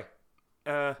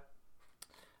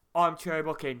 Armchair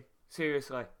booking.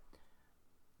 Seriously.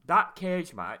 That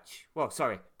cage match... Well,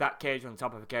 sorry. That cage on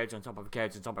top of a cage on top of a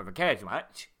cage on top of a cage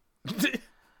match.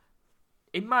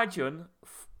 Imagine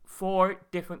 4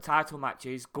 different title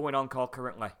matches going on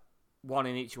concurrently. 1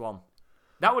 in each one.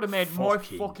 That would have made more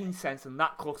fucking sense than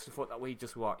that clusterfuck that we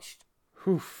just watched.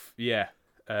 Oof, yeah.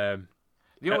 At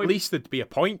least there'd be a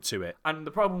point to it. And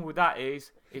the problem with that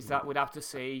is that we'd have to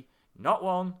see not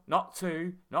 1, not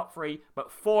 2, not 3, but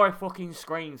 4 fucking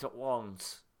screens at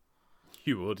once.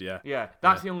 You would, yeah. Yeah,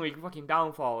 that's the only fucking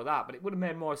downfall of that, but it would have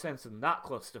made more sense than that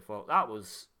clusterfuck. That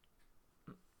was...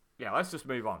 Yeah, let's just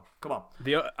move on. Come on.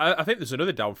 I think there's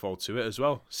another downfall to it as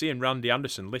well. Seeing Randy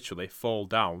Anderson literally fall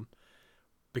down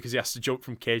because he has to jump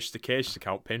from cage to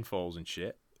count pinfalls and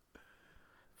shit.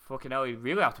 Fucking hell, you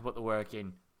really have to put the work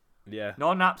in. Yeah.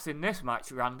 No naps in this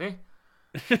match, Randy.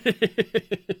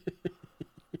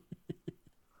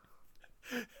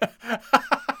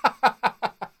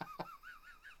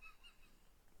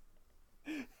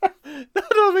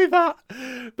 Not only that,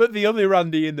 but the other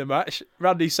Randy in the match,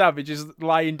 Randy Savage, is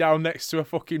lying down next to a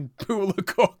fucking pool of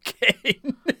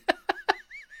cocaine.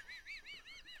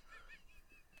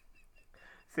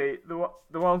 See,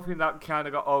 the one thing that kind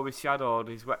of got overshadowed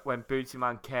is when Booty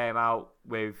Man came out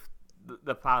with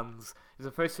the pans.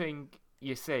 The first thing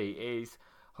you see is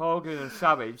Hogan and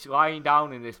Savage lying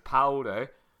down in this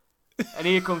powder, and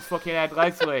here comes fucking Ed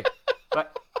Leslie. Like,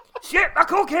 shit, my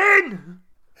cocaine!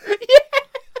 Yeah.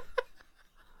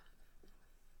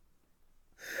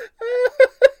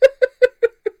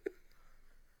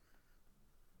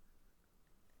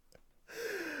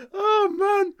 Oh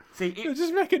man! See, they're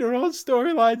just making their own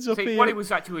storylines up here. What he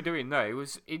was actually doing though,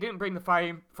 he didn't bring the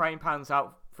frying pans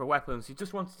out for weapons. He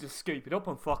just wanted to scoop it up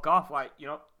and fuck off. Like,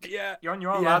 Yeah. you're on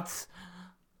your own, Yeah. lads.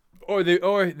 Or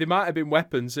they might have been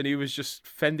weapons, and he was just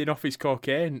fending off his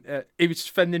cocaine. He was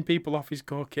fending people off his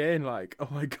cocaine. Like, oh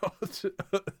my god,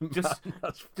 Just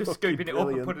scooping it up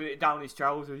and putting it down his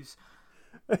trousers.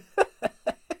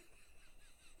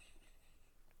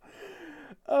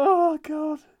 Oh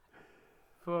god.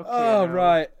 Fucking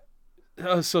Right.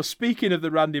 So speaking of the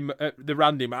Randy man, the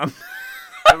Randy man.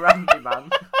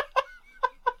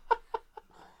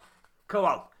 Come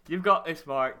on, you've got this,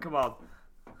 Mark. Come on.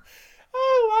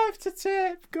 Oh, live to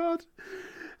tape. God.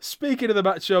 Speaking of the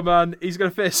Macho Man, he's going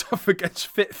to face off against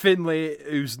Fit Finlay,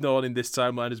 who's known in this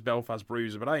timeline as Belfast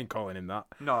Bruiser, but I ain't calling him that.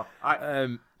 No,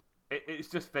 it's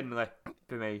just Finlay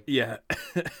for me. Yeah.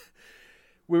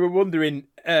 We were wondering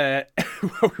when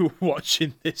we were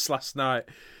watching this last night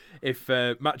if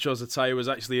Macho's attire was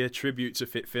actually a tribute to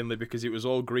Fit Finlay, because it was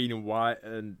all green and white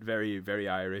and very, very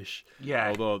Irish. Yeah.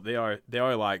 Although they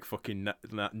are like fucking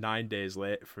 9 days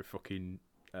late for fucking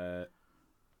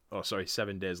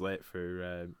 7 days late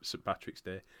for St. Patrick's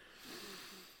Day.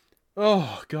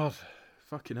 Oh god,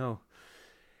 fucking hell.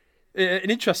 An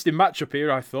interesting matchup here,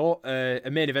 I thought. A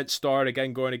main event star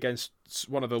again going against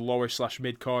one of the lower /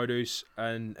 mid carders,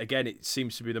 and again it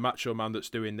seems to be the Macho Man that's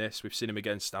doing this. We've seen him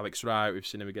against Alex Wright, we've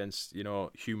seen him against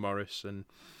Hugh Morris, and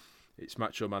it's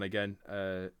Macho Man again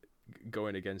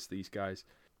going against these guys.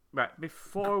 Right,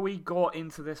 before we go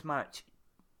into this match,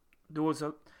 there was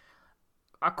a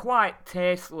quite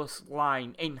tasteless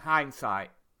line in hindsight,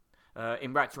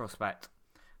 in retrospect,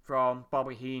 from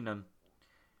Bobby Heenan.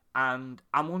 And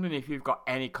I'm wondering if you've got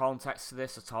any context to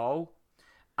this at all.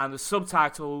 And the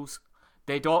subtitles,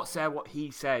 they don't say what he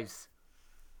says.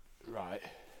 Right.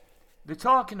 They're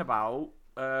talking about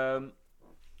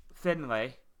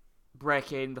Finlay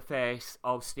breaking the face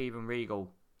of Steven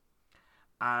Regal.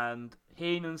 And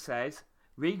Heenan says,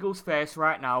 Regal's face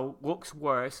right now looks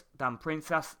worse than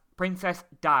Princess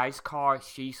Di's car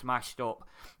she smashed up.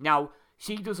 Now,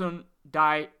 she doesn't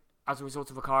die as a result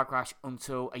of a car crash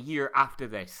until a year after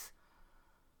this.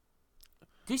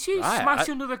 Did she smash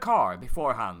another car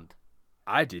beforehand?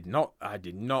 I did not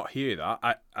hear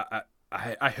that.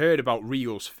 I heard about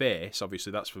Regal's face.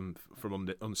 Obviously, that's from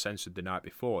Uncensored the night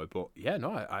before. But yeah,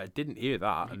 no, I didn't hear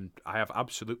that, and I have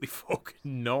absolutely fucking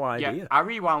no idea. Yeah, I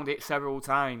rewound it several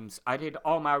times. I did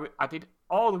all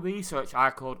the research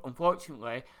I could.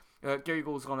 Unfortunately,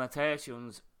 Google's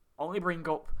annotations only bring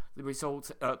up the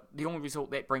result. The only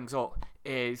result that it brings up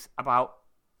is about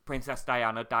Princess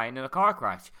Diana dying in a car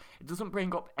crash. It doesn't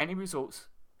bring up any results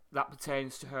that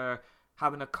pertains to her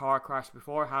having a car crash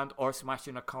beforehand or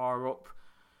smashing a car up.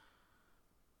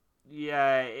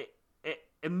 Yeah, it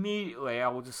immediately I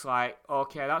was just like,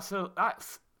 okay,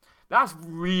 that's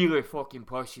really fucking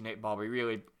pushing it, Bobby.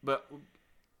 Really, but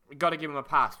we got to give him a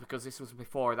pass because this was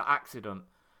before the accident.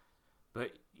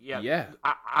 But yeah.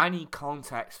 I need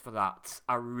context for that.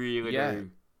 I really do.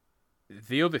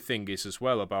 The other thing is as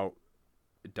well about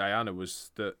Diana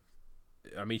was that,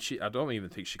 I mean, I don't even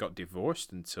think she got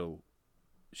divorced until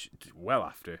well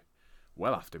after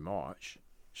March.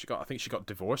 I think she got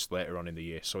divorced later on in the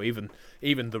year. So even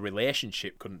the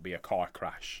relationship couldn't be a car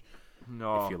crash,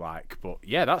 no, if you like. But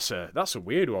yeah, that's a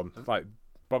weird one. Like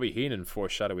Bobby Heenan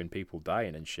foreshadowing people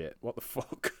dying and shit. What the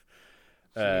fuck?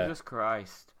 Jesus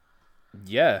Christ.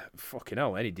 Yeah, fucking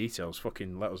hell. Any details,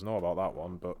 fucking let us know about that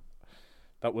one. But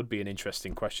that would be an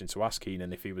interesting question to ask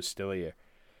Heenan if he was still here.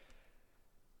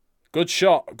 Good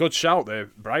shout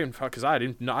there, Brian, because I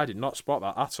did not spot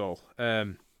that at all.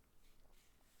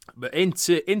 But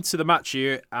into the match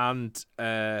here, and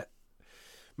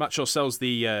Macho sells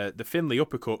the Finlay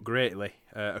uppercut greatly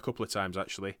a couple of times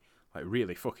actually, like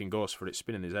really fucking goes for it,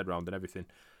 spinning his head round and everything.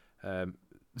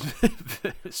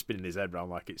 Spinning his head round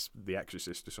like it's The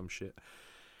Exorcist or some shit.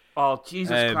 Oh,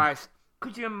 Jesus Christ.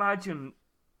 Could you imagine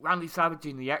Randy Savage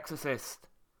in The Exorcist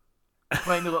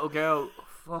playing the little girl?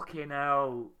 Fucking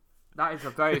hell. That is a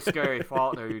very scary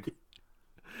thought, dude.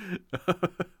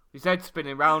 His head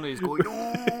spinning round and he's going,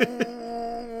 oh,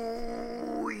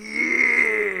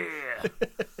 yeah!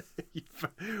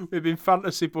 We've been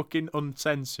fantasy booking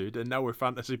Uncensored, and now we're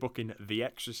fantasy booking The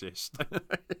Exorcist.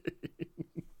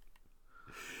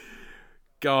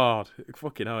 God,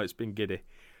 fucking hell, it's been giddy.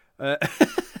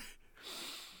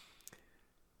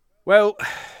 Well,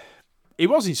 he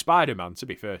was in Spider-Man, to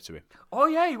be fair to him. Oh,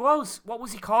 yeah, he was. What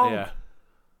was he called? Yeah.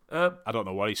 I don't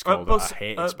know what he's called. I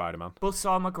hated Spider-Man.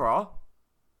 Buzzsaw McGraw?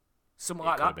 Something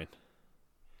like that. Could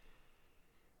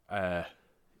have been.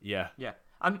 Yeah. Yeah.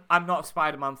 I'm not a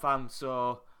Spider-Man fan,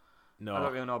 so no. I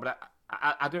don't really know, but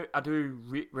I do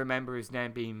remember his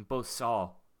name being Buzzsaw.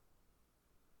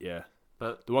 Yeah.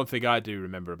 But the one thing I do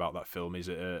remember about that film is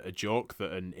a joke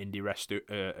that an indie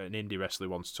wrestler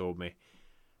once told me.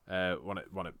 One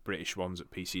of British ones at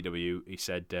PCW. He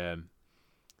said,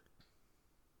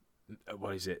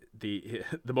 "What is it? The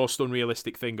most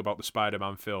unrealistic thing about the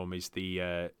Spider-Man film is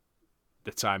the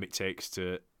time it takes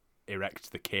to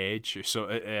erect the cage." So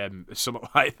something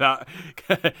like that.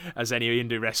 As any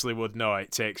indie wrestler would know,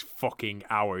 it takes fucking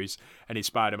hours, and in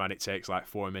Spider-Man it takes like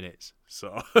 4 minutes.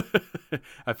 So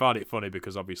I found it funny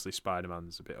because obviously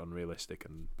Spider-Man's a bit unrealistic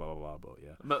and blah blah blah. But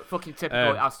yeah, but fucking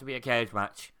typical. It has to be a cage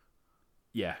match.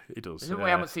 Yeah, it does. We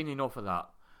haven't seen enough of that.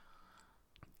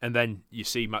 And then you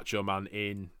see Macho Man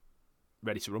in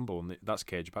Ready to Rumble, and that's a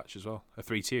cage match as well, a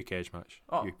 3-tier cage match.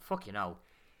 Oh, fucking hell!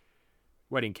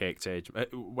 Wedding cage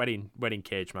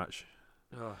match.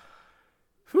 Oh.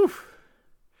 Whew.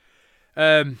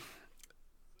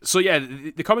 So yeah,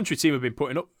 the commentary team have been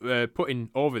putting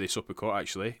over this uppercut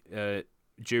actually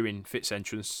during Fitz's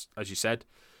entrance, as you said,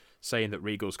 saying that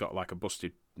Regal's got like a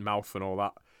busted mouth and all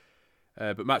that.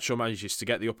 But Macho manages to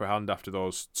get the upper hand after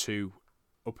those 2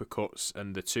 uppercuts,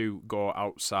 and the 2 go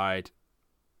outside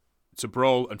to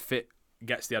brawl, and Fitz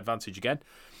gets the advantage again.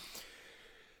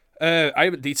 I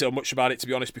haven't detailed much about it, to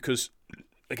be honest, because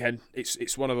again,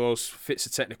 it's one of those. Fitz a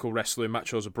technical wrestler,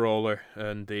 Macho's a brawler,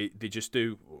 and they just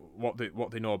do what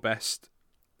they know best.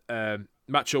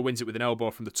 Macho wins it with an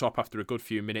elbow from the top after a good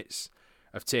few minutes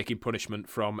of taking punishment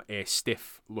from a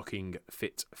stiff-looking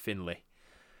Fit Finlay.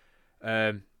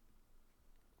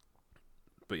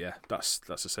 But yeah, that's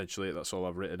essentially it. That's all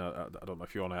I've written. I don't know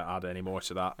if you want to add any more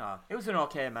to that. No, it was an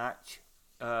okay match.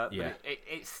 Yeah. But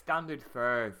it's standard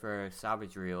for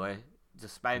Savage, really.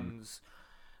 Just spends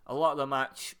a lot of the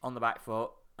match on the back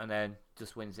foot and then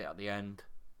just wins it at the end.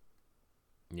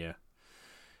 Yeah.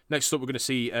 Next up, we're going to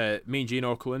see Mean Gene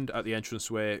Okerlund at the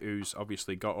entranceway, who's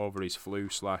obviously got over his flu /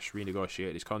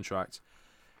 renegotiated his contract.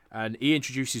 And he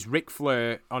introduces Ric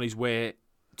Flair on his way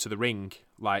to the ring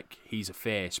like he's a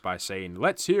face by saying,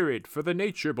 "Let's hear it for the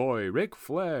Nature Boy, Ric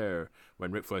Flair,"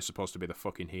 when Ric Flair's supposed to be the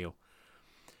fucking heel.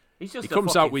 He's just he a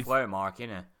comes fucking out with Flair mark,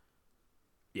 isn't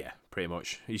he? Yeah, pretty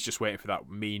much. He's just waiting for that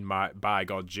mean by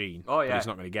God Gene. Oh, yeah. But he's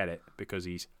not going to get it because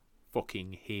he's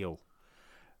fucking heel.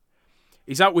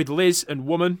 He's out with Liz and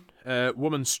Woman.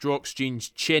 Woman strokes Gene's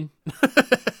chin.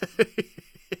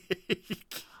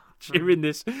 during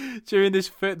this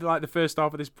like the first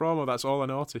half of this promo, that's all I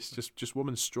noticed. Just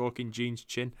Woman stroking Gene's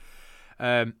chin.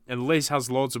 And Liz has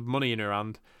loads of money in her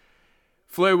hand.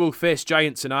 Flair will face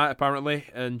Giant tonight, apparently,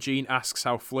 and Gene asks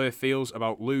how Flair feels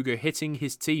about Luger hitting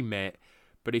his teammate,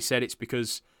 but he said it's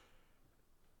because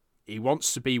he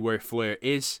wants to be where Flair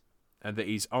is, and that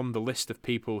he's on the list of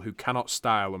people who cannot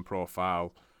style and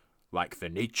profile, like the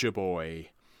Nature Boy.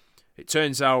 It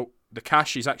turns out the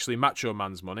cash is actually Macho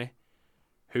Man's money.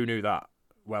 Who knew that?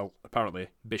 Well, apparently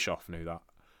Bischoff knew that,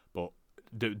 but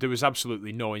there was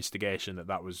absolutely no instigation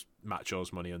that was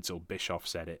Macho's money until Bischoff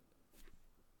said it.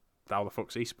 How the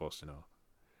fuck's he supposed to know?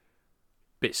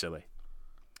 Bit silly.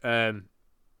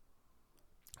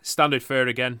 Standard fare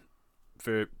again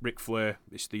for Ric Flair.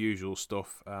 It's the usual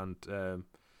stuff, and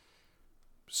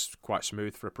it's quite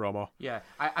smooth for a promo. Yeah,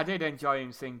 I did enjoy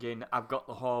him singing "I've got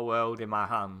the whole world in my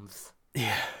hands."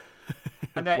 Yeah.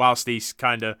 And then, whilst he's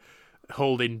kind of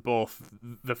holding both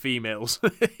the females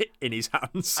in his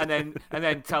hands. And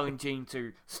then telling Gene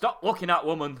to stop looking at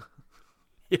Woman.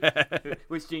 Yeah.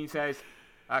 Which Gene says,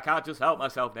 "I can't just help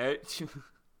myself, Nate."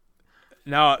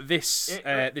 Now, this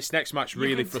next match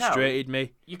really frustrated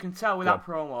me. You can tell with that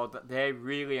promo that they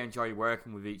really enjoy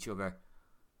working with each other.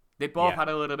 They both had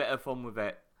a little bit of fun with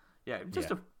it. Yeah,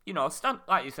 just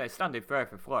like you said, standard fare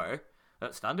for Flair.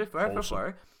 Standard fare for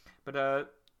Flair.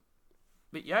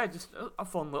 But yeah, just a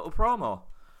fun little promo.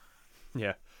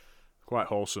 Yeah, quite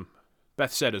wholesome.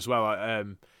 Beth said as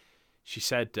well. She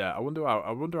said, "I wonder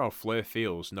how Flair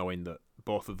feels knowing that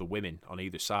both of the women on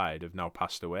either side have now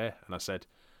passed away." And I said,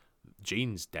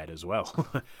 "Gene's dead as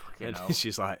well." And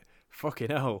she's like,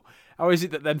 "Fucking hell! How is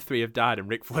it that them three have died and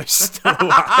Ric Flair's still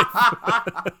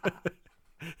alive?"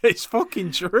 It's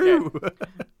fucking true.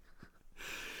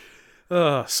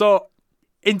 Yeah. So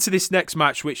into this next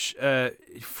match, which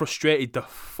frustrated the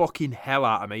fucking hell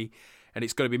out of me, and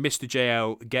it's going to be Mr.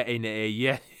 JL getting a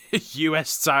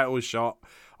US title shot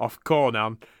off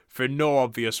Conan for no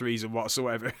obvious reason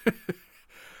whatsoever.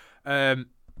 The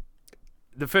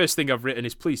first thing I've written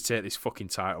is, please take this fucking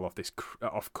title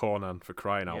off Conan, for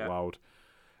crying out loud.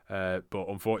 But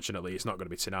unfortunately, it's not going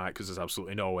to be tonight because there's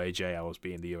absolutely no way JL is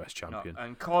being the US champion. No,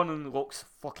 and Conan looks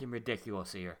fucking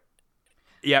ridiculous here.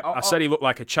 Yeah, I said he looked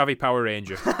like a Chavy Power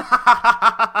Ranger.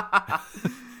 I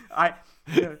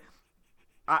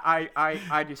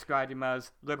I described him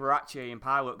as Liberace in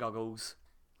pilot goggles.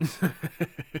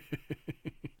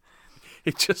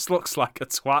 It just looks like a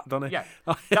twat, doesn't it? Yeah,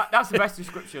 that's the best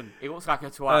description. He looks like a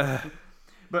twat.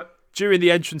 But during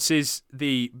the entrances,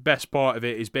 the best part of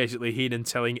it is basically Heenan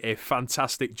telling a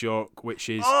fantastic joke, which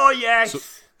is, oh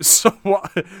yes. So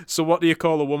what? So what do you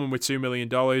call a woman with $2 million?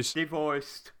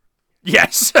 Divorced.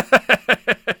 Yes.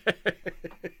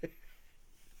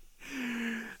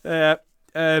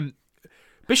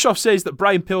 Bischoff says that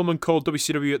Brian Pillman called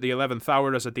WCW at the 11th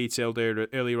hour, as I detailed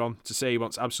earlier on, to say he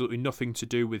wants absolutely nothing to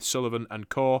do with Sullivan and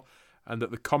Co., and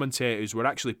that the commentators were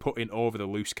actually putting over the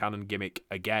loose cannon gimmick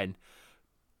again.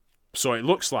 So it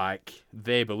looks like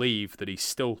they believe that he's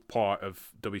still part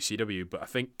of WCW, but I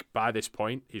think by this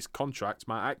point his contract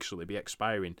might actually be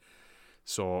expiring.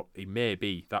 So he may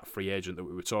be that free agent that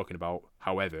we were talking about.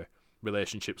 However,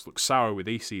 relationships look sour with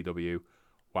ECW,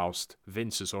 whilst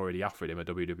Vince has already offered him a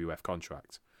WWF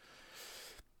contract.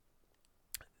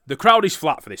 The crowd is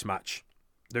flat for this match.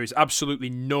 There is absolutely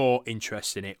no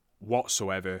interest in it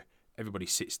whatsoever. Everybody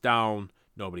sits down,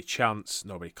 nobody chants,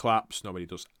 nobody claps, nobody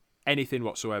does anything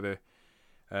whatsoever.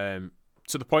 To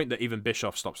the point that even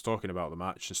Bischoff stops talking about the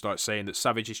match and starts saying that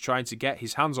Savage is trying to get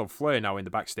his hands on Flair now in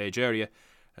the backstage area,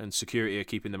 and security are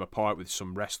keeping them apart with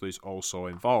some wrestlers also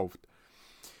involved.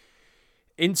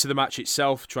 Into the match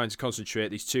itself, trying to concentrate,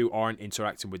 these two aren't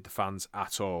interacting with the fans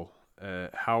at all.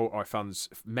 How are fans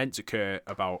meant to care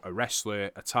about a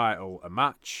wrestler, a title, a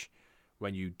match,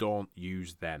 when you don't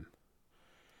use them?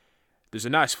 There's a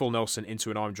nice full Nelson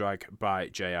into an arm drag by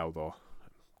JL though.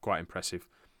 Quite impressive.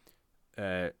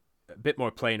 A bit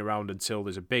more playing around until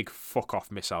there's a big fuck-off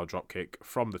missile dropkick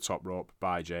from the top rope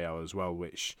by JL as well,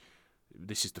 which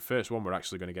this is the first one we're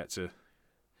actually going to get to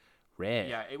rare.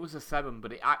 Yeah, it was a 7,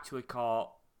 but it actually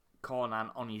caught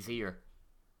Conan on his ear.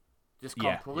 Just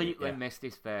completely missed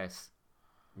his face.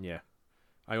 Yeah.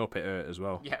 I hope it hurt as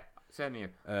well. Yeah, same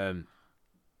here.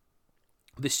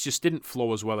 This just didn't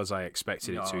flow as well as I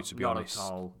expected it to be honest. Not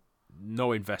at all.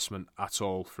 No investment at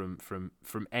all from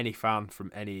any fan,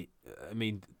 from any. I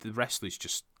mean, the wrestlers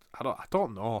just. I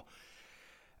don't know.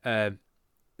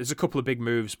 There's a couple of big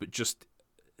moves, but just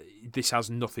this has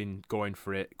nothing going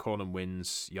for it. Conan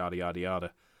wins. Yada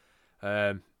yada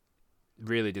yada.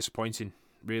 Really disappointing.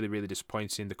 Really, really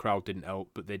disappointing. The crowd didn't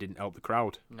help, but they didn't help the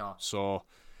crowd. No. So,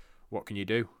 what can you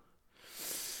do?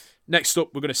 Next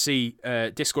up, we're going to see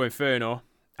Disco Inferno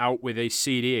out with a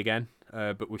CD again,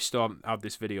 but we still haven't had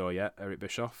this video yet. Eric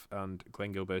Bischoff and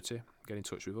Glenn Gilberti get in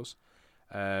touch with us.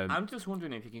 I'm just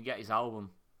wondering if you can get his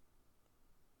album.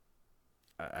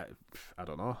 I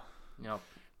don't know. No.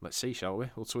 Let's see, shall we?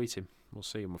 We'll tweet him. We'll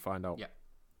see and we'll find out. Yeah,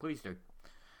 please do.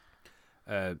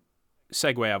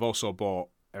 Segue, I've also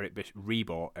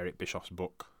rebought Eric Bischoff's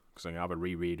book because I'm going to have a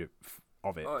reread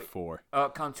of it for...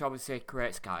 Controversy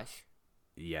Creates Cash.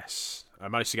 Yes. I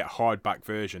managed to get a hardback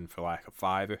version for like a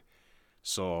 $5.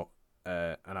 So,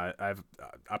 and I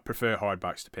prefer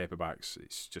hardbacks to paperbacks.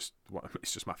 It's just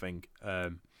my thing.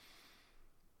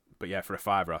 But yeah, for a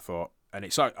 $5 I thought, and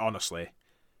it's honestly,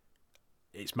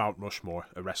 it's Mount Rushmore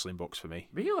of wrestling books for me.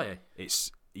 Really?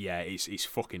 It's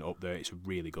fucking up there. It's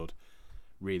really good.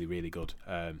 Really, really good.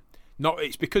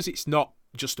 It's because it's not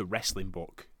just a wrestling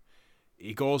book.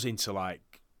 It goes into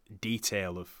like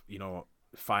detail of,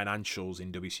 financials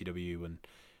in WCW, and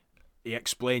he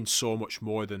explains so much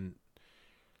more than.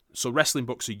 So wrestling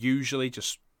books are usually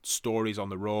just stories on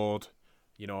the road,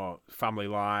 family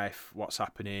life, what's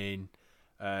happening.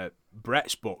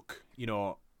 Brett's book,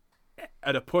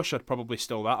 at a push, I'd probably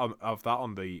still have that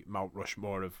on the Mount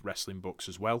Rushmore of wrestling books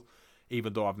as well.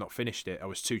 Even though I've not finished it, I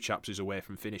was 2 chapters away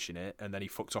from finishing it, and then he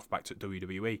fucked off back to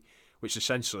WWE, which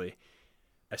essentially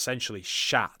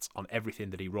shat on everything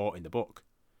that he wrote in the book,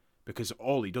 because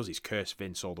all he does is curse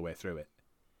Vince all the way through it,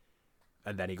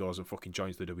 and then he goes and fucking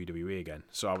joins the WWE again.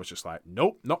 So I was just like,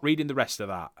 nope, not reading the rest of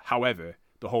that. However,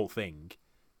 the whole thing,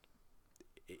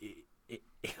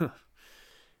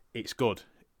 it's good.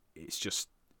 It's just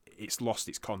it's lost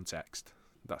its context.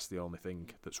 That's the only thing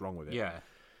that's wrong with it. Yeah.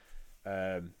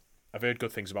 I've heard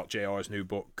good things about JR's new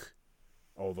book,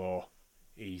 although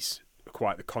he's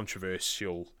quite the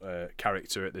controversial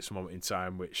character at this moment in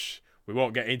time, which we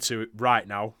won't get into right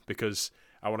now because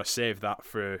I want to save that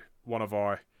for one of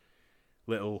our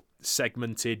little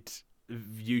segmented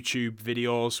YouTube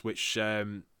videos, which,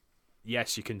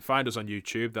 yes, you can find us on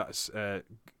YouTube. That's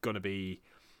going to be...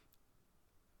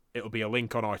 It'll be a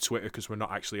link on our Twitter because we're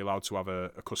not actually allowed to have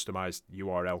a customized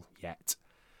URL yet.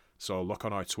 So look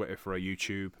on our Twitter for our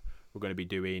YouTube. We're going to be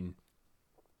doing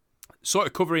sort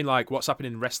of covering like what's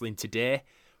happening in wrestling today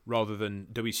rather than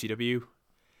WCW.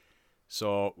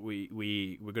 So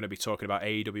we're going to be talking about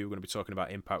AEW, we're going to be talking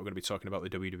about Impact, we're going to be talking about the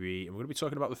WWE, and we're going to be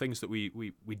talking about the things that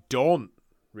we don't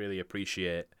really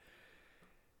appreciate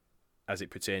as it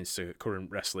pertains to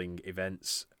current wrestling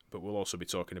events, but we'll also be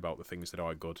talking about the things that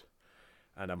are good.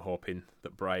 And I'm hoping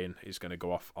that Brian is going to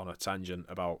go off on a tangent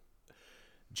about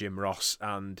Jim Ross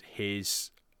and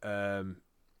his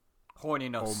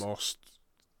horniness. Almost.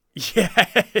 Yeah,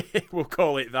 we'll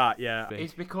call it that, yeah.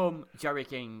 He's become Jerry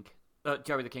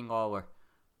the King Lawler.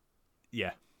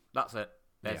 Yeah. That's it,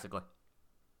 basically.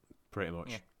 Yeah. Pretty much.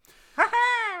 Yeah.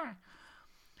 Ha-ha!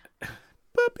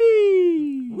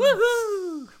 Puppy!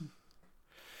 Woohoo!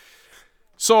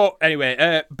 So,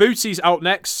 anyway, Booty's out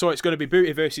next, so it's going to be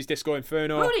Booty versus Disco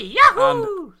Inferno. Booty,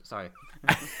 yahoo! Sorry.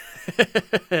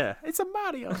 It's a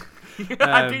Mario.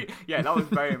 Yeah, that was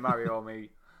very Mario me.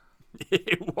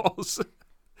 It was.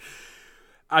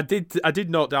 I did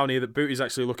note down here that Booty's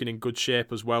actually looking in good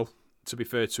shape as well, to be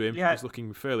fair to him. Yeah. He's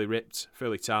looking fairly ripped,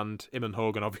 fairly tanned. Him and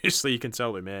Hogan, obviously, you can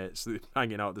tell they're mates. They're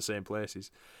hanging out at the same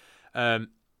places.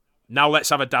 Now let's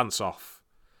have a dance-off.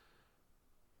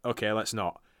 Okay, let's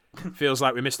not. Feels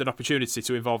like we missed an opportunity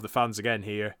to involve the fans again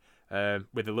here,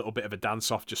 with a little bit of a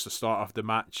dance-off just to start off the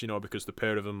match, because the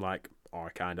pair of them are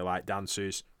kind of like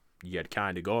dancers. You'd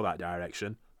kind of go that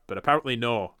direction. But apparently,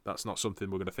 no, that's not something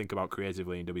we're going to think about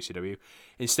creatively in WCW.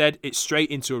 Instead, it's straight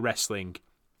into a wrestling.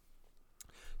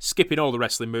 Skipping all the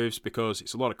wrestling moves because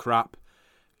it's a lot of crap.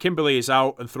 Kimberly is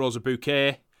out and throws a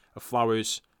bouquet of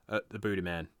flowers at the Booty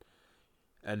Man,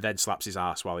 and then slaps his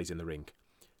ass while he's in the ring.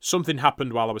 Something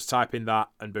happened while I was typing that,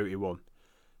 and Booty won.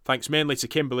 Thanks mainly to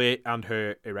Kimberly and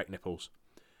her erect nipples.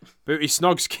 Booty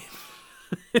snogs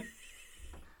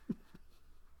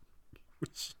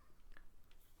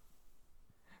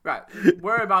Right,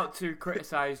 we're about to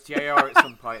criticise JR at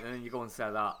some point, and then you go and say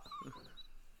that.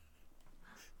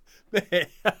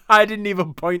 I didn't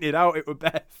even point it out. It was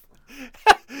Beth.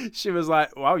 She was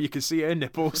like, wow, you can see her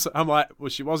nipples. I'm like, well,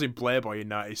 she was in Playboy in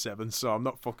 97, so I'm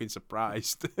not fucking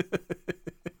surprised.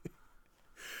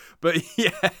 But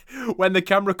yeah, when the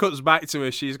camera cuts back to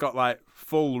her, she's got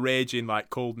full raging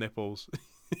cold nipples.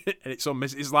 And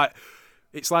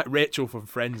it's like Rachel from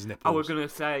Friends nipples. I was going to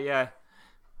say, yeah.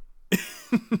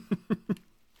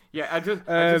 Yeah, I just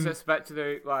expected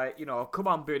to, come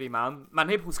on, Booty Man. My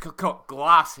nipples could cut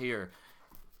glass here.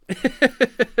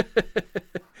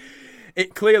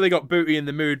 It clearly got Booty in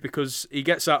the mood because he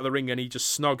gets out of the ring and he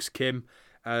just snogs Kim,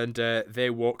 and they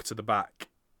walk to the back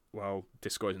while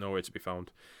Disco is nowhere to be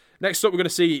found. Next up, we're going to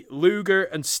see Luger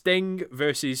and Sting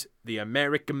versus the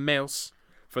American Males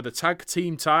for the tag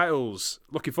team titles.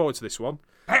 Looking forward to this one.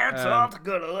 Pants off,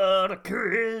 got a lot of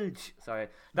courage. Sorry,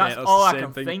 that's all I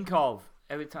can think of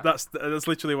every time. That's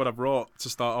literally what I brought to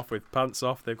start off with. Pants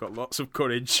off, they've got lots of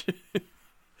courage.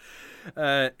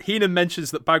 Heenan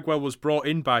mentions that Bagwell was brought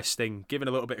in by Sting, giving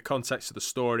a little bit of context to the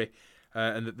story,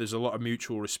 and that there's a lot of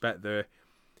mutual respect there.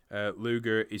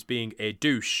 Luger is being a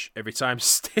douche every time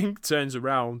Sting turns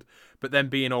around, but then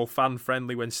being all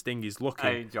fan-friendly when Sting is looking.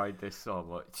 I enjoyed this so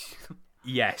much.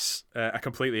 Yes, I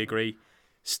completely agree.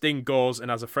 Sting goes and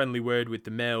has a friendly word with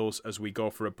the males as we go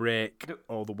for a break,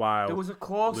 all the while. There was a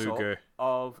close-up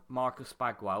of Marcus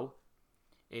Bagwell.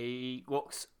 He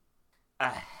looks a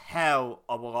hell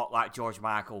of a lot like George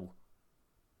Michael.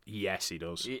 Yes, he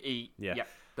does. Yeah.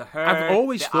 The hair, I've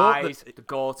always the thought eyes, the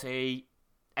goatee,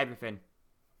 everything.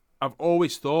 I've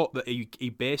always thought that he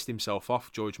based himself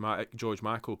off George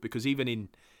Michael, because even in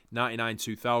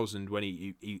 99-2000, when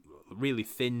he really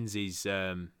thins his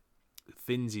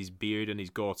beard and his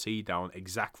goatee down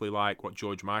exactly like what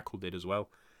George Michael did as well.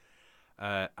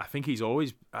 I think he's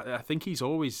always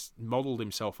modelled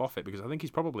himself off it, because I think he's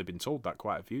probably been told that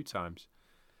quite a few times.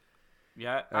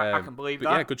 Yeah, I can believe that.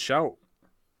 Yeah, good shout.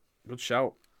 Good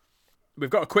shout. We've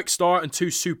got a quick start and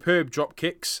two superb drop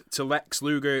kicks to Lex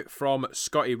Luger from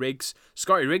Scotty Riggs.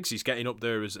 Scotty Riggs is getting up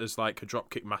there as like a drop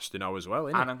kick master now as well,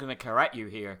 isn't he? And I'm going to correct you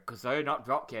here, because they're not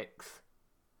drop kicks.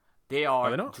 They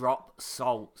are drop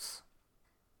salts.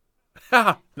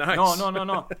 Nice.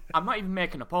 No. I'm not even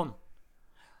making a pun.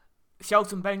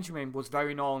 Shelton Benjamin was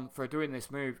very known for doing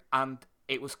this move, and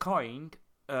it was coined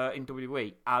in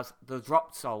WWE as the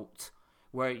drop salt,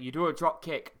 where you do a drop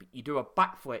kick, but you do a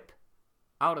backflip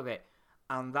out of it.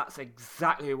 And that's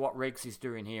exactly what Riggs is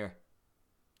doing here.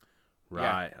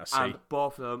 Right, yeah. I see. And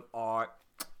both of them are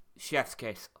chef's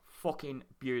kiss. Fucking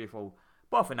beautiful.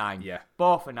 Both a 9. Yeah.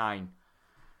 Both a 9.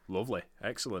 Lovely.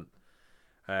 Excellent.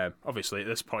 Obviously, at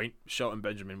this point, Shelton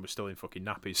Benjamin was still in fucking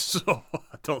nappies, so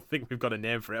I don't think we've got a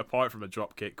name for it apart from a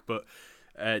drop kick. But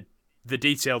the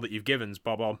detail that you've given's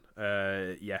bob on.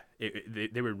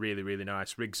 They were really, really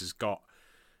nice. Riggs has got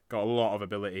a lot of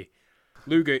ability.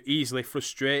 Luger, easily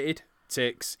frustrated,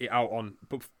 takes it out on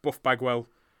Buff Bagwell,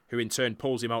 who in turn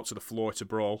pulls him out to the floor to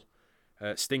brawl.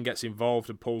 Sting gets involved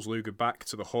and pulls Luger back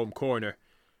to the home corner,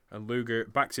 and Luger,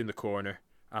 backed in the corner,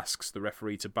 asks the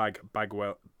referee to bag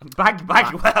Bagwell.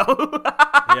 Bagwell?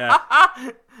 Yeah.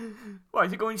 What,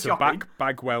 is he going to shopping? back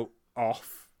Bagwell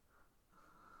off,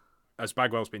 as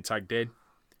Bagwell's been tagged in.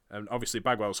 And obviously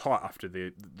Bagwell's hot after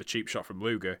the cheap shot from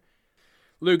Luger.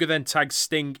 Luger then tags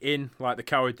Sting in like the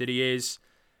coward that he is.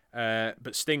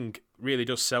 But Sting really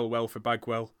does sell well for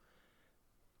Bagwell.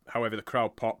 However, the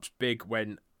crowd pops big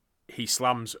when he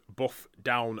slams Buff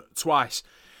down twice.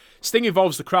 Sting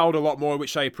involves the crowd a lot more,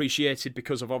 which I appreciated,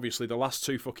 because of obviously the last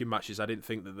two fucking matches. I didn't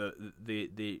think that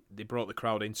they brought the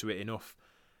crowd into it enough.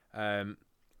 Of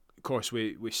course,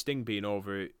 with Sting being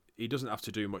over, he doesn't have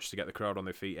to do much to get the crowd on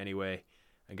their feet anyway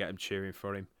and get them cheering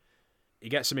for him. He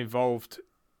gets them involved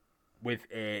with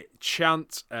a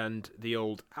chant and the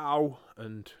old ow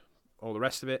and all the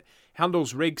rest of it.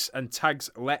 Handles Riggs and tags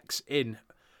Lex in.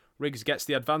 Riggs gets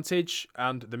the advantage,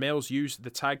 and the males use the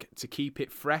tag to keep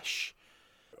it fresh.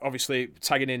 Obviously,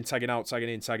 tagging in, tagging out, tagging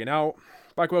in, tagging out.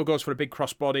 Bagwell goes for a big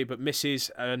crossbody, but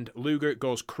misses, and Luger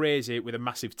goes crazy with a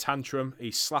massive tantrum.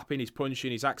 He's slapping, he's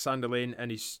punching, he's axe handling, and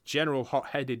his general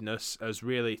hot-headedness has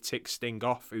really ticked Sting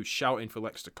off, who's shouting for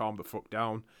Lex to calm the fuck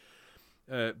down.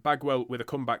 Bagwell, with a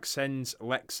comeback, sends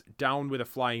Lex down with a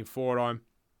flying forearm,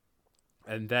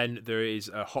 and then there is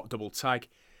a hot double tag.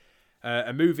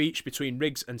 A move each between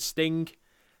Riggs and Sting.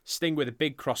 Sting with a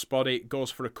big crossbody goes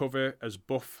for a cover as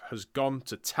Buff has gone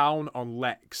to town on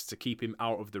Lex to keep him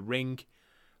out of the ring.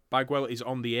 Bagwell is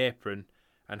on the apron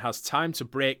and has time to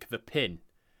break the pin.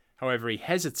 However, he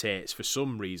hesitates for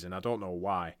some reason. I don't know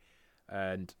why.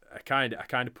 And I kind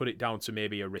of put it down to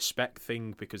maybe a respect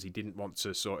thing, because he didn't want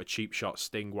to sort of cheap shot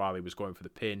Sting while he was going for the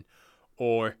pin,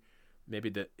 or maybe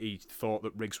that he thought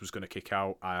that Riggs was going to kick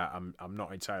out. I'm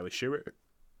not entirely sure.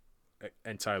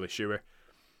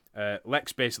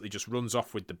 Lex basically just runs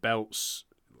off with the belts,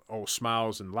 all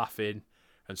smiles and laughing,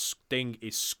 and Sting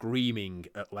is screaming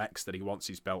at Lex that he wants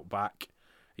his belt back.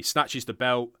 He snatches the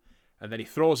belt and then he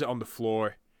throws it on the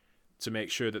floor to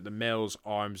make sure that the males'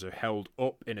 arms are held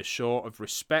up in a show of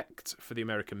respect for the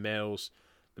American males.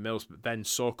 The males then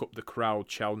soak up the crowd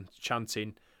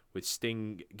chanting, with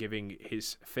Sting giving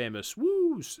his famous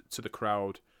woos to the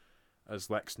crowd as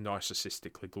Lex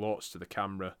narcissistically gloats to the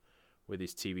camera with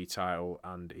his TV title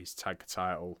and his tag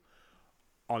title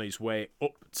on his way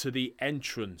up to the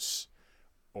entrance,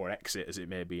 or exit as it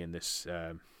may be in this.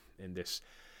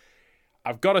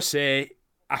 I've got to say,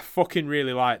 I fucking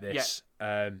really like this.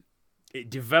 Yeah. It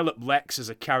developed Lex as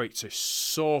a character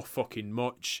so fucking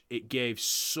much. It gave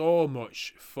so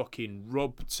much fucking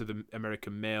rub to the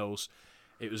American males.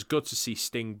 It was good to see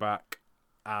Sting back,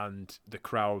 and the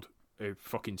crowd are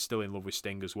fucking still in love with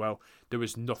Sting as well. There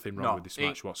was nothing wrong with this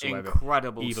match whatsoever.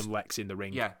 Incredible. Even Lex in the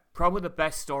ring. Yeah, probably the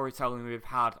best storytelling we've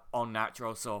had on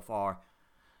Nitro so far.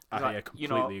 I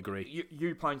completely agree.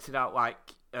 You pointed out,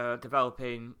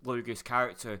 developing Luger's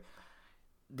character.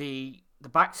 The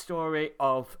backstory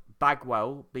of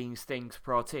Bagwell being Sting's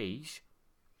protege,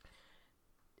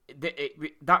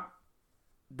 that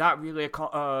really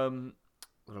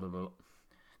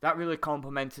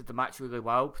complemented the match really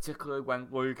well, particularly when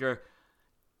Luger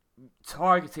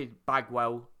targeted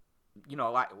Bagwell,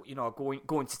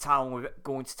 going to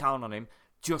town on him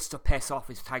just to piss off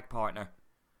his tag partner,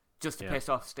 just to piss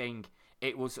off Sting.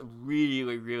 It was a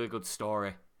really, really good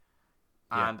story,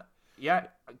 and I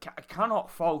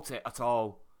cannot fault it at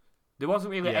all. There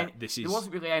wasn't really there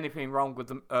wasn't really anything wrong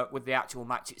with the actual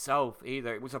match itself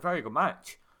either. It was a very good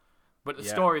match, but the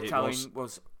storytelling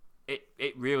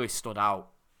it really stood out.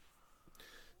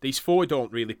 These four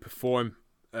don't really perform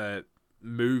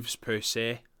moves per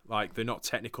se. Like, they're not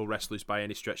technical wrestlers by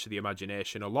any stretch of the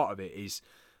imagination. A lot of it is,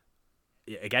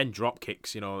 again, drop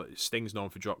kicks. Sting's known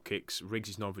for drop kicks. Riggs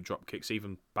is known for drop kicks.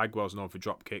 Even Bagwell's known for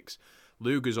drop kicks.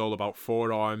 Luger's all about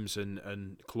forearms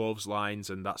and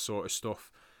clotheslines and that sort of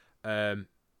stuff.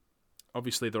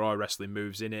 Obviously, there are wrestling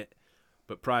moves in it,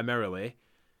 but primarily,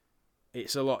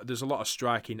 there's a lot of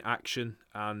striking action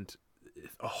and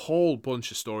a whole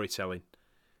bunch of storytelling.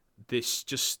 This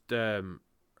just,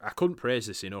 I couldn't praise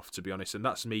this enough, to be honest, and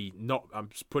that's me. I'm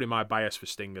putting my bias for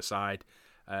Sting aside,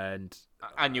 and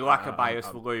you lack a bias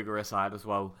for Luger aside as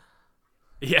well.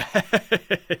 Yeah,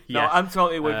 No, I'm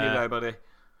totally with you there, buddy.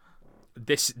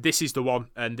 This is the one,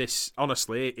 and this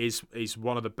honestly is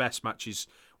one of the best matches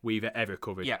we've ever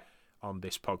covered on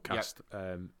this podcast.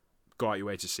 Go out your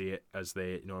way to see it, as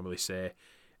they normally say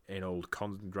in old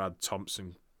Conrad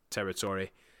Thompson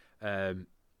territory.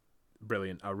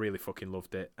 brilliant. I really fucking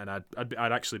loved it, and I'd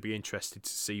actually be interested to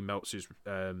see Meltzer's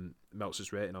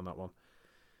rating on that one.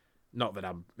 Not that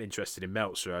I'm interested in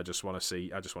Meltzer. I just want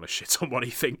to shit on what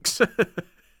he thinks.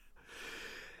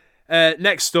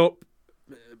 Next up,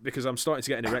 because I'm starting to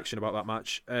get an erection about that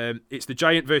match, it's the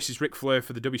Giant versus Ric Flair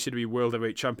for the WCW World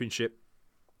Heavyweight Championship.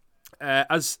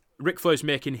 As Ric Flair's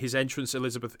making his entrance,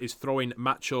 Elizabeth is throwing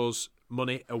Macho's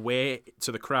money away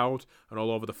to the crowd and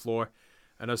all over the floor.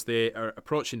 And as they are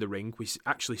approaching the ring, we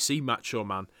actually see Macho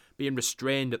Man being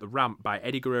restrained at the ramp by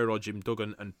Eddie Guerrero, Jim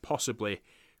Duggan, and possibly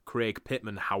Craig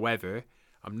Pittman. However,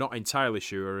 I'm not entirely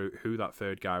sure who that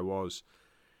third guy was.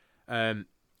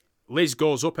 Liz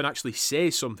goes up and actually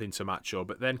says something to Macho,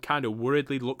 but then kind of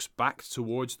worriedly looks back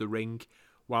towards the ring,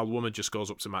 while Woman just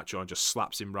goes up to Macho and just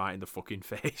slaps him right in the fucking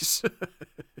face.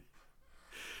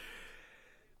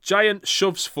 Giant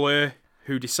shoves Flair,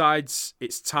 who decides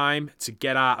it's time to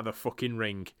get out of the fucking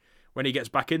ring. When he gets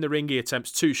back in the ring, he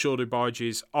attempts 2 shoulder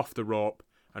barges off the rope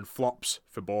and flops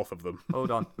for both of them.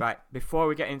 Hold on, right, before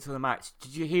we get into the match,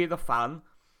 did you hear the fan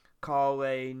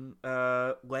calling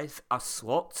Liz a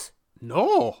slut?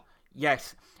 No.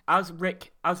 Yes, as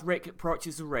Rick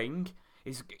approaches the ring,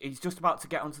 he's just about to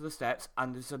get onto the steps,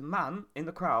 and there's a man in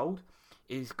the crowd.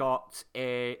 He's got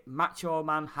a Macho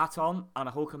Man hat on and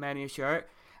a Hulkamania shirt,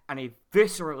 and he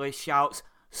viscerally shouts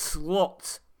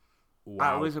 "slut"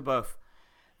 at Elizabeth.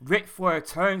 Ric Flair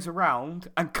turns around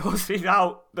and cusses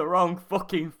out the wrong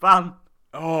fucking fan.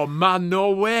 Oh man,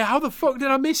 no way! How the fuck did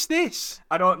I miss this?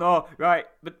 I don't know, right?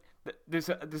 But there's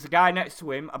a guy next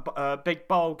to him, a big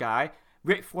bald guy.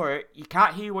 Ric Flair, you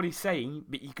can't hear what he's saying,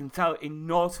 but you can tell he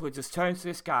notably just turns to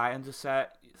this guy and just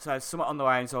says something on the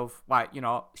lines of, like,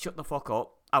 shut the fuck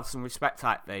up, have some respect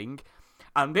type thing.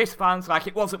 And this fan's like,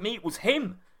 it wasn't me, it was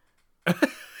him.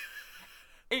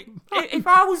 If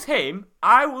I was him,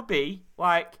 I would be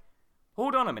like,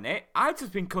 hold on a minute, I've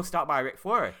just been cussed out by Ric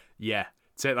Flair. Yeah,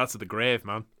 take that to the grave,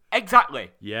 man.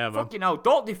 Exactly. Yeah, man. Fucking hell,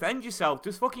 don't defend yourself,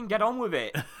 just fucking get on with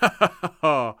it.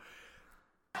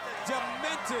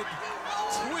 Demented,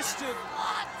 twisted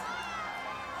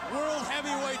World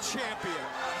Heavyweight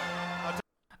Champion.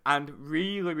 And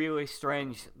really, really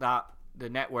strange that the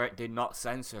network did not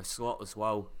censor slut as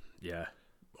well. Yeah,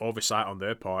 oversight on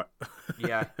their part.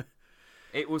 Yeah,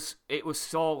 it was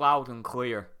so loud and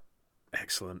clear.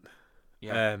 Excellent.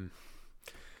 Yeah.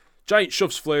 Giant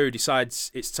shoves Flair, who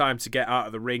decides it's time to get out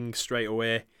of the ring straight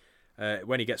away.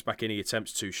 When he gets back in, he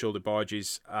attempts 2 shoulder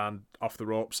barges and off the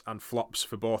ropes and flops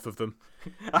for both of them.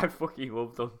 I fucking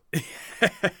love them.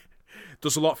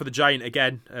 Does a lot for the Giant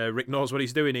again. Rick knows what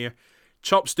he's doing here.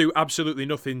 Chops do absolutely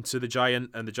nothing to the Giant,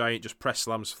 and the Giant just press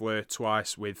slams Flair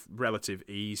twice with relative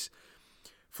ease.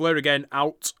 Flair again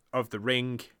out of the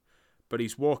ring, but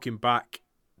he's walking back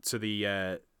to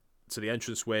the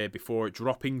entranceway before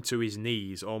dropping to his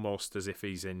knees, almost as if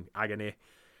he's in agony.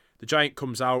 The Giant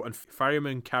comes out and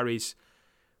fireman carries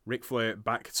Ric Flair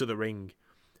back to the ring.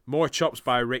 More chops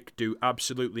by Rick do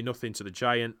absolutely nothing to the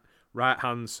Giant. Right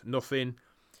hands, nothing.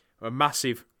 A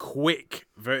massive, quick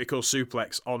vertical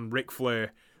suplex on Ric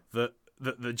Flair that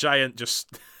the Giant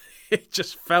just it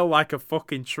just fell like a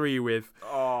fucking tree with.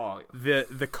 Oh, the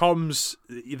comms,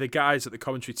 the guys at the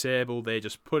commentary table, they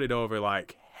just put it over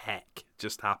like heck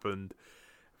just happened.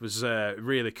 It was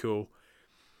really cool.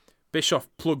 Bischoff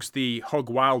plugs the Hog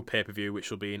Wild pay-per-view,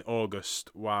 which will be in August,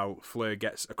 while Flair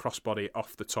gets a crossbody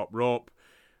off the top rope.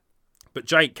 But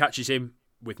Giant catches him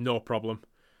with no problem,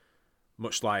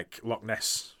 much like Loch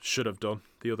Ness should have done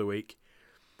the other week.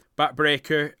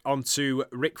 Backbreaker onto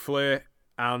Ric Flair,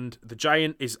 and the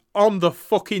Giant is on the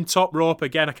fucking top rope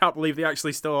again. I can't believe they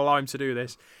actually still allow him to do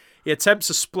this. He attempts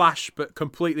a splash, but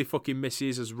completely fucking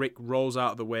misses as Rick rolls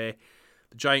out of the way.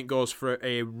 The Giant goes for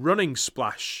a running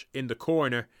splash in the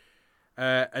corner,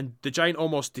 and the Giant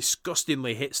almost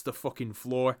disgustingly hits the fucking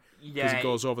floor because he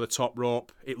goes over the top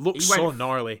rope. It looks so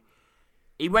gnarly.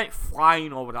 He went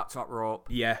flying over that top rope.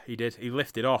 Yeah, he did. He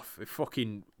lifted off. It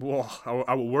fucking... Whoa,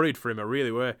 I was worried for him. I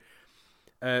really were.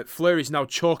 Flair is now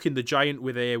choking the Giant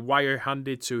with a wire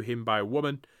handed to him by a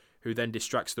woman, who then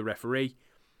distracts the referee.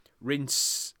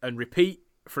 Rinse and repeat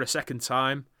for a second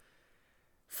time.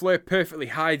 Flair perfectly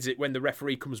hides it when the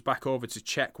referee comes back over to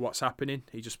check what's happening.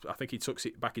 I think he tucks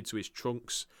it back into his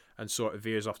trunks and sort of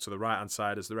veers off to the right-hand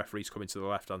side as the referee's coming to the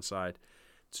left-hand side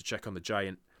to check on the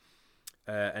Giant.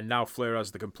 And now Flair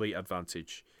has the complete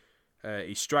advantage.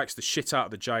 He strikes the shit out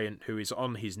of the Giant, who is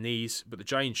on his knees, but the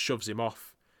Giant shoves him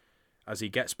off as he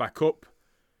gets back up.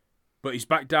 But he's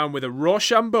back down with a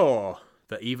Rochambeau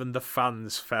that even the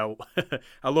fans felt.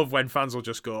 I love when fans will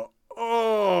just go,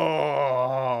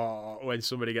 oh, when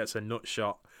somebody gets a nut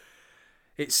shot.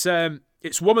 It's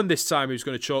It's Woman this time who's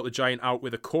going to choke the Giant out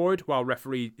with a cord while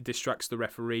referee distracts the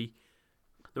referee.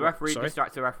 The referee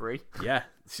distracts the referee. Yeah,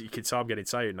 so you can tell I'm getting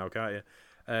tired now, can't you?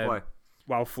 Why?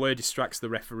 While Fleur distracts the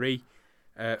referee.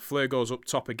 Fleur goes up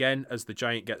top again as the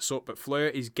Giant gets up, but Fleur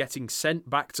is getting sent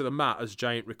back to the mat as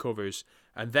Giant recovers.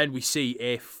 And then we see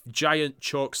a Giant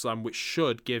chokeslam, which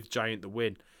should give Giant the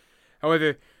win.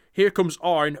 However, here comes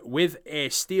Arn with a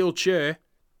steel chair.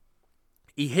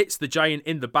 He hits the Giant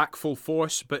in the back full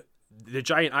force, but the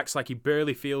Giant acts like he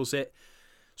barely feels it.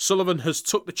 Sullivan has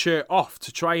took the chair off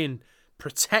to try and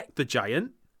protect the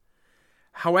Giant.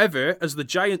 However, as the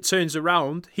Giant turns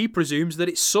around, he presumes that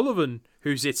it's Sullivan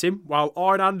who's hit him, while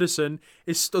Arn Anderson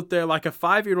is stood there like a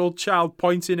 5-year-old child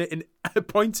pointing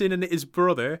at his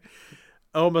brother,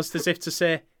 almost as if to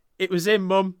say, "It was him,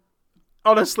 Mum.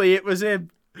 Honestly, it was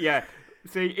him." Yeah.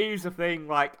 See, here's the thing.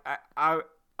 Like,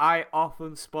 I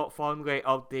often spoke fondly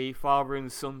of the father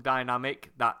and son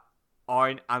dynamic that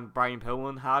Arn and Brian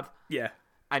Pillman had. Yeah.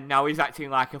 And now he's acting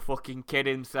like a fucking kid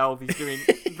himself. He's doing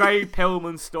very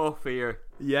Pillman stuff here.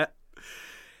 Yeah.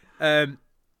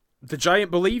 The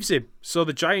Giant believes him. So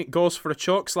the Giant goes for a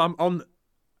chokeslam on...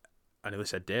 I nearly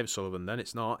said Dave Sullivan then.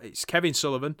 It's not. It's Kevin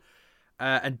Sullivan.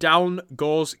 And down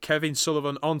goes Kevin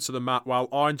Sullivan onto the mat while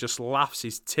Arn just laughs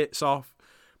his tits off.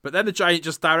 But then the Giant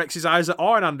just directs his eyes at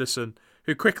Arn Anderson,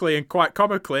 who quickly and quite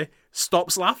comically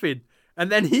stops laughing.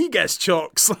 And then he gets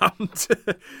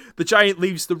chokeslammed. The Giant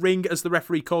leaves the ring as the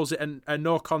referee calls it a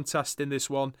no contest in this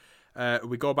one.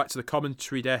 We go back to the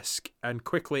commentary desk and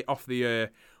quickly off the air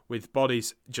with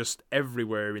bodies just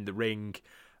everywhere in the ring.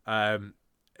 A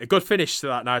good finish to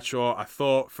that Nitro, I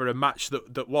thought, for a match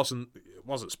that wasn't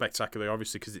spectacular,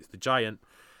 obviously, because it's the Giant.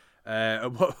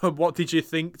 What did you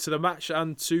think to the match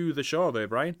and to the show there,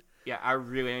 Brian? Yeah, I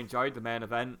really enjoyed the main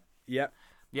event. Yep.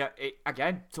 Yeah, it,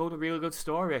 again, told a really good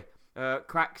story.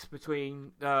 Cracks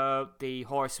between the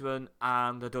Horseman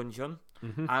and the Dungeon,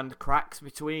 and cracks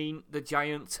between the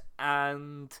Giant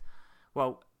and,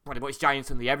 well, pretty much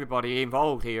Giants and the everybody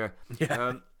involved here.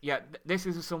 Yeah. This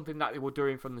is something that they were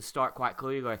doing from the start quite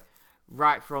clearly,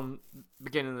 right from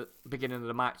beginning of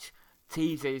the match.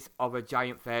 Teases of a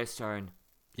Giant face turn.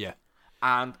 Yeah.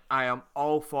 And I am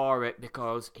all for it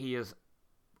because he is,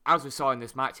 as we saw in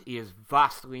this match, he is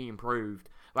vastly improved.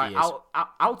 Like,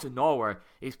 out of nowhere,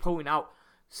 he's pulling out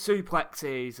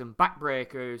suplexes and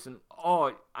backbreakers and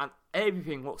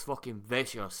everything looks fucking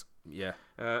vicious. Yeah.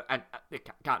 And it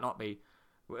can't not be.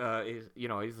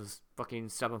 He's this fucking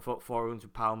 7 foot,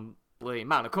 400 pound bloody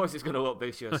man. Of course, it's going to look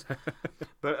vicious.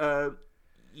 But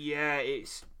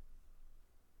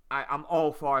I'm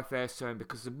all for a face turn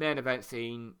because the main event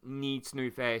scene needs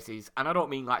new faces, and I don't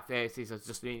mean like faces as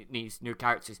just needs new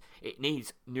characters. It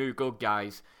needs new good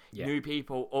guys, new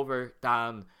people other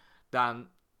than.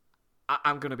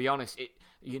 I'm gonna be honest.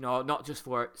 Not just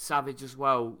for Savage as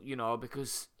well.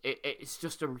 Because it's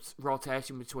just a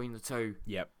rotation between the two.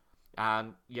 Yep.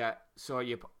 And so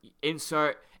you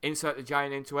insert the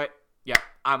Giant into it. Yeah,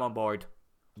 I'm on board.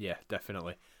 Yeah,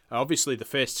 definitely. Obviously, the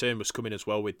face turn was coming as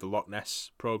well with the Loch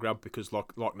Ness program because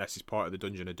Loch Ness is part of the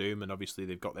Dungeon of Doom, and obviously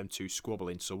they've got them two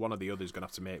squabbling. So one or the other is going to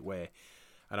have to make way.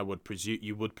 And I would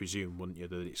presume, wouldn't you,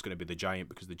 that it's going to be the Giant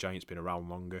because the Giant's been around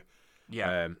longer.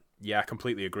 Yeah. I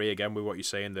completely agree again with what you're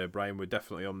saying there, Brian. We're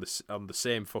definitely on the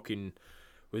same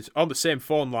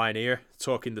phone line here,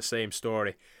 talking the same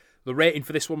story. The rating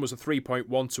for this one was a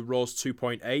 3.1 to Raw's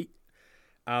 2.8.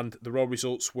 And the Raw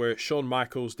results were Shawn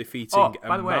Michaels defeating a man...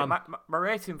 by the way, my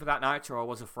rating for that Nitro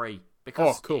was a 3.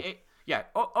 Because cool.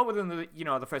 Other than the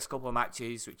first couple of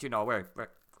matches, which, we're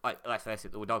like, let's face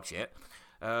it, they were dog shit.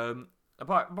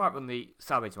 Apart from the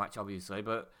Savage match, obviously,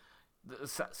 but the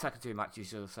second two matches,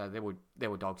 should have said, they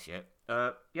were dog shit.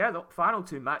 The final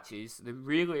two matches, they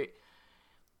really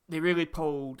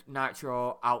pulled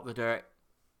Nitro out the dirt.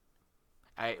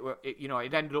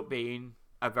 It ended up being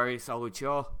a very solid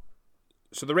show.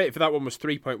 So the rating for that one was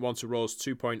 3.1 to Raw's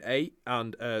 2.8,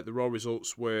 and the Raw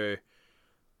results were,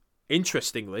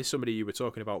 interestingly, somebody you were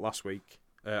talking about last week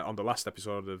on the last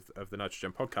episode of the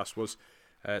Nitrogen podcast was,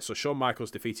 so Shawn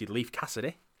Michaels defeated Leif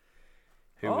Cassidy,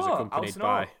 who was accompanied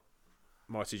by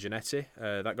Marty Jannetty.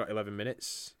 That got 11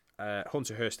 minutes.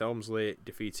 Hunter Hearst Helmsley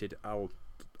defeated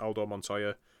Aldo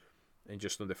Montoya in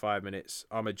just under 5 minutes.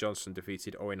 Ahmed Johnson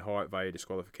defeated Owen Hart via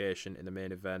disqualification in the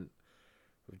main event.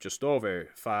 Just over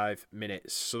 5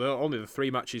 minutes. So they're only the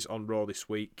 3 matches on Raw this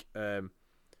week.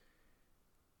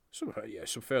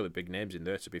 Some fairly big names in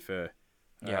there, to be fair.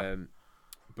 Yeah.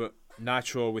 But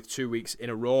Nitro with 2 weeks in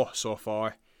a row so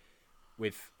far,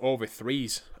 with over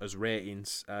 3s as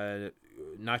ratings.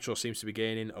 Nitro seems to be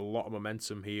gaining a lot of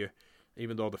momentum here.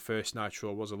 Even though the first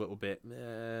Nitro was a little bit,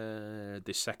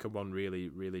 this second one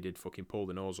really did fucking pull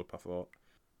the nose up, I thought.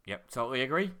 Yep, totally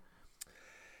agree.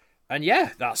 And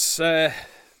yeah, that's a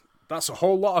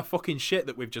whole lot of fucking shit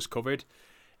that we've just covered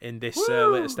in this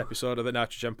latest episode of the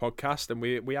Nitrogen podcast, and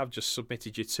we have just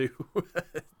submitted you to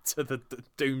the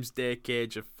doomsday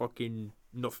cage of fucking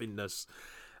nothingness,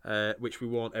 which we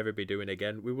won't ever be doing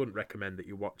again. We wouldn't recommend that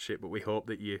you watch it, but we hope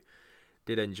that you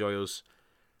did enjoy us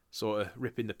sort of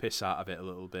ripping the piss out of it a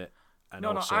little bit. And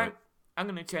I'm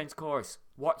going to change course.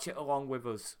 Watch it along with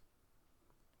us.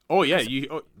 Oh yeah,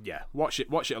 watch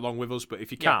it along with us. But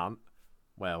if you can't,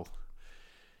 well,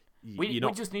 we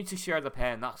just need to share the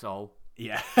pain. That's all.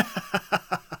 Yeah,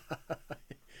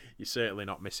 you're certainly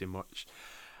not missing much.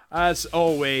 As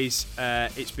always,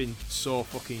 it's been so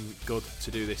fucking good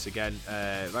to do this again.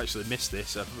 I've actually missed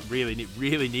this. I've really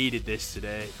needed this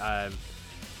today.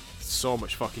 So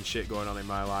much fucking shit going on in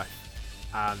my life,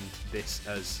 and this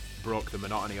has broke the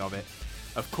monotony of it.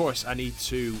 Of course, I need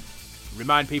to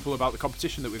remind people about the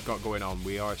competition that we've got going on.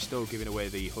 We are still giving away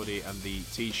the hoodie and the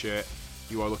t-shirt.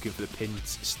 You are looking for the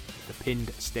pinned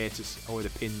status or the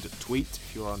pinned tweet.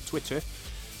 If you're on Twitter,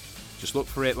 just look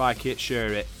for it, like it,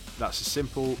 share it. That's as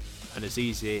simple and as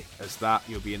easy as that.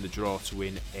 You'll be in the draw to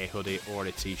win a hoodie or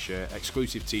a t-shirt,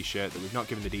 exclusive t-shirt that we've not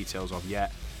given the details of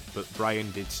yet, but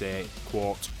Brian did say,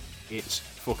 quote, "It's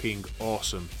fucking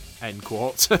awesome," end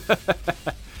quote.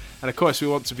 And of course we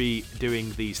want to be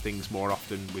doing these things more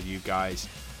often with you guys.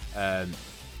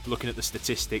 Looking at the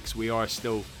statistics, we are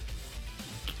still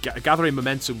gathering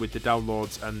momentum with the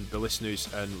downloads and the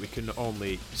listeners, and we can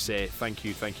only say thank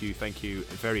you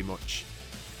very much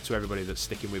to everybody that's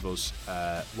sticking with us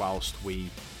whilst we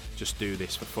just do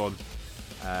this for fun.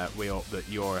 We hope that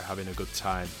you're having a good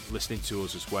time listening to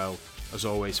us as well. As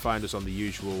always, find us on the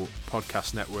usual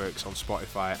podcast networks, on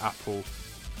Spotify, Apple.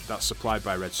 That's supplied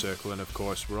by Red Circle, and of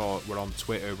course we're on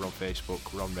Twitter, we're on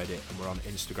Facebook, we're on Reddit, and we're on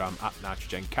Instagram at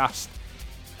NitrogenCast.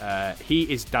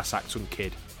 He is Das Acton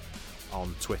Kid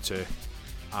on Twitter.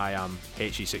 I am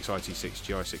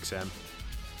HE6RT6GR6M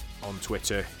on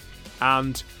Twitter,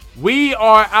 and we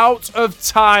are out of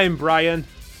time, Brian.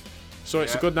 So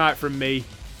it's a good night from me.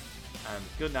 And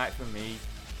good night from me.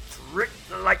 Trick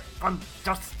like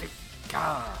fantastic.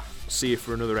 See you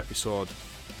for another episode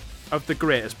of the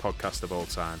greatest podcast of all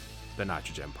time, the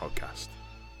Nitrogen Podcast.